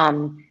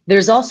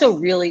 There's also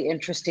really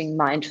interesting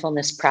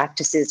mindfulness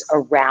practices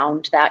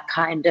around that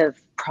kind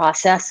of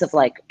process of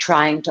like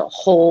trying to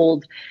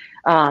hold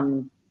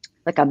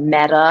like a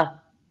meta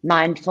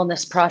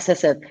mindfulness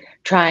process of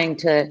trying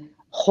to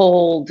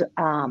hold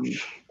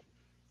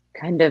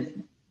kind of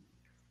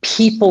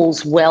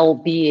people's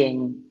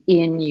well-being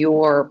in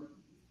your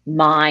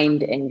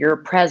mind and your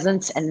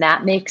presence, and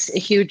that makes a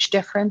huge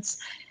difference.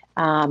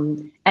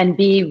 And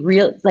be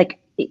real, like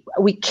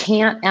we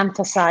can't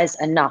emphasize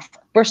enough.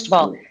 First of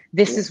all,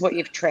 this is what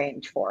you've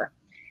trained for,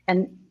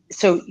 and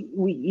so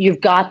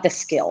you've got the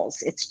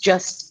skills. It's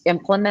just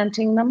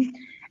implementing them.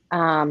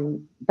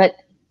 But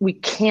we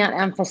can't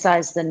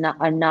emphasize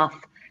enough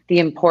the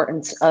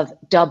importance of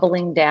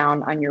doubling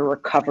down on your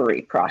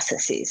recovery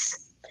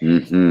processes.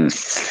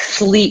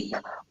 Sleep,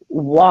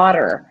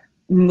 water,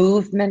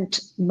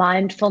 movement,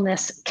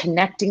 mindfulness,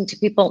 connecting to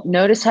people.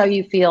 Notice how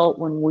you feel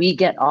when we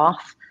get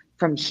off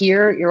from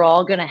here. You're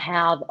all going to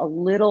have a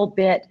little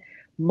bit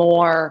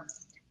more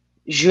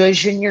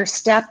zhuzh in your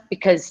step,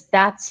 because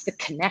that's the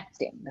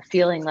connecting, the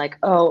feeling like,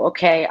 oh,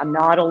 okay, I'm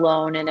not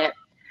alone in it.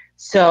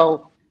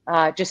 So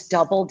just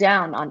double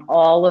down on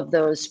all of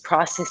those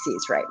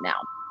processes right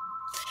now.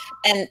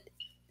 And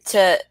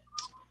to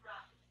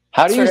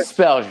how do you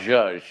spell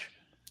zhuzh?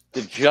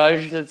 The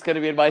zhuzh that's going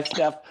to be in my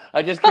step.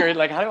 I'm just curious,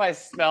 like, how do I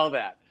smell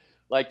that?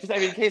 Like, just, I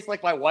mean, in case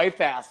like my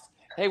wife asks,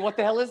 hey, what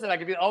the hell is it? I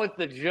could be, oh, it's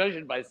the zhuzh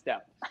in my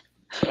step.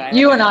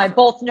 You and I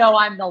both know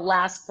I'm the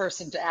last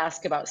person to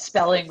ask about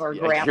spelling or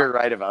grammar. You're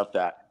right about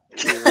that.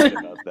 You're right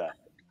about that.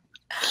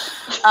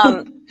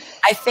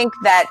 I think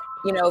that,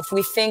 you know, if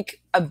we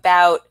think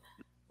about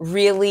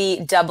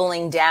really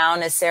doubling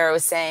down, as Sarah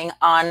was saying,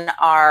 on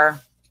our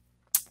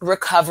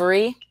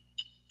recovery,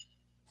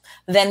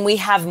 then we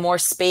have more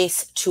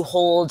space to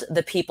hold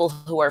the people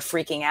who are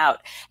freaking out.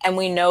 And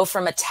we know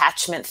from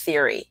attachment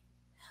theory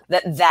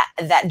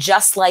that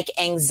just like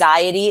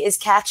anxiety is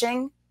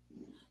catching,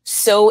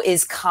 so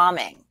is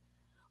calming.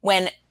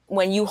 When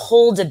you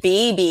hold a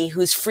baby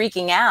who's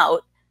freaking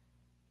out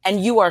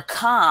and you are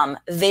calm,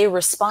 they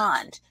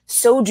respond.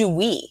 So do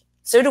we.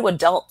 So do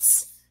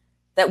adults.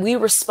 That we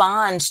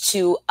respond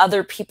to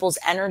other people's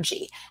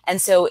energy. And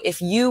so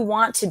if you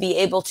want to be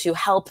able to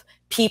help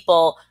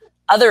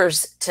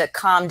others to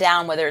calm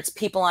down, whether it's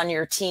people on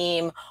your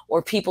team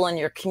or people in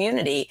your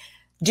community,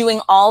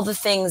 doing all the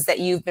things that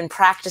you've been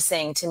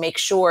practicing to make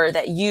sure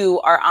that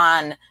you are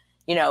on,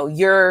 you know,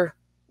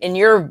 in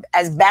your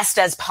as best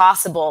as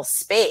possible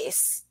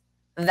space,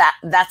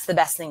 that's the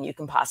best thing you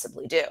can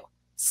possibly do.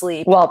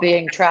 sleep. While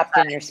being trapped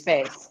in your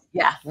space.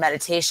 Yeah,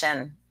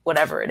 meditation,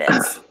 whatever it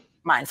is,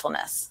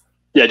 mindfulness.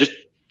 Yeah,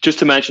 just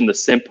to mention the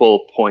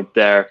simple point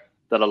there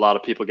that a lot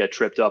of people get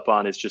tripped up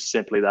on is just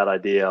simply that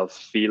idea of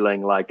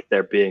feeling like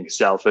they're being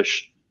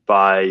selfish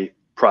by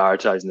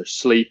prioritizing their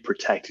sleep,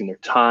 protecting their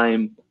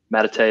time,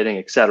 meditating,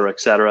 et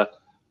cetera,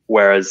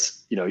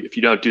 whereas, you know, if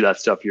you don't do that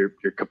stuff, your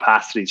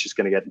capacity is just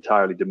going to get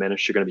entirely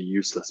diminished. You're going to be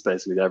useless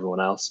basically to everyone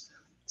else.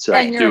 So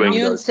And your doing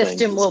immune those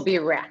system things, will be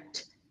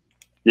wrecked.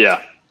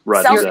 yeah,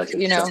 right, Selfish,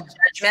 exactly. You know, is just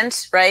a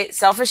judgment, right?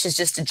 Selfish is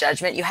just a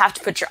judgment. You have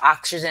to put your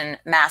oxygen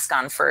mask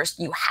on first.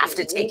 You have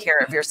to take care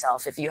of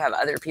yourself if you have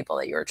other people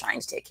that you're trying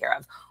to take care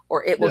of,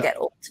 or it will get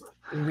old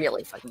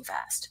really fucking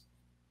fast.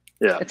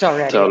 Yeah, it's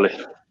already.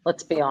 totally.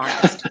 Let's be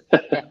honest.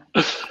 Yeah.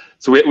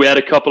 So we had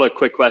a couple of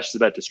quick questions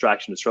about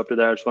Distraction Disruptor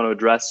there I just want to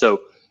address.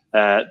 So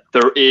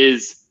there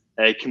is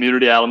a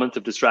community element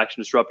of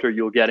Distraction Disruptor.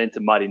 You'll get into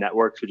Mighty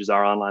Networks, which is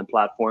our online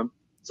platform.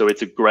 So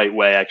it's a great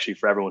way actually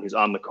for everyone who's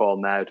on the call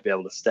now to be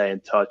able to stay in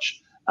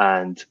touch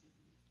and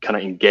kind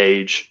of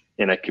engage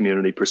in a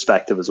community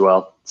perspective as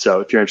well.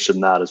 So if you're interested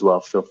in that as well,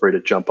 feel free to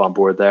jump on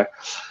board there.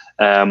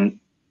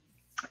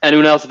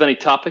 Anyone else have any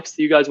topics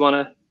that you guys want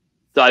to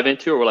dive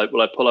into, or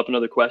will I pull up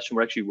another question?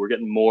 We're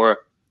getting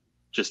more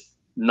just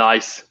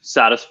nice,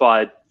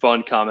 satisfied,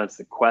 fun comments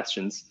than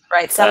questions.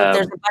 Right. So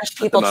there's a bunch of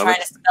people trying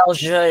to spell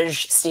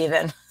zhuzh,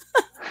 Stephen.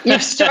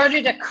 You've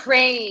started a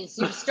craze.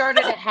 You've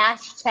started a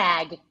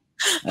hashtag.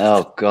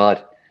 Oh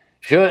God.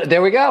 Sure.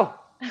 There we go.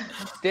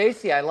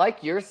 Stacy, I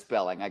like your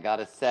spelling, I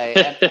gotta say.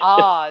 And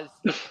Oz,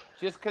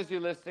 just because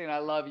you're listening, I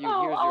love you.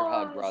 Oh, Here's your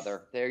Oz. hug,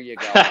 brother. There you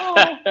go.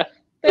 Oh,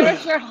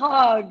 there's your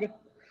hug.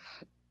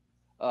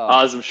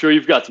 Oz, I'm sure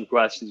you've got some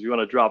questions. You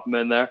want to drop them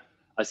in there?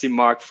 I see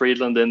Mark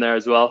Friedland in there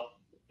as well,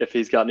 if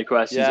he's got any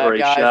questions. Yeah, or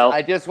guys, Shell.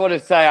 I just want to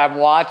say I'm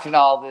watching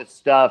all this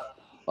stuff,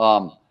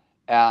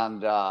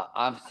 and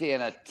I'm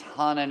seeing a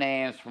ton of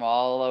names from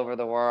all over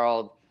the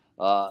world,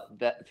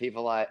 that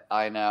people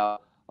I know.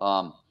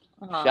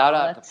 Shout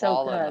out to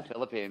Paula in the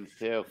Philippines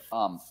too.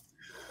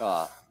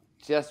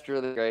 Just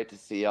really great to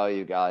see all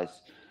you guys.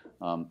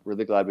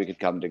 Really glad we could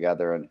come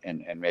together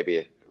and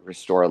maybe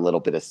restore a little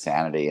bit of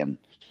sanity in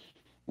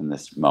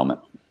this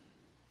moment.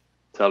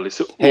 Totally.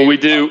 So hey, we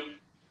do.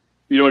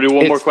 You want to do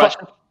one more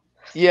question?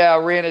 Yeah,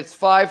 Rian, it's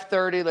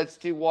 5:30. Let's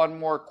do one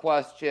more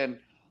question.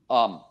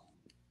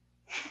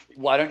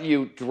 Why don't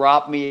you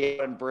drop me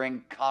and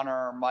bring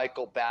Connor or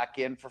Michael back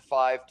in for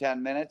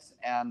 5-10 minutes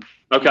and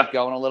keep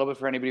going a little bit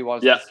for anybody who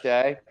wants to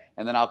stay,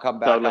 and then I'll come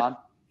back on.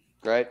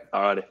 Great.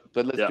 All righty.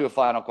 But let's do a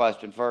final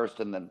question first,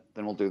 and then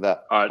we'll do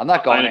that. All right. I'm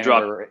not going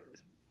anywhere.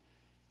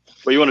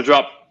 Well, you want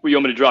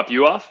me to drop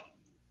you off?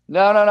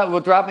 No. Well,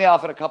 drop me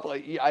off in a couple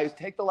of. I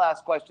take the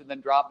last question,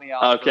 then drop me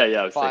off. Okay,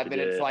 yeah. 5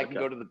 minutes, so I can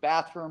go to the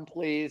bathroom,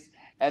 please,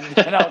 and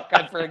then I'll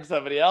bring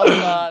somebody else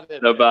on.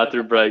 No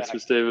bathroom breaks for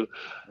Stephen.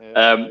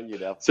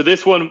 So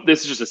this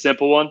is just a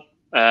simple one.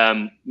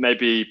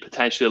 Maybe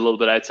potentially a little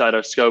bit outside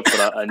our scope,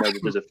 but I know that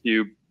there's a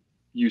few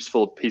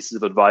useful pieces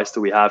of advice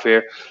that we have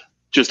here.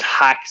 Just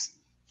hacks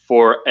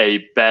for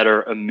a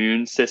better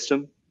immune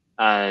system,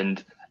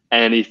 and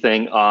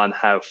anything on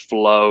how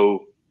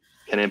flow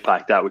can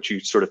impact that, which you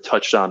sort of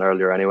touched on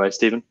earlier anyway,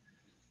 Stephen.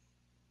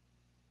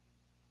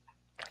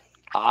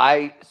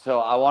 I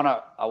want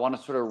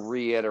to sort of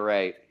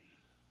reiterate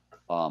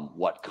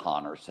what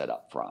Connor said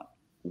up front.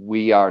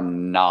 We are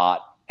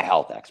not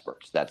health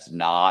experts. That's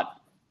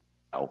not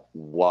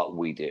what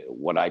we do.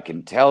 What I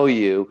can tell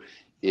you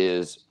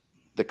is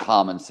the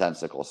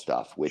commonsensical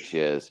stuff, which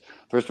is,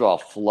 first of all,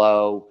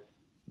 flow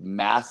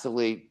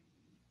massively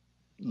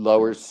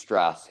lowers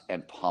stress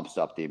and pumps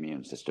up the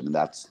immune system. And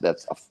that's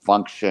a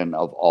function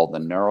of all the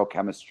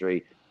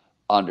neurochemistry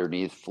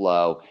underneath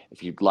flow.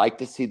 If you'd like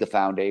to see the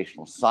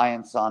foundational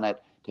science on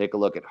it, take a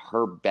look at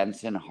Herb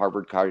Benson,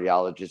 Harvard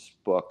cardiologist's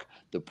book,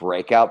 The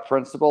Breakout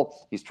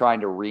Principle. He's trying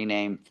to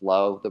rename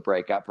flow the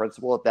breakout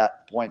principle at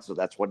that point. So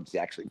that's what he's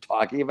actually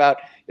talking about.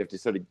 You have to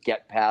sort of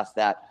get past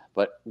that.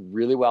 But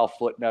really well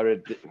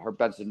footnoted. Herb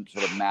Benson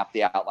sort of mapped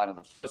the outline of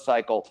the flow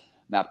cycle,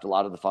 mapped a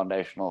lot of the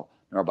foundational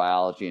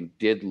neurobiology, and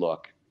did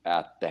look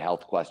at the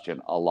health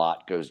question a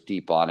lot, goes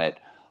deep on it.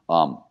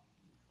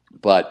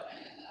 But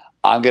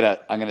I'm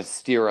gonna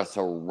steer us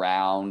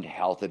around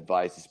health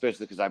advice,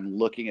 especially because I'm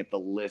looking at the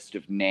list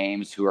of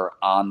names who are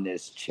on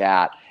this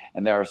chat,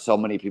 and there are so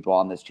many people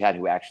on this chat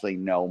who actually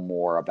know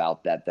more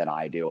about that than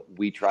I do.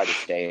 We try to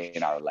stay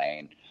in our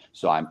lane,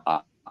 so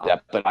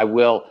but I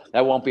will.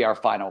 That won't be our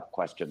final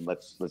question.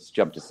 Let's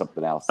jump to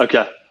something else.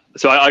 Okay,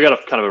 so I got a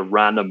kind of a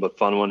random but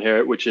fun one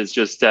here, which is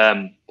just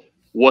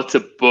what's a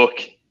book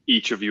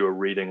each of you are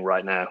reading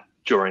right now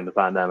during the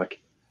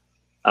pandemic?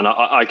 And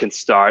I can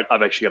start.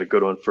 I've actually got a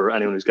good one for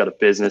anyone who's got a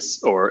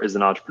business or is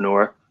an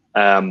entrepreneur.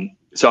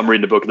 So I'm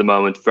reading a book at the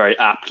moment, very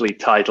aptly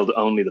titled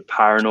Only the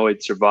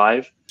Paranoid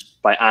Survive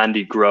by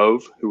Andy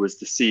Grove, who was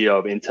the CEO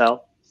of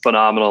Intel.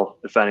 Phenomenal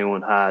if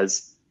anyone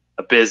has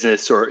a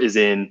business or is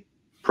in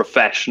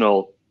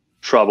professional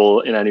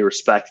trouble in any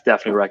respect.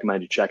 Definitely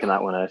recommend you checking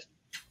that one out.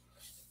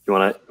 You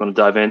want to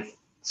dive in?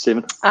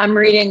 Stephen? I'm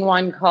reading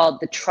one called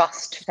The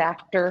Trust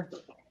Factor,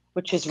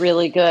 which is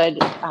really good.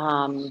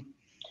 I'm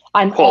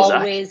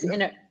always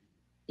in a,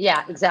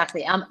 yeah,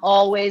 exactly. I'm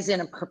always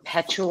in a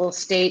perpetual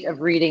state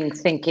of reading,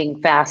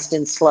 thinking fast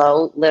and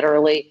slow,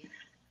 literally.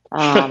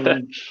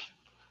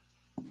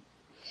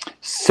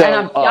 So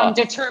and I'm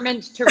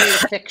determined to read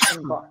a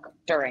fiction book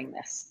during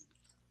this.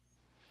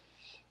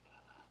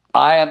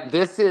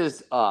 This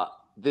is a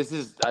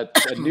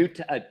new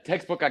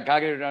textbook on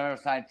cognitive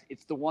neuroscience.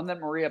 It's the one that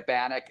Maria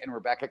Bannock and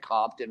Rebecca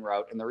Compton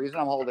wrote. And the reason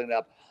I'm holding it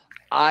up,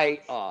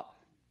 I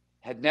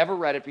had never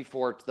read it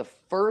before. It's the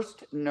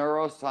first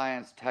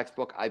neuroscience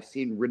textbook I've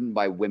seen written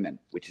by women,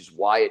 which is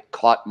why it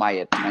caught my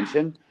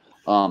attention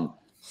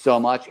so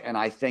much. And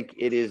I think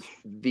it is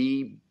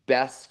the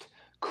best,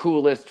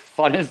 coolest,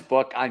 funnest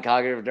book on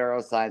cognitive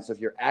neuroscience. So if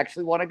you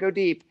actually want to go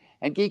deep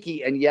and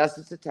geeky, and yes,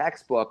 it's a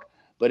textbook,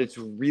 but it's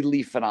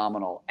really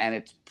phenomenal. And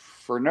it's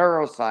for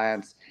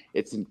neuroscience,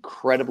 it's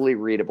incredibly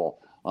readable.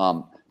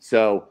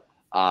 So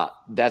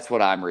that's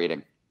what I'm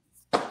reading.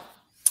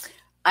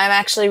 I'm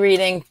actually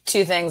reading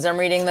two things. I'm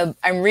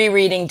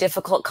rereading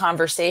Difficult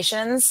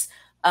Conversations,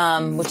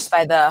 which is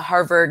by the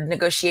Harvard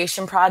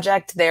Negotiation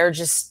Project. They're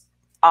just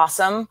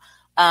awesome.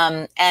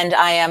 And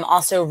I am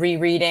also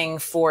rereading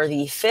for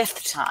the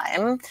 5th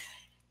time,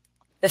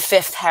 the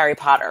 5th Harry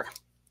Potter.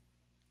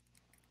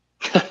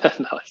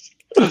 Nice.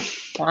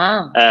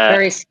 Wow.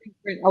 A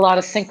lot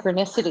of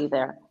synchronicity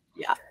there.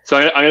 Yeah. So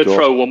I'm going to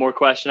throw one more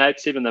question out,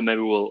 Stephen, then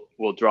maybe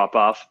we'll drop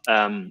off.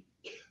 And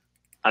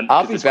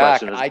I'll be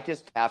back. I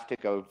just have to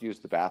go use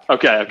the bathroom.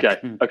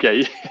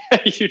 Okay.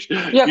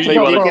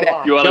 you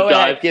want to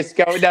dive? Just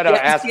go. No.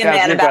 Ask your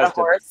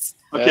question.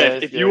 Okay.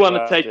 If you want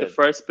to take the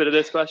first bit of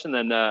this question,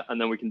 then and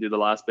then we can do the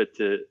last bit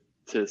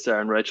to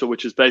Sarah and Rachel,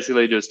 which is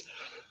basically just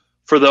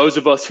for those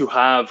of us who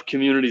have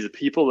communities of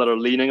people that are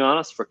leaning on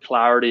us for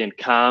clarity and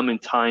calm in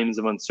times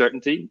of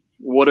uncertainty.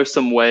 What are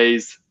some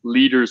ways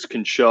leaders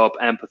can show up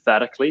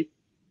empathetically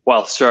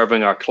while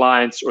serving our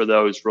clients or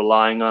those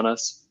relying on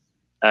us?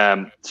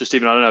 So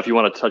Stephen, I don't know if you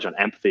want to touch on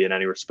empathy in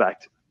any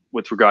respect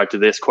with regard to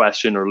this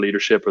question or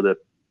leadership or the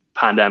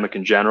pandemic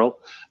in general.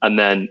 And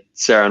then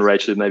Sarah and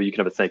Rachel, maybe you can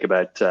have a think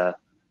about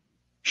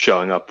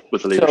showing up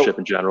with the leadership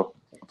in general.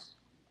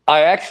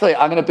 I'm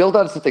going to build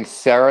on something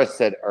Sarah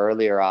said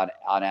earlier on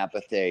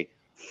empathy.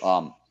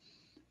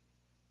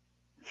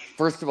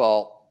 First of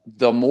all,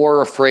 the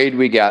more afraid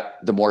we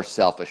get, the more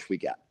selfish we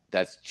get.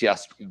 That's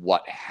just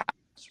what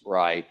happens,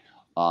 right?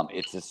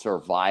 It's a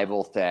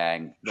survival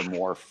thing. The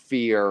more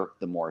fear,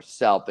 the more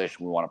selfish.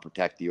 We want to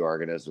protect the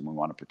organism. We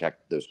want to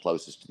protect those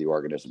closest to the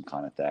organism,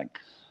 kind of thing.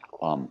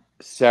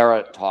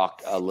 Sarah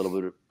talked a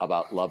little bit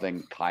about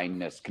loving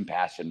kindness,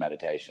 compassion,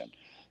 meditation.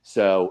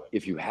 So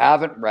if you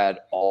haven't read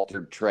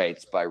Altered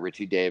Traits by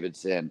Richie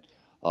Davidson,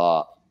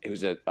 he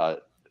was a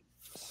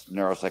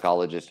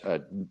neuropsychologist,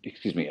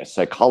 a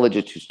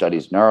psychologist who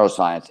studies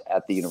neuroscience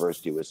at the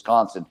University of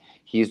Wisconsin.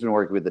 He's been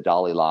working with the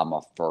Dalai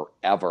Lama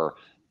forever,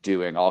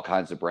 doing all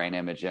kinds of brain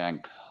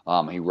imaging.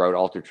 He wrote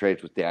Altered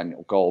Traits with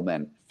Daniel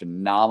Goleman.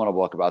 Phenomenal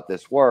book about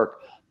this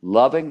work.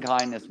 Loving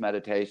kindness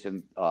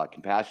meditation,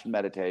 compassion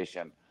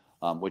meditation,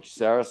 which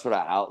Sarah sort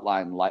of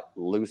outlined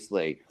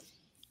loosely.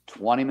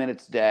 20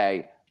 minutes a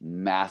day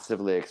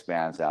massively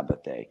expands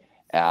empathy.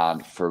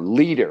 And for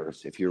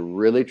leaders, if you're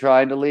really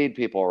trying to lead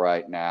people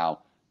right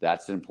now,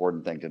 that's an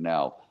important thing to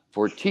know.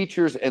 For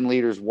teachers and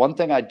leaders, one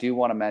thing I do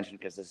want to mention,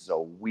 because this is a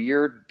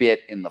weird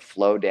bit in the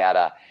flow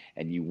data,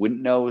 and you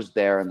wouldn't know it was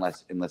there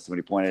unless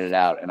somebody pointed it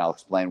out, and I'll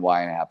explain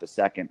why in half a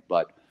second.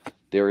 But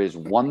there is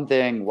one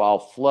thing, while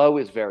flow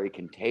is very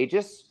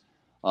contagious,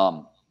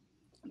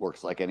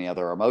 works like any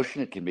other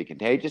emotion, it can be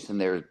contagious, and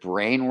there's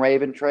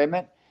brainwave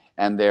entrainment,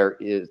 and there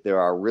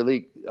are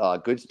really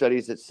good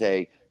studies that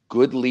say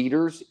good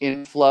leaders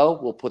in flow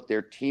will put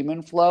their team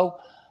in flow.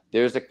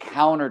 There's a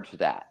counter to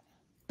that.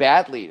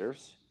 Bad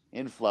leaders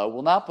in flow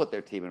will not put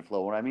their team in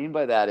flow. What I mean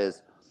by that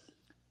is,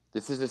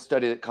 this is a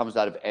study that comes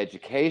out of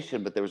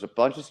education, but there was a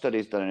bunch of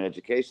studies done in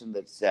education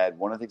that said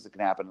one of the things that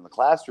can happen in the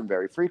classroom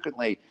very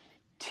frequently,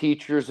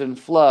 teachers in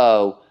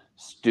flow,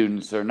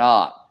 students are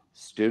not.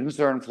 Students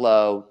are in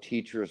flow,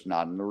 teachers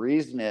not. And the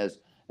reason is,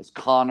 as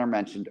Connor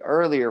mentioned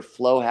earlier,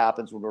 flow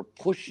happens when we're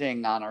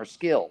pushing on our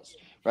skills,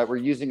 right? We're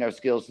using our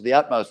skills to the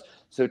utmost.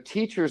 So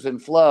teachers in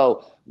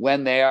flow,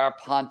 when they are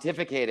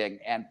pontificating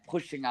and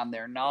pushing on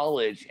their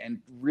knowledge and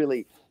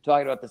really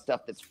talking about the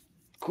stuff that's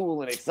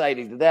cool and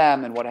exciting to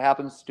them, and what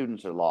happens,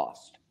 students are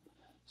lost.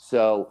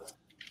 So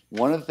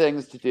one of the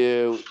things to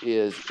do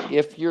is,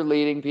 if you're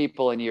leading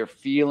people and you're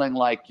feeling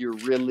like you're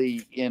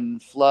really in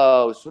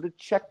flow, sort of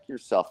check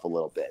yourself a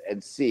little bit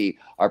and see,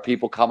 are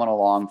people coming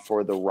along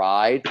for the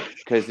ride?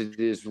 Because it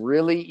is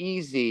really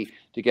easy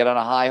to get on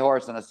a high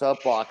horse on a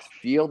soapbox,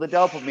 feel the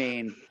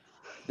dopamine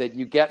that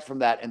you get from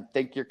that, and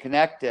think you're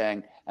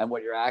connecting, and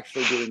what you're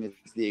actually doing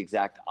is the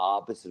exact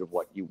opposite of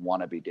what you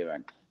want to be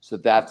doing. So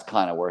that's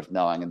kind of worth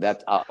knowing. And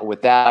that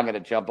with that, I'm going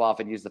to jump off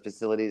and use the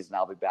facilities, and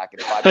I'll be back in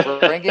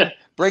 5.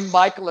 Bring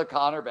Michael or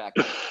Connor back.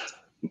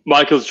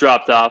 Michael's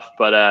dropped off,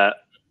 but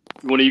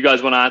one of you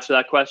guys want to answer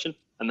that question,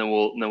 and then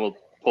we'll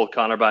pull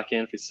Connor back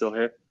in if he's still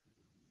here.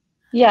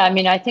 Yeah, I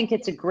mean, I think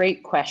it's a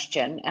great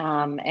question.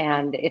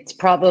 And it's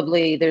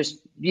probably, there's,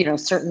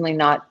 certainly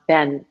not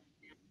been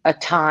a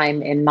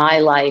time in my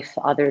life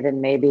other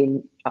than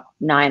maybe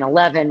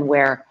 9/11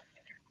 where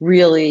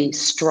really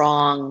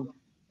strong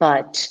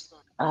but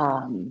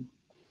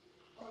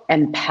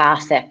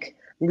empathic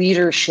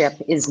leadership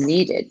is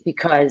needed,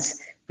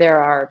 because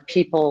there are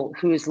people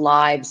whose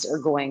lives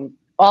are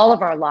all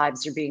of our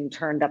lives are being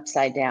turned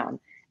upside down.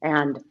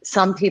 And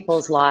some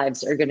people's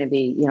lives are going to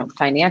be,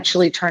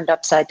 financially turned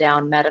upside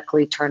down,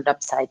 medically turned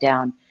upside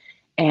down.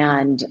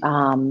 And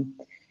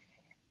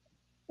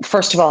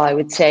first of all, I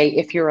would say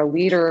if you're a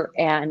leader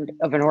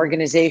of an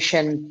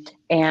organization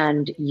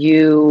and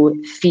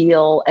you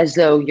feel as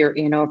though you're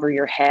in over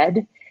your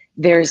head,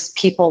 there's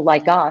people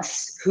like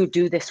us who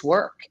do this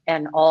work.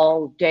 And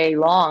all day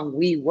long,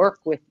 we work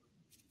with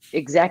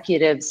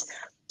executives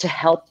to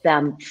help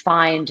them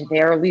find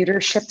their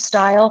leadership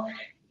style.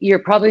 You're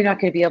probably not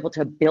going to be able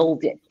to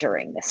build it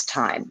during this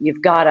time.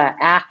 You've got to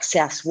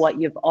access what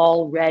you've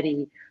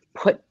already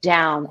put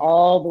down,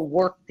 all the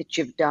work that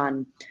you've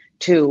done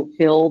to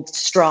build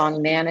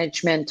strong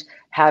management,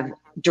 have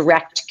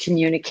direct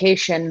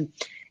communication,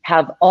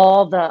 have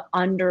all the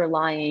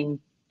underlying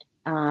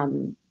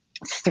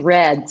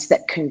threads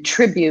that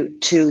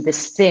contribute to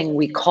this thing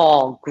we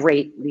call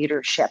great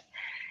leadership.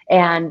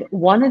 And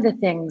one of the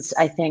things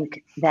I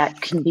think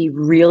that can be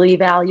really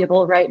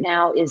valuable right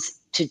now is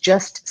to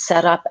just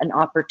set up an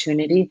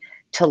opportunity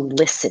to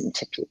listen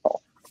to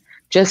people.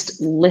 Just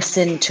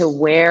listen to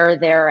where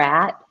they're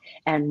at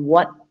and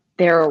what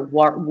are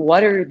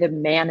the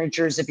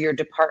managers of your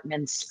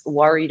departments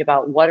worried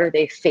about? What are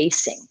they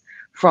facing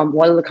from?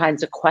 What are the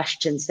kinds of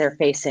questions they're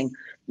facing?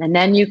 And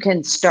then you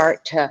can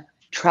start to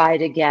try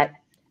to get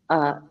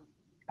a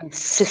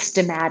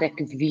systematic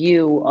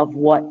view of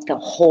what the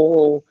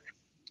whole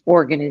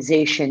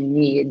organization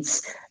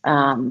needs.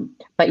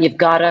 But you've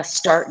got to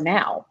start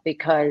now,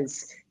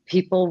 because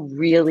people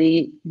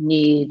really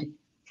need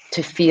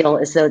to feel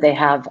as though they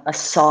have a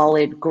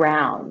solid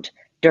ground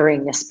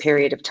during this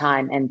period of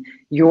time. And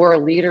your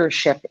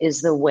leadership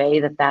is the way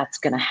that that's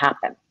going to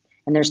happen.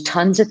 And there's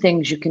tons of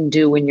things you can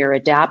do when you're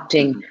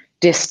adapting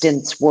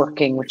distance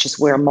working, which is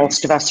where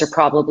most of us are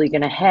probably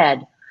going to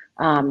head,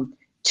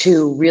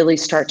 to really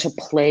start to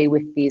play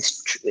with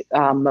these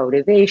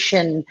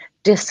motivation,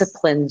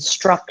 discipline,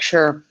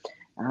 structure.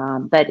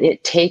 But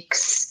it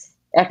takes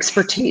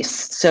expertise.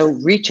 So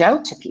reach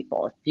out to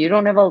people. If you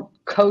don't have a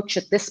coach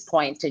at this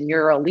point and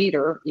you're a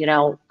leader,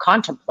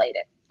 contemplate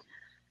it.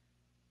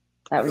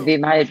 That would be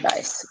my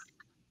advice.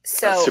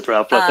 So that's super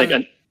helpful, I think.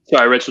 And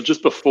sorry, Rachel,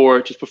 just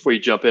before you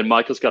jump in,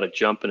 Michael's got to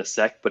jump in a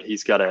sec, but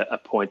he's got a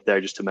point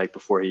there just to make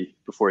before he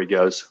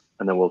goes,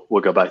 and then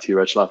we'll go back to you,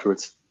 Rachel,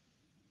 afterwards.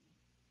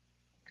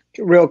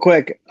 Real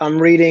quick,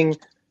 I'm reading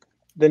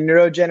The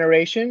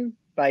Neurogeneration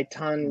by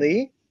Tan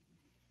Lee.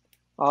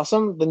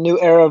 Awesome. The new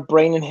era of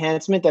brain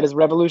enhancement that is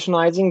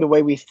revolutionizing the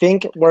way we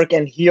think, work,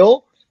 and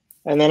heal.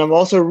 And then I'm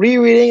also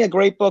rereading a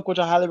great book, which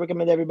I highly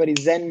recommend everybody,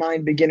 Zen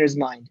Mind, Beginner's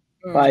Mind,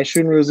 by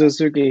Shunryu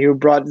Suzuki, who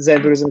brought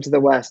Zen Buddhism to the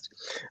West.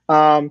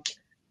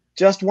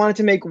 Just wanted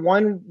to make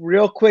one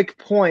real quick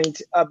point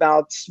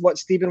about what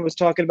Stephen was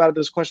talking about.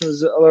 Those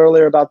questions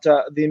earlier about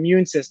the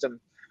immune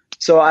system.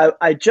 So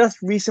I just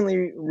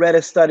recently read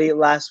a study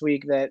last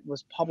week that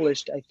was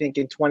published, I think,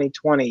 in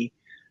 2020.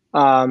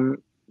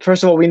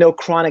 First of all, we know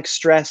chronic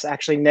stress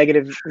actually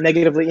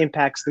negatively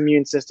impacts the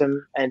immune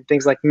system and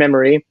things like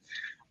memory.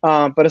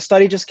 But a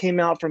study just came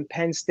out from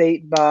Penn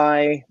State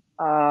by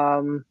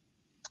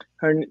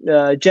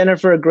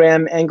Jennifer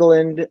Graham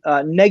Engeland,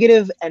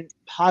 negative and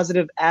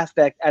positive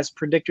affect as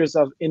predictors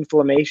of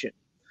inflammation.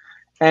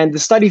 And the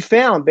study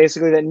found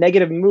basically that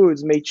negative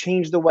moods may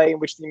change the way in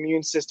which the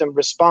immune system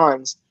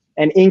responds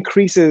and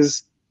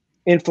increases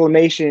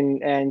inflammation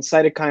and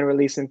cytokine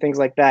release and things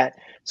like that.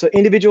 So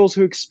individuals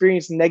who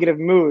experience negative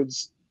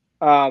moods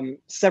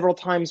several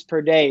times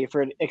per day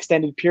for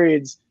extended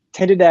periods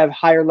tended to have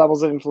higher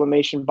levels of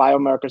inflammation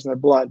biomarkers in their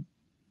blood.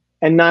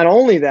 And not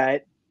only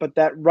that, but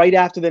that right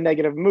after the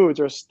negative moods,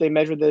 or they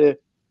measured the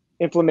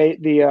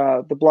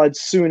blood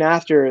soon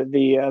after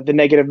the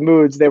negative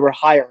moods, they were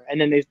higher,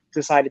 and then they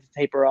decided to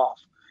taper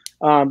off.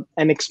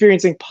 And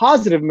experiencing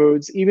positive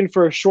moods, even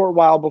for a short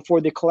while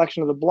before the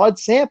collection of the blood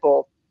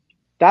sample,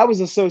 that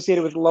was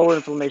associated with lower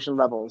inflammation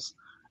levels.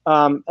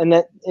 And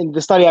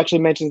the study actually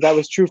mentions that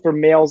was true for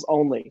males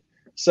only.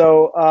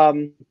 So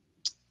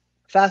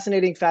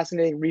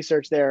fascinating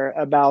research there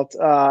about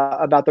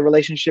the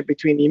relationship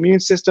between the immune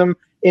system,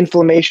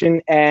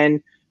 inflammation,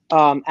 and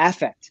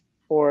affect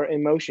or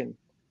emotion.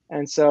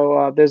 And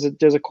so there's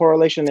a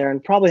correlation there,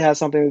 and probably has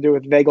something to do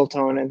with vagal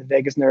tone and the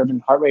vagus nerve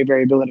and heart rate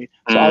variability.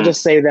 So I'll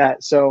just say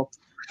that. So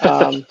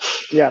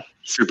yeah.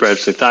 Super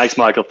interesting. Thanks,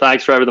 Michael.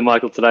 Thanks for everything,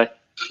 Michael, today.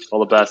 All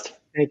the best.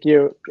 Thank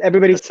you.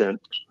 Everybody. That's it.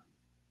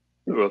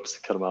 Whoops,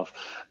 cut him off.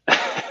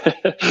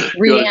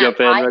 You want to jump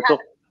in, Rachel?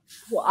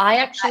 I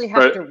actually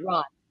have to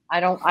run. I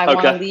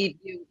want to leave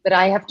you, but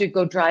I have to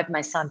go drive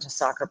my son to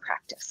soccer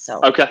practice. So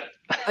okay.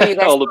 Oh, you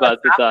guys all the best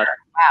with that.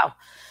 Wow.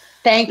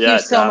 Thank Yeah, you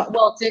so no. much.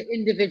 Well, it's an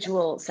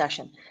individual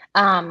session.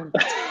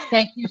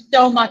 Thank you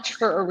so much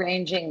for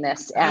arranging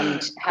this and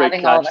Great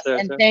having all of catch us. there,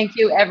 And Sarah. thank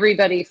you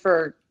everybody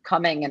for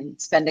coming and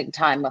spending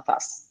time with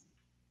us.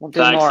 We'll do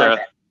Thanks, more Sarah. of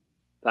it.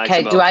 Thanks, Okay,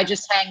 Emil. do I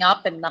just hang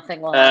up and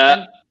nothing will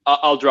happen?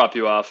 I'll drop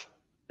you off.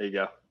 There you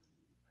go.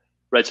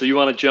 Right. So you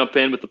want to jump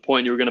in with the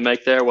point you were going to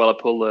make there while I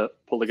pull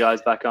the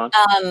guys back on?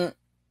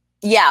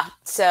 Yeah.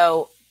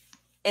 So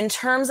in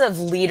terms of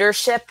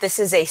leadership, this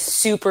is a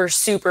super,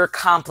 super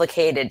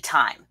complicated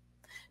time,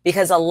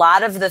 because a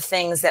lot of the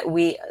things that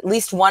at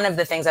least one of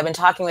the things I've been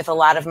talking with a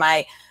lot of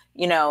my,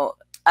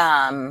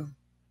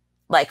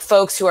 like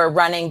folks who are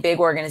running big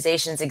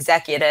organizations,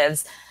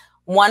 executives,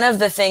 one of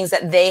the things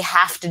that they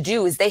have to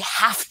do is they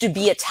have to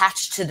be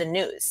attached to the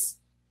news.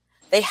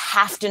 They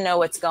have to know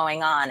what's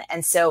going on.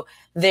 And so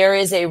there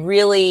is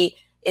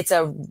it's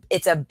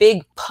a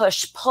big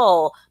push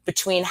pull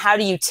between how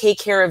do you take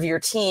care of your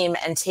team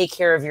and take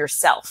care of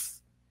yourself.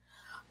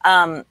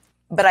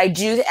 But I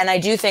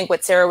do think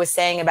what Sarah was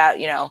saying about,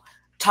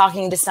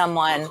 talking to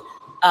someone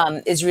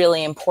is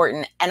really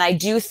important. And I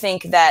do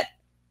think that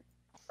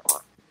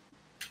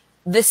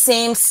the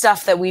same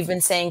stuff that we've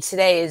been saying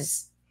today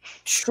is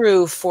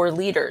true for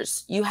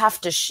leaders. You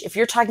have to, if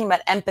you're talking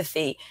about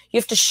empathy, you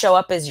have to show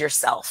up as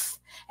yourself,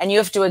 and you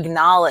have to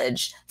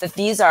acknowledge that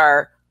these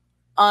are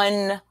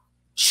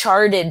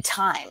uncharted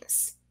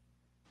times,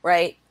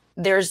 right?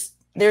 There's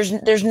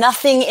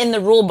nothing in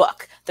the rule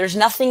book. There's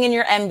nothing in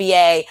your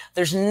MBA.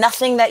 There's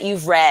nothing that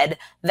you've read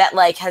that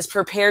has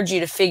prepared you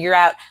to figure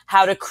out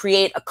how to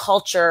create a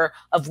culture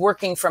of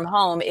working from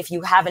home if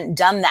you haven't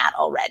done that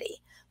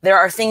already. There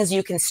are things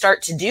you can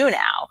start to do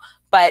now,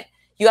 but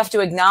you have to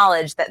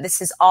acknowledge that this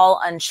is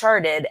all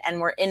uncharted and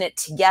we're in it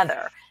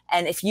together.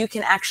 And if you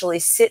can actually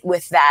sit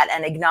with that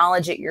and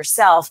acknowledge it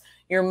yourself,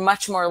 you're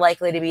much more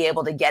likely to be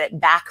able to get it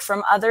back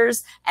from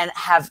others and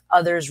have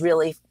others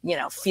really,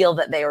 feel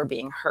that they are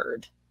being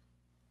heard.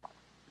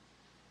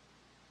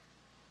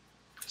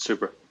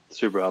 Super,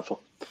 super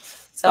helpful.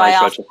 So Thanks,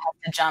 I also Rachel.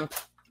 have to jump.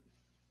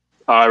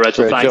 All right,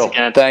 Rachel, thanks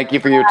again. Thank you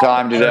for your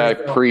time today. I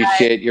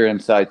appreciate your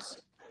insights.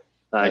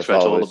 Thanks, As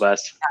Rachel. always. All the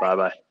best.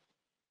 Bye-bye.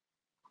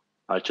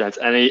 All right, gents.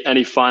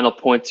 Any final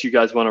points you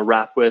guys want to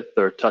wrap with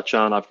or touch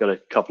on? I've got a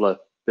couple of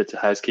bits of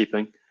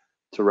housekeeping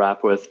to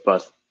wrap with,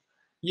 but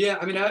yeah,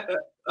 I mean,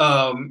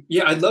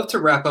 I'd love to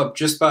wrap up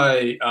just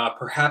by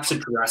perhaps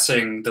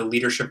addressing the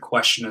leadership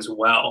question as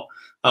well.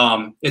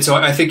 And so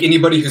I think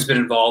anybody who's been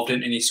involved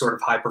in any sort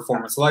of high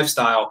performance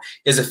lifestyle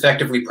is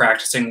effectively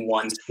practicing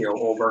one skill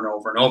over and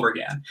over and over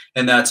again,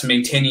 and that's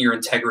maintaining your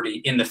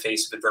integrity in the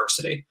face of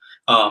adversity.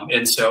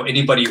 And so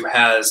anybody who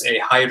has a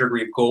higher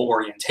degree of goal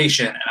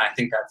orientation, and I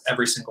think that's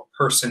every single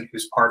person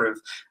who's part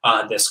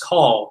of this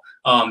call,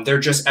 they're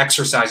just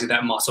exercising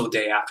that muscle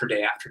day after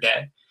day after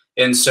day.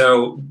 And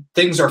so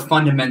things are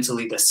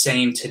fundamentally the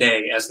same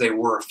today as they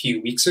were a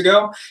few weeks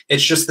ago.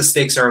 It's just the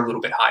stakes are a little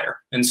bit higher.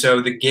 And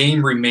so the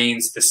game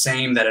remains the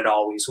same that it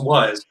always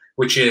was,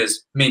 which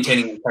is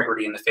maintaining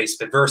integrity in the face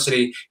of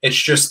adversity. It's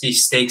just the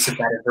stakes of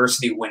that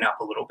adversity went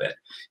up a little bit.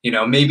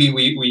 Maybe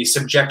we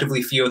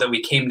subjectively feel that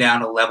we came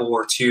down a level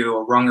or two,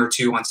 a rung or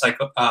two on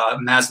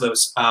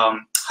Maslow's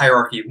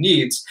hierarchy of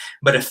needs,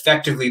 but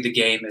effectively the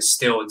game is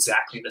still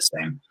exactly the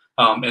same.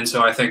 And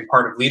so I think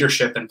part of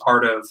leadership and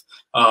part of,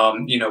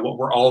 what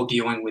we're all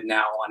dealing with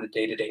now on a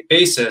day-to-day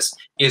basis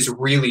is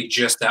really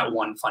just that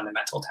one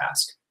fundamental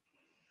task.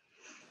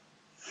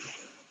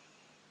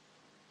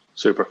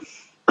 super.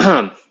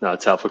 No,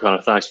 it's helpful,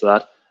 Connor. Thanks for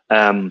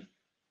that.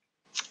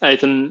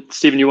 Anything,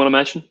 Stephen, you want to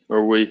mention,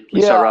 or we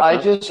start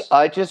wrapping up?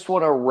 I just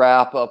want to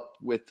wrap up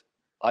with.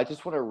 I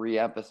just want to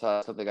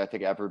reemphasize something I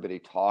think everybody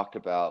talked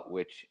about,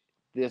 which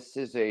this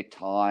is a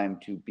time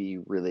to be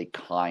really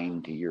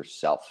kind to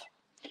yourself.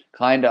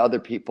 Kind to other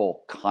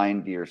people,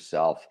 kind to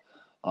yourself.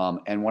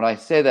 And when I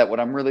say that, what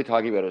I'm really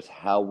talking about is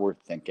how we're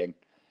thinking.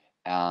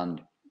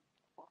 And,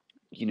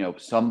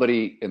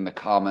 somebody in the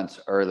comments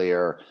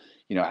earlier,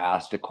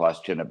 asked a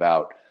question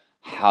about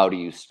how do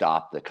you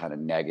stop the kind of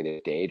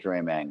negative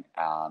daydreaming?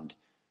 And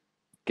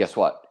guess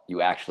what?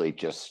 You actually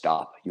just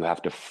stop. You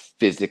have to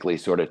physically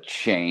sort of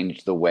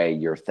change the way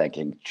you're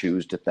thinking,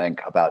 choose to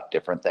think about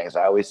different things.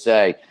 I always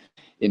say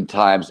in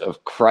times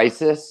of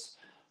crisis,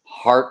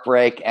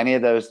 heartbreak, any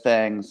of those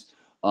things.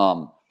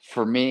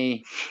 For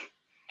me,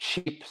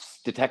 cheap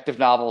detective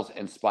novels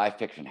and spy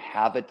fiction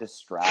have a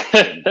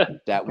distraction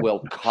that will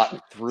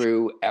cut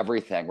through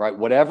everything, right?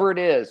 Whatever it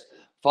is,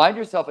 find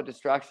yourself a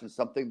distraction,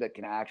 something that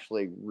can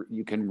actually,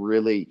 you can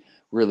really,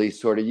 really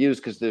sort of use,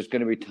 because there's going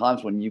to be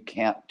times when you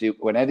can't do,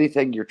 when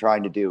anything you're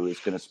trying to do is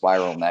going to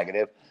spiral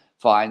negative.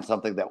 Find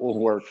something that will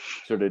work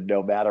sort of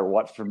no matter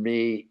what. For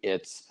me,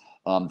 it's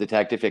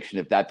detective fiction.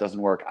 If that doesn't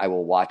work, I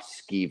will watch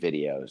ski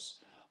videos.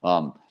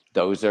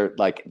 Those are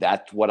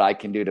that's what I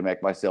can do to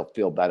make myself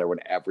feel better when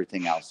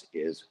everything else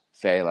is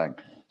failing.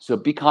 So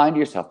be kind to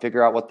yourself,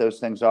 figure out what those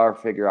things are,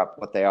 figure out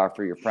what they are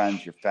for your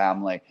friends, your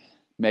family,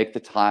 make the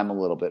time a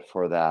little bit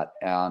for that.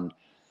 And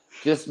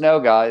just know,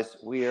 guys,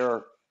 we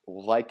are,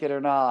 like it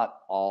or not,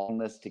 all in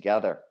this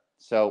together.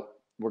 So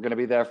we're going to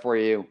be there for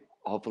you.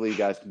 hopefully you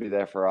guys can be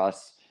there for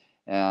us,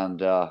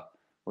 and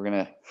we're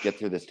going to get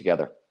through this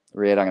together.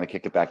 Reed, I'm going to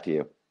kick it back to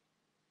you.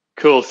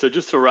 Cool. So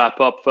just to wrap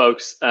up,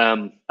 folks,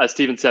 as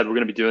Stephen said, we're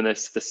going to be doing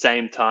this the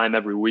same time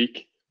every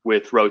week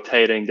with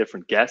rotating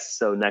different guests.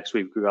 So next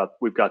week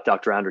we've got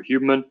Dr. Andrew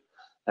Huberman.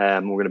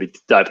 We're going to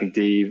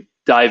be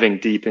diving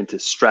deep into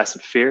stress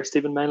and fear,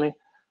 Stephen, mainly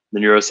the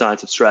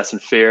neuroscience of stress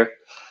and fear.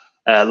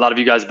 A lot of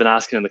you guys have been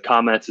asking in the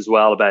comments as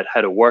well about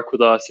how to work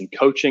with us and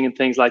coaching and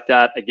things like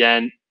that.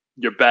 Again,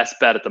 your best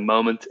bet at the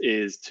moment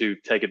is to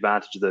take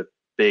advantage of the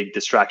big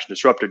Distraction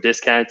Disruptor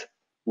discount.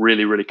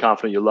 Really, really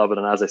confident you'll love it.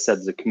 And as I said,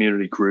 there's a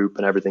community group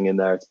and everything in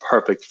there. It's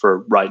perfect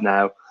for right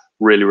now.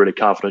 Really, really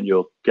confident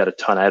you'll get a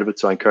ton out of it.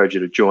 So I encourage you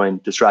to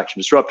join Distraction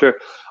Disruptor.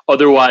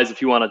 Otherwise,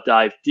 if you want to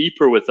dive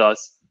deeper with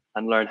us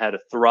and learn how to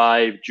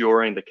thrive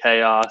during the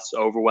chaos,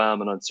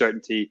 overwhelm, and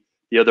uncertainty,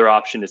 the other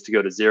option is to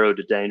go to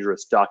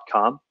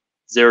zerotodangerous.com.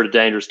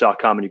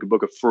 zerotodangerous.com, and you can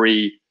book a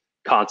free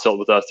consult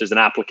with us. There's an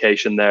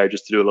application there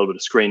just to do a little bit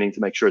of screening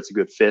to make sure it's a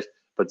good fit,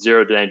 but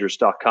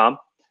zerotodangerous.com,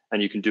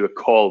 and you can do a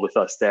call with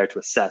us there to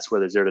assess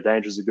whether Zero to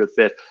Dangerous is a good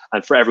fit.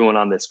 And for everyone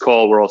on this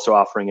call, we're also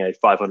offering a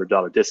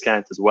 $500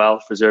 discount as well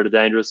for Zero to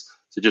Dangerous.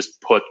 So just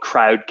put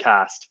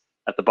Crowdcast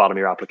at the bottom of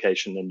your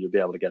application and you'll be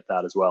able to get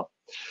that as well.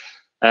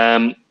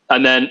 And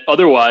then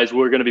otherwise,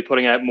 we're going to be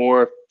putting out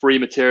more free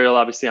material,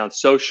 obviously on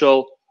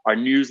social, our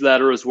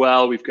newsletter as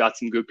well. We've got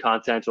some good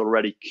content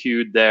already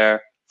queued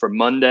there for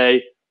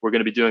Monday. We're going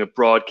to be doing a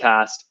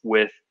broadcast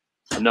with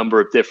a number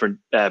of different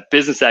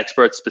business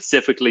experts,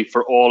 specifically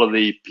for all of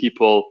the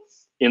people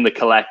in the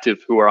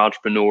collective who are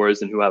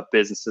entrepreneurs and who have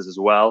businesses as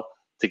well,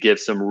 to give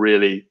some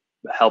really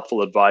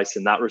helpful advice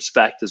in that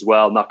respect as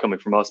well, not coming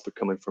from us, but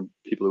coming from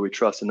people who we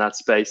trust in that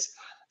space.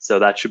 So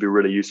that should be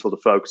really useful to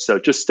folks. So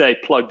just stay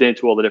plugged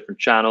into all the different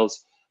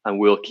channels and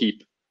we'll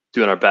keep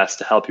doing our best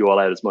to help you all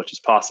out as much as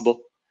possible.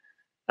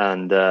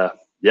 And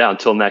yeah,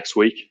 until next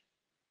week,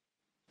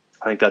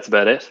 I think that's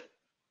about it.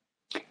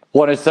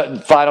 One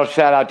final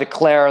shout out to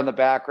Claire in the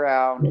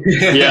background.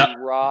 Yeah,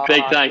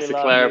 big thanks to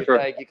Claire for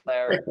thank you,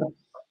 Claire,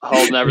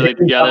 holding everything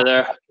together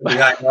there.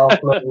 Behind all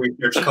Flow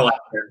Research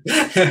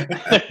Collective.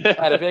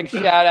 And a big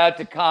shout out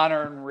to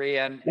Connor and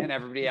Rian and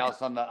everybody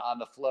else on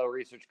the Flow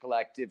Research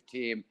Collective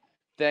team.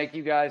 Thank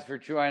you guys for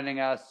joining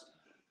us.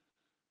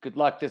 Good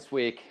luck this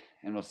week,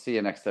 and we'll see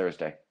you next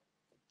Thursday.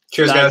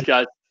 Cheers, Thanks,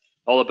 guys.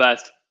 All the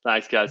best.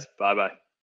 Thanks, guys. Bye-bye.